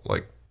tall,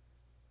 like,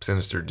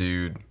 sinister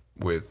dude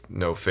with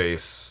no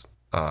face,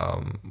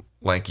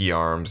 lanky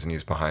arms, and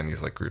he's behind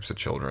these, like, groups of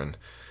children.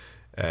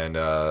 And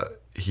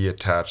he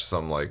attached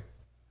some like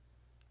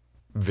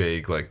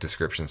vague like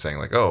description saying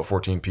like,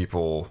 14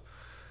 people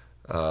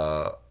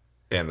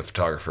and the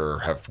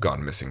photographer have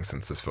gone missing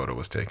since this photo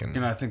was taken.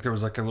 And I think there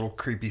was like a little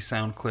creepy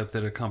sound clip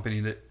that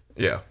accompanied it.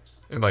 Yeah.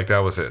 And like that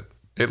was it.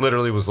 It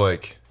literally was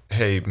like,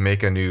 hey,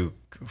 make a new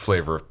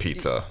flavor of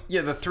pizza.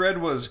 Yeah, the thread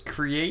was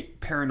create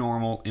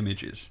paranormal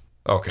images.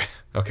 Okay.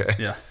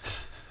 Yeah.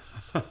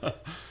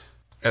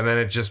 And then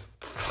it just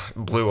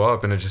blew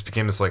up and it just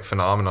became this like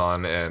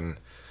phenomenon, and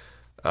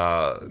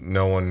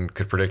no one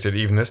could predict it.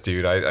 Even this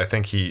dude, I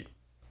think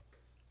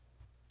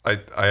I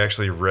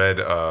actually read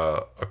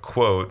a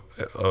quote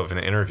of an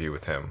interview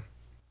with him.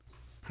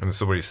 And this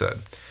is what he said.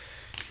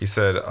 He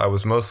said, I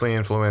was mostly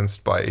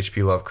influenced by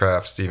H.P.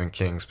 Lovecraft, Stephen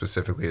King,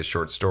 specifically his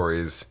short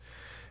stories,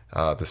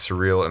 the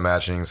surreal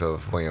imaginings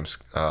of William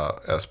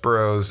S.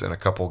 Burroughs, and a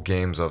couple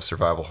games of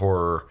survival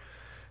horror,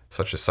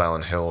 such as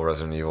Silent Hill,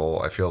 Resident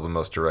Evil. I feel the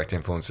most direct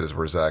influences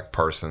were Zach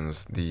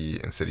Parsons' The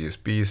Insidious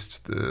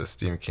Beast, the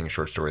Stephen King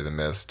short story The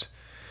Mist,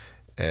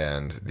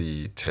 and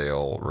the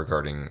tale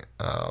regarding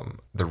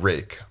the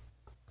Rake.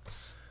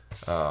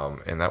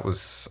 And that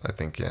was, I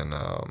think, in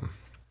an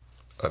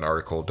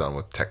article done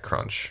with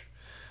TechCrunch.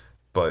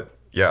 But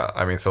yeah,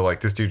 I mean, so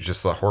like this dude's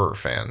just a horror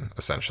fan,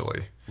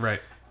 essentially.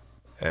 Right.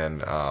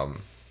 And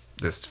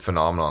this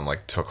phenomenon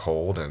like took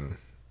hold and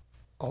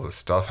all this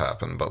stuff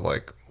happened. But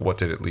like, what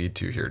did it lead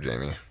to here,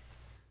 Jamie?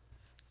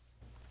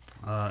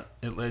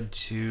 It led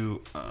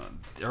to,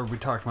 are we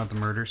talking about the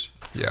murders?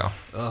 Yeah.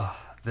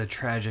 The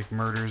tragic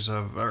murder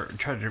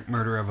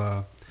of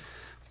a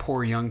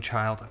poor young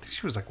child. I think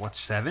she was like,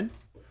 7?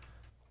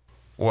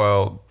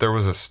 Well, there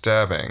was a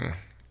stabbing.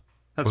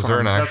 That's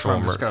what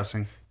I'm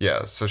discussing.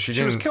 Yeah, so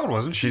she was killed,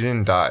 wasn't she? She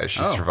didn't die.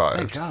 She survived.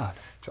 Thank God.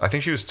 I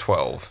think she was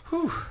 12.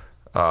 Whew.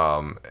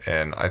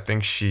 And I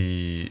think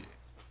she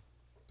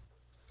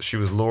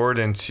was lured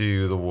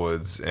into the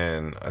woods,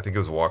 and I think it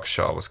was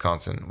Waukesha,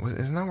 Wisconsin.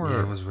 Isn't that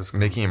where it was Wisconsin.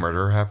 Making a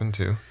Murderer happened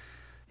too?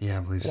 Yeah,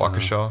 I believe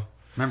Waukesha. so.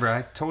 Remember,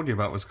 I told you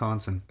about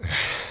Wisconsin.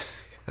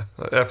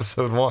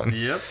 Episode 1.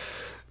 Yep.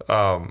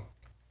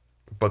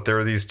 But there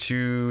are these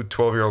two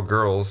 12-year-old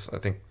girls, I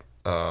think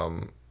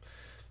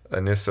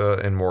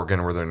Anissa and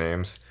Morgan were their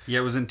names. Yeah,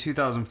 it was in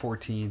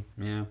 2014.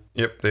 Yeah.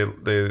 Yep, they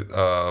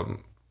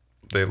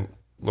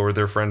lured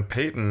their friend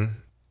Peyton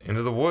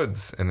into the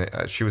woods, and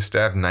she was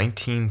stabbed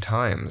 19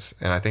 times,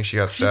 and I think she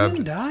got stabbed.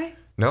 She didn't die?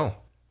 No.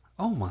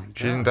 Oh my god.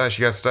 She didn't die.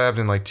 She got stabbed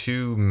in like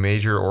 2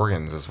 major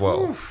organs as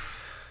well.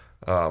 Oof.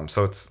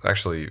 So it's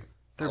actually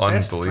Their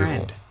unbelievable. best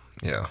friend.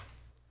 Yeah.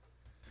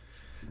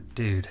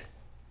 Dude.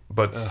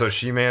 But so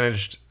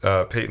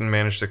Peyton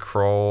managed to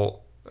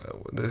crawl.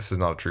 This is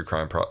not a true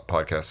crime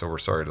podcast, so we're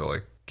sorry to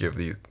like give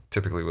the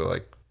typically we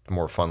like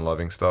more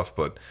fun-loving stuff,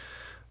 but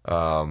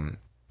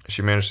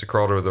she managed to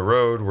crawl to the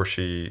road where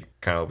she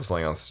kind of was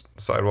laying on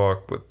the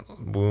sidewalk with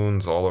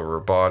wounds all over her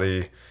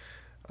body.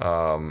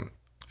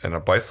 And a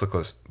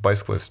bicyclist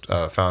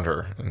found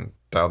her and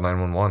dialed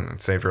 911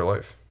 and saved her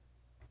life.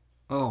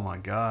 Oh my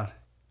god.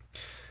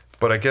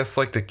 But I guess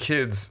like the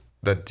kids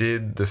that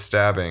did the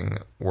stabbing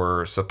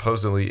were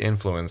supposedly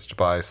influenced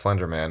by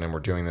Slender Man and were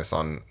doing this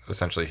on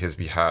essentially his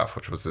behalf,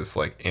 which was this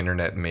like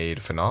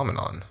internet-made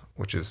phenomenon,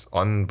 which is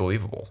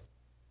unbelievable.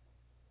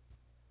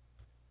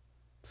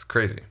 It's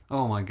crazy.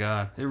 Oh my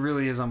god. It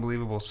really is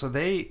unbelievable. So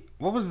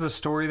what was the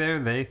story there?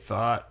 They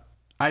thought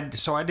I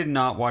did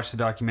not watch the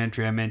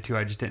documentary. I meant to.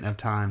 I just didn't have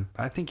time.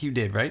 I think you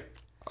did, right?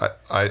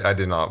 I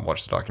did not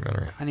watch the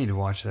documentary. I need to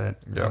watch that.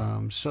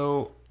 Yeah.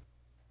 So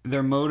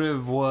their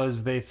motive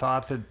was they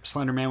thought that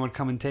Slender Man would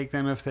come and take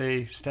them if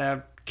they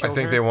killed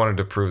her? They wanted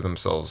to prove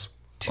themselves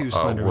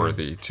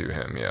worthy to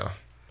him. Yeah.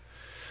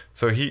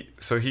 So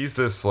he's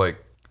this like,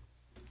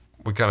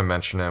 we kind of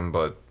mentioned him,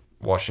 but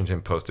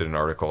Washington posted an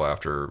article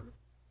after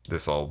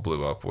this all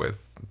blew up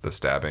with the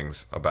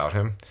stabbings about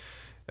him.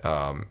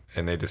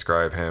 And they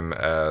describe him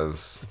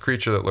as a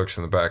creature that lurks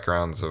in the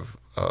backgrounds of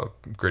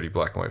gritty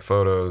black and white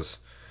photos,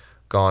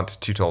 gaunt,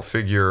 too tall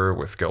figure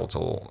with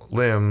skeletal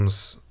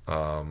limbs.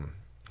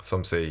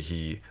 Some say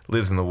he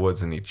lives in the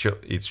woods and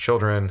eats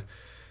children,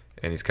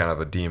 and he's kind of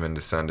a demon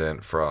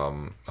descendant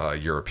from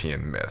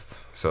European myth.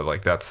 So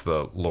like that's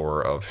the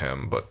lore of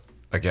him. But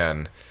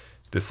again,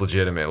 this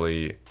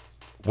legitimately,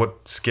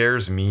 what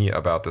scares me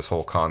about this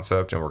whole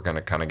concept, and we're going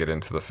to kind of get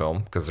into the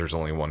film because there's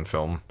only one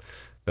film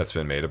that's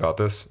been made about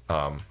this,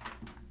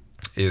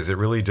 is it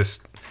really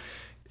just,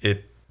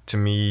 it to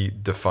me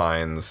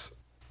defines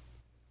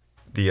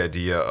the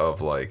idea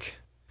of like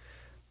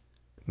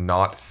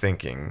not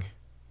thinking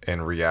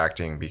and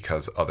reacting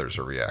because others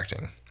are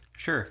reacting.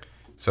 Sure.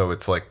 So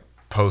it's like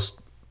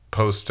post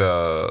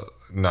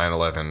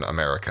 9/11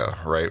 America,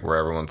 right? Where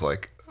everyone's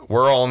like,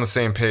 we're all on the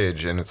same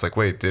page, and it's like,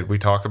 wait, did we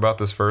talk about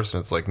this first?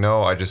 And it's like,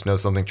 no, I just know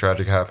something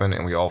tragic happened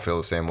and we all feel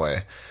the same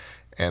way.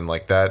 And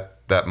like that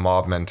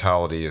mob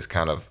mentality is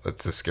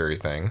it's a scary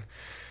thing.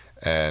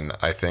 And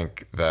I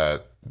think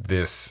that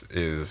this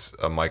is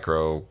a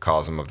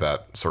microcosm of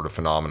that sort of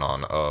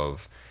phenomenon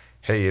of,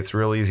 hey, it's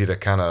real easy to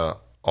kind of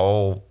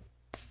all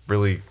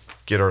really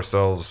get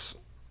ourselves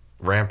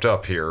ramped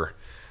up here.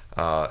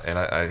 And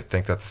I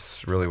think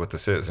that's really what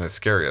this is. And it's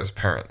scary as a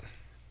parent.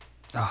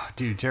 Oh,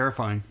 dude,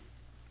 terrifying.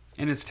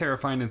 And it's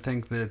terrifying to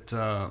think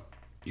that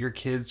your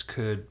kids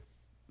could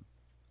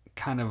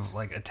kind of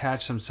like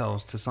attach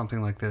themselves to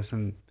something like this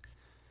and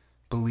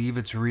believe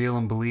it's real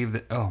and believe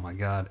that, oh my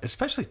God,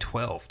 especially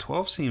 12.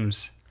 12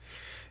 seems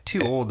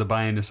too old to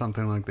buy into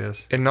something like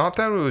this. And not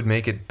that it would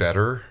make it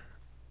better.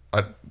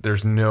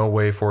 There's no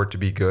way for it to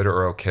be good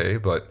or okay.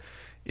 But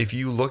if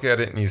you look at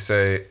it and you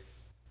say,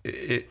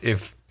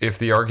 if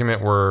the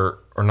argument were,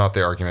 or not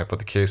the argument, but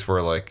the case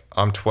where like,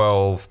 I'm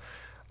 12,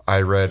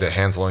 I read a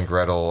Hansel and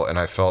Gretel and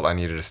I felt I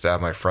needed to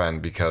stab my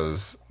friend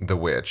because the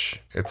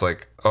witch. It's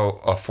like, oh,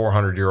 a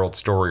 400-year-old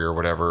story or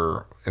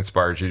whatever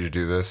inspired you to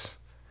do this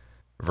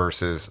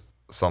versus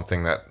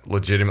something that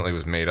legitimately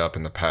was made up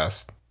in the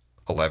past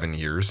 11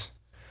 years.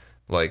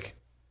 Like,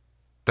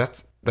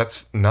 that's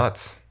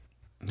nuts.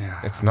 Yeah,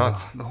 it's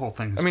nuts. The whole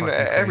thing is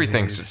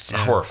everything's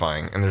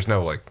horrifying, and there's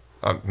no like,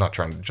 I'm not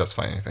trying to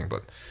justify anything,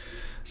 but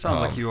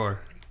sounds like you are.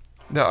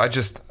 No,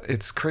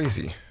 it's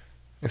crazy.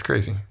 It's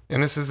crazy.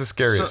 And this is the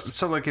scariest.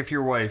 So like if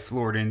your wife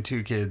lured in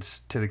 2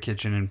 kids to the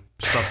kitchen and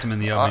stuffed them in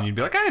the oven, you'd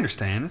be like, I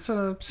understand. It's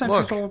a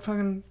centuries-old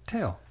fucking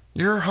tale.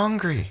 You're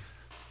hungry.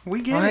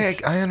 We get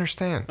it. I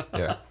understand.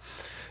 Yeah.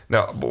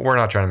 No, but we're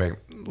not trying to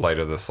make light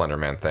of the Slender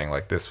Man thing.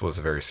 Like, this was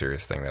a very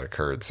serious thing that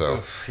occurred.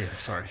 So, yeah,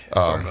 sorry.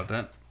 Sorry about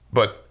that.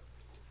 But,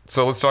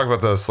 so let's talk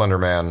about the Slender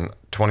Man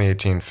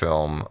 2018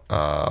 film,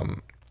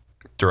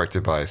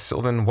 directed by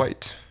Sylvan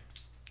White.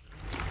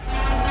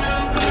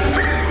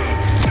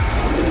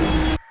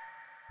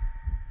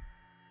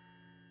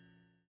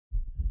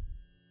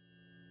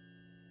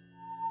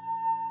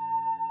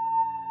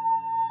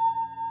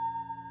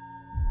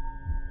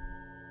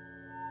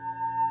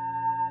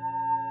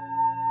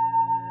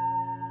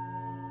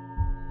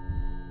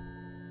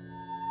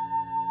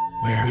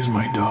 Where is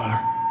my daughter?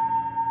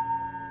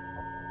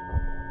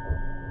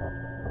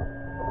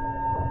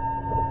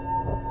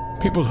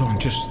 People don't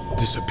just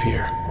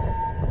disappear.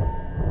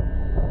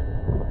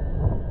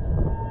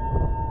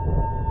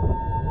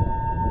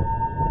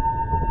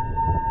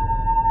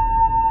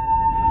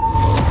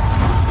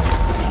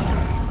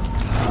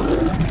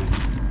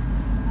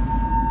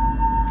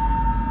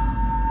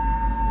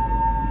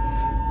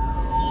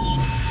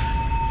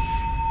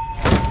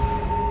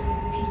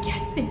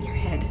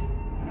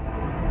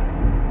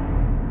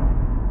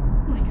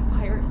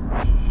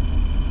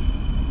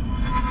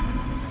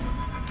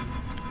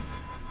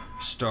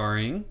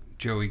 starring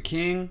Joey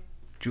King,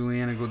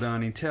 Juliana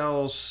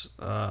Goldani-Tells,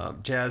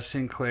 Jazz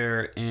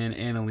Sinclair, and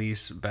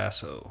Annalise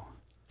Basso.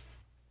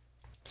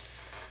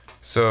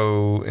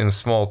 So, in a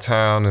small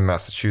town in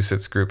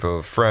Massachusetts, group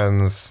of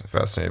friends,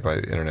 fascinated by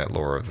the internet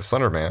lore of the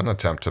Slender Man,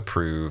 attempt to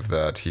prove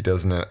that he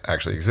doesn't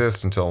actually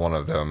exist until one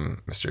of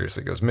them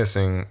mysteriously goes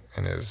missing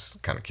and is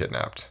kind of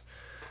kidnapped.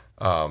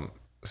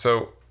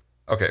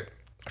 Okay,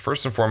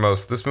 first and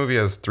foremost, this movie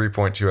has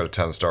 3.2 out of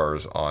 10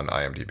 stars on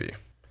IMDb.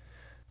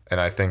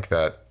 And I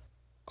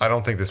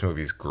don't think this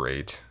movie's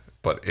great,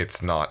 but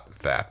it's not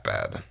that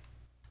bad.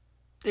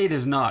 It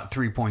is not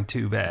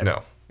 3.2 bad.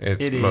 No.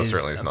 It most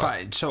certainly is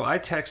not. So I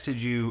texted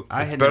you.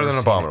 It's better than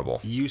Abominable.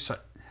 Yeah,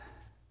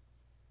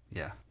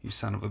 you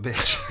son of a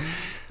bitch.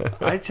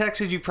 I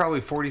texted you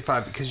probably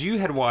 45 because you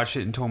had watched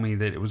it and told me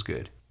that it was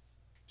good.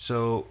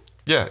 So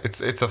yeah,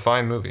 it's a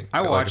fine movie.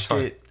 I watched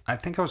it. I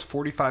think I was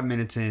 45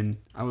 minutes in.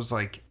 I was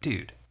like,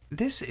 dude,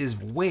 this is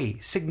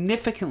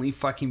significantly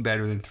fucking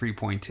better than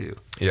 3.2.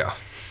 Yeah.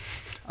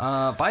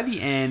 By the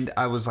end,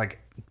 I was like,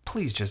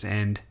 please just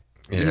end.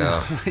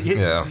 Yeah.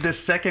 Yeah. The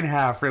second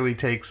half really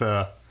takes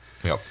a.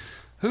 Yep.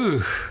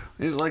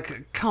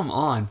 Come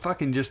on,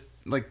 fucking just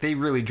they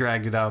really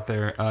dragged it out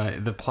there.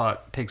 The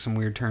plot takes some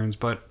weird turns,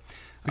 but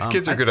these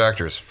kids are good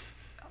actors.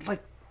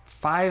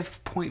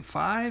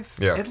 5.5,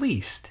 yeah, at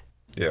least.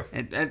 Yeah.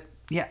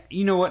 Yeah.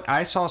 You know what?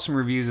 I saw some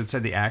reviews that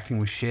said the acting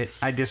was shit.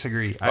 I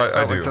disagree. I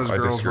felt like those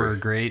girls were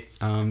great.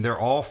 They're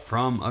all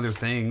from other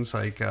things.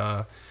 Like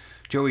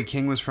Joey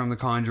King was from The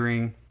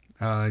Conjuring.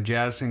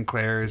 Jazz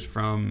Sinclair is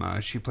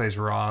from. She plays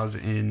Roz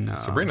in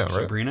Sabrina, right?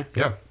 Sabrina.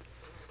 Yeah.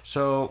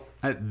 So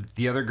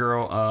the other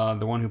girl,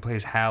 the one who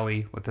plays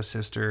Hallie with the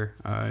sister,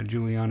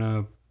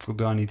 Juliana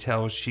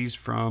Goldani-Tells, she's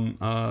from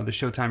the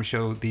Showtime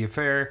show The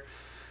Affair.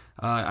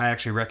 I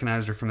actually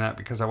recognized her from that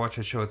because I watched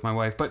that show with my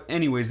wife. But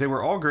anyways, they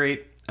were all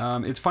great.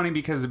 It's funny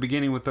because the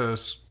beginning with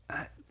those,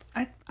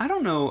 I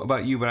don't know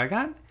about you, but I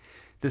got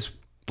this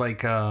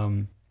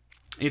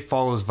It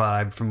Follows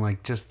vibe from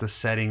just the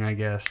setting, I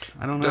guess.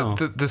 I don't know.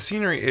 The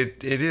scenery,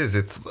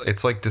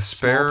 it's like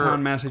despair. Small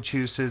town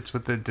Massachusetts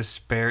with the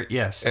despair.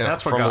 Yes, and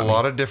that's what from got a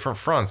lot of different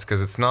fronts,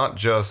 because it's not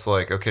just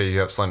okay, you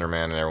have Slender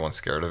Man and everyone's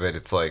scared of it.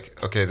 It's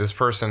okay, this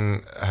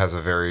person has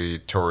a very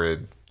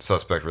torrid,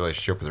 suspect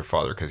relationship with her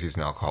father because he's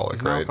an alcoholic,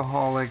 he's right? An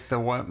alcoholic.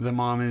 The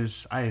mom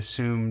is, I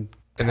assume,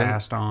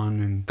 passed on,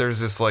 and there's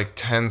this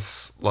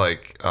tense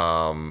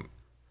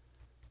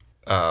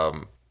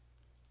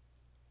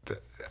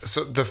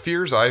So the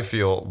fears I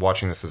feel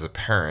watching this as a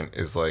parent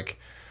is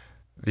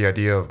the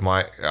idea of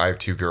I have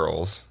two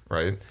girls,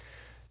 right?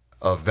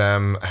 Of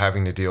them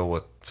having to deal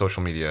with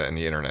social media and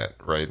the internet,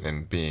 right?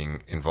 And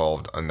being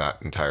involved in that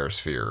entire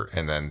sphere.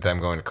 And then them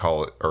going to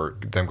college or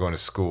them going to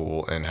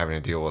school and having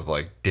to deal with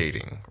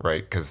dating,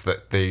 right? Because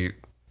they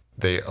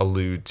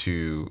allude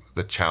to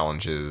the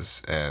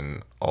challenges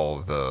and all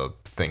the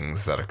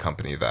things that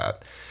accompany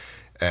that.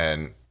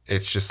 And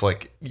it's just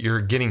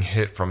you're getting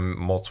hit from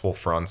multiple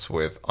fronts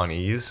with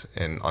unease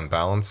and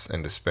unbalance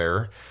and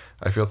despair,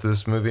 I feel, through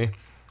this movie.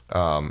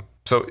 So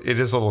it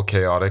is a little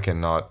chaotic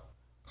and not,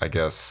 I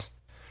guess,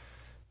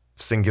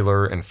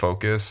 singular in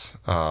focus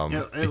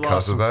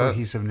because of that.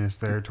 Cohesiveness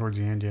there towards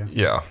the end, yeah.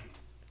 Yeah.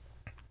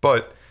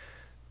 But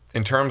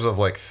in terms of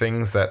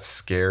things that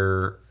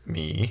scare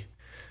me,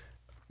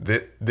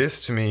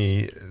 this to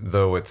me,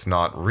 though it's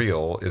not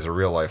real, is a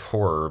real life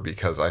horror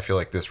because I feel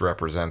like this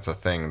represents a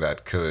thing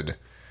that could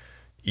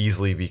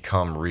easily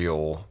become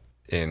real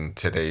in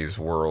today's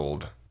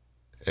world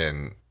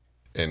in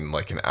an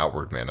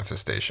outward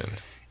manifestation.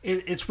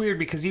 It's weird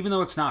because even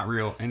though it's not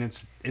real and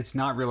it's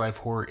not real life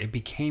horror, it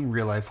became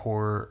real life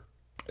horror.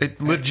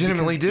 It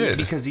legitimately did.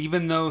 Because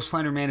even though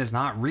Slender Man is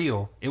not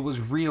real, it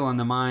was real in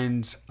the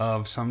minds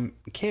of some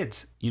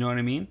kids. You know what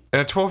I mean?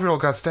 And a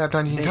 12-year-old got stabbed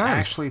 19 times. They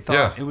actually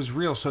thought it was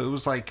real. So it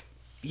was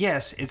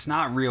yes, it's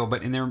not real,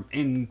 but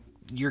in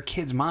your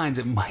kids' minds,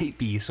 it might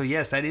be. So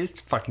yes, that is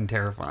fucking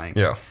terrifying.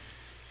 Yeah.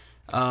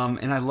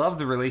 And I love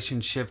the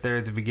relationship there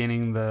at the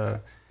beginning,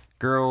 the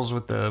girls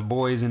with the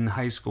boys in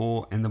high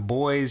school, and the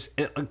boys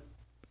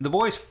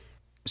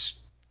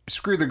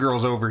screwed the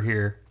girls over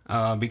here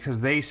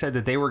because they said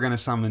that they were going to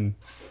summon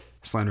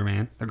Slender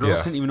Man. The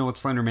girls didn't even know what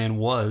Slender Man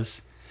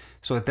was.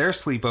 So at their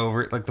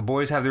sleepover, the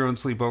boys have their own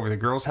sleepover, the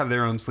girls have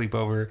their own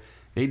sleepover.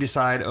 They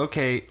decide,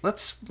 okay,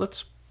 let's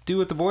do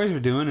what the boys are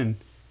doing and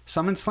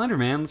summon Slender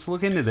Man. Let's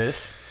look into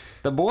this.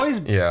 The boys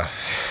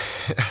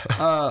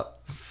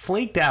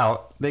flaked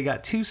out. They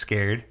got too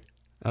scared,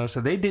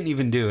 so they didn't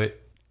even do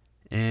it,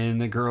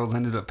 and the girls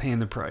ended up paying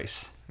the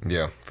price.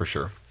 Yeah, for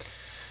sure.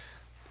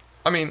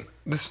 I mean,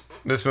 this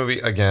movie,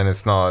 again,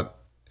 it's not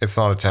a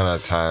 10 out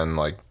of 10.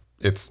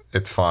 It's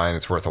fine.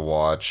 It's worth a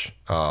watch.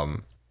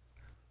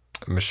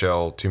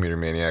 Michelle, 2 Meter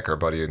Maniac, our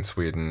buddy in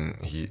Sweden,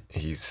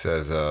 he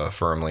says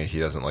firmly he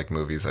doesn't like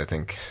movies. I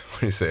think,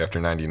 what do you say, after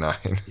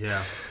 99?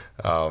 Yeah.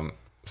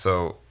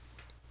 So,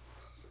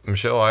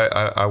 Michelle,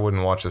 I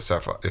wouldn't watch this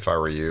if I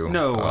were you.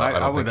 No, I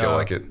don't think would you'll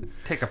like it.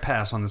 Take a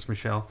pass on this,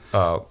 Michelle.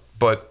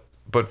 But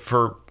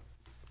for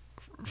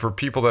for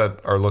people that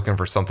are looking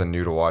for something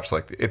new to watch,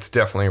 like it's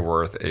definitely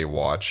worth a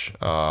watch.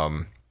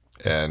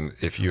 And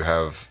if you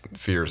have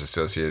fears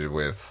associated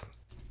with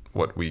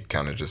what we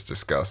kind of just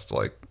discussed,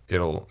 like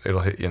it'll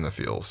hit you in the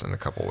feels in a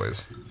couple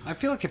ways. I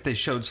feel like if they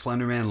showed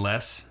Slender Man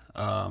less,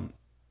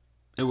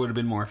 it would have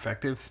been more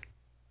effective.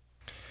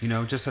 You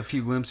know, just a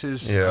few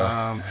glimpses.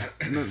 Yeah.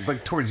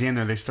 Like towards the end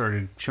there, they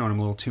started showing him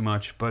a little too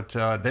much. But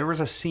there was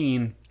a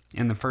scene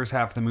in the first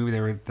half of the movie,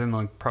 they were then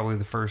like probably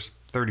the first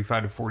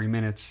 35 to 40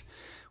 minutes,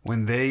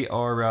 when they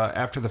are,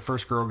 after the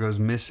first girl goes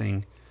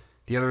missing,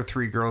 the other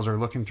three girls are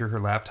looking through her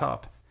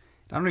laptop.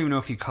 I don't even know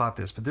if you caught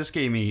this, but this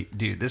gave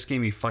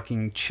me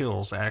fucking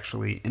chills,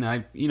 actually.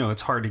 And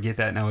it's hard to get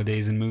that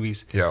nowadays in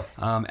movies. Yeah.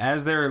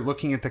 As they're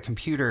looking at the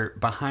computer,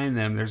 behind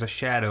them, there's a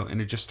shadow,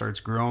 and it just starts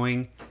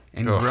growing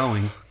and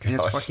growing. And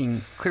it's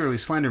fucking clearly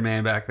Slender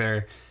Man back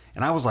there.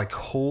 And I was like,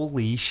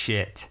 holy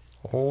shit.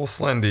 Oh,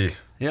 Slendy.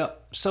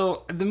 Yep.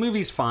 So the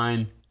movie's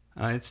fine.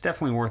 It's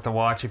definitely worth a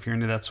watch if you're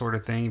into that sort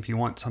of thing, if you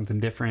want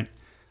something different.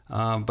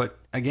 But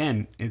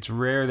again, it's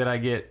rare that I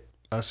get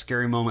a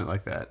scary moment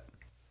like that.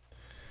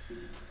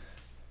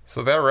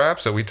 So that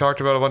wraps it. We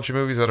talked about a bunch of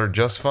movies that are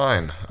just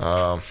fine.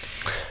 Well,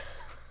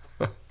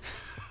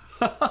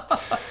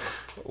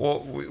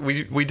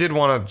 we did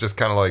want to just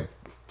kind of like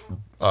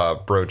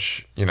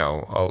broach,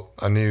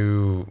 a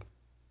new,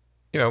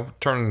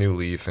 turn a new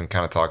leaf and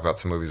kind of talk about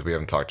some movies we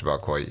haven't talked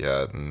about quite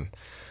yet. And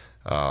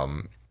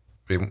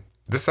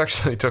this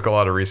actually took a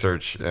lot of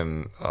research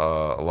and a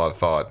lot of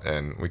thought,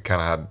 and we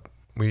kind of had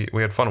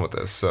we had fun with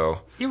this.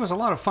 So it was a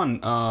lot of fun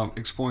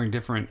exploring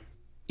different,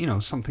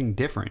 something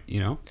different,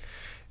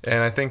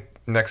 And I think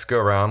next go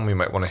around we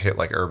might want to hit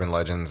like urban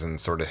legends and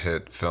sort of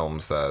hit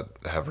films that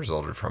have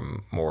resulted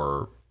from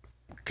more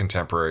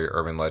contemporary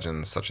urban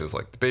legends, such as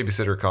like the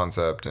babysitter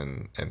concept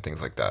and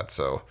things like that.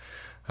 So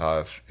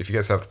if you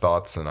guys have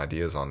thoughts and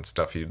ideas on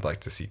stuff you'd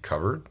like to see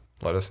covered,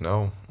 let us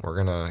know. We're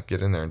gonna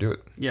get in there and do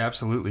it. Yeah,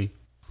 absolutely.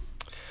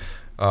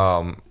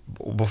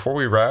 Before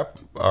we wrap,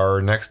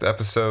 our next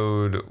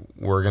episode,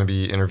 we're going to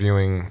be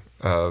interviewing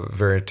a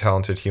very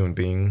talented human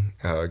being,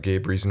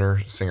 Gabe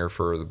Reasoner, singer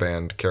for the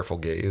band Careful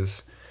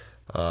Gaze.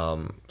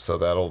 So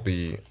that'll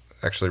be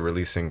actually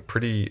releasing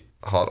pretty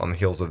hot on the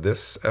heels of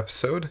this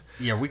episode.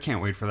 Yeah, we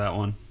can't wait for that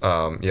one.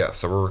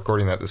 So we're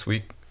recording that this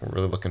week. We're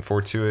really looking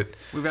forward to it.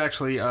 We've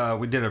actually,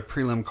 we did a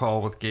prelim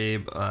call with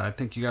Gabe. I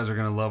think you guys are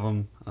going to love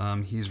him.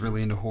 He's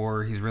really into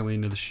horror. He's really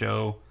into the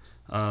show.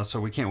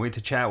 So we can't wait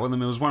to chat with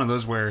him. It was one of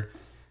those where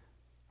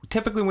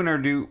typically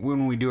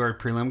when we do our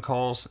prelim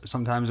calls,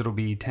 sometimes it'll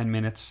be 10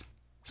 minutes.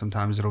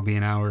 Sometimes it'll be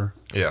an hour.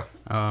 Yeah.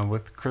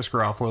 With Chris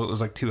Garofalo, it was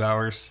like 2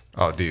 hours.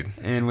 Oh, dude.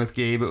 And with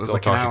Gabe, it was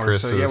like an hour.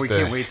 So yeah, we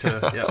can't wait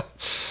to,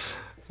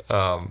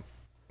 yeah.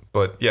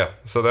 But yeah,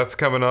 so that's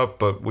coming up.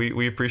 But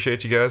we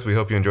appreciate you guys. We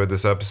hope you enjoyed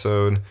this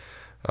episode.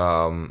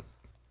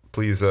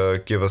 Please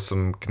give us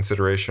some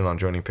consideration on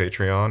joining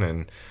Patreon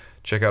and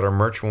check out our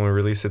merch when we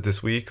release it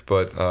this week.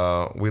 But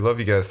we love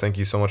you guys. Thank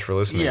you so much for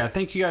listening. Yeah,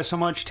 thank you guys so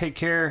much. Take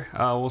care.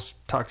 We'll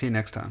talk to you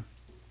next time.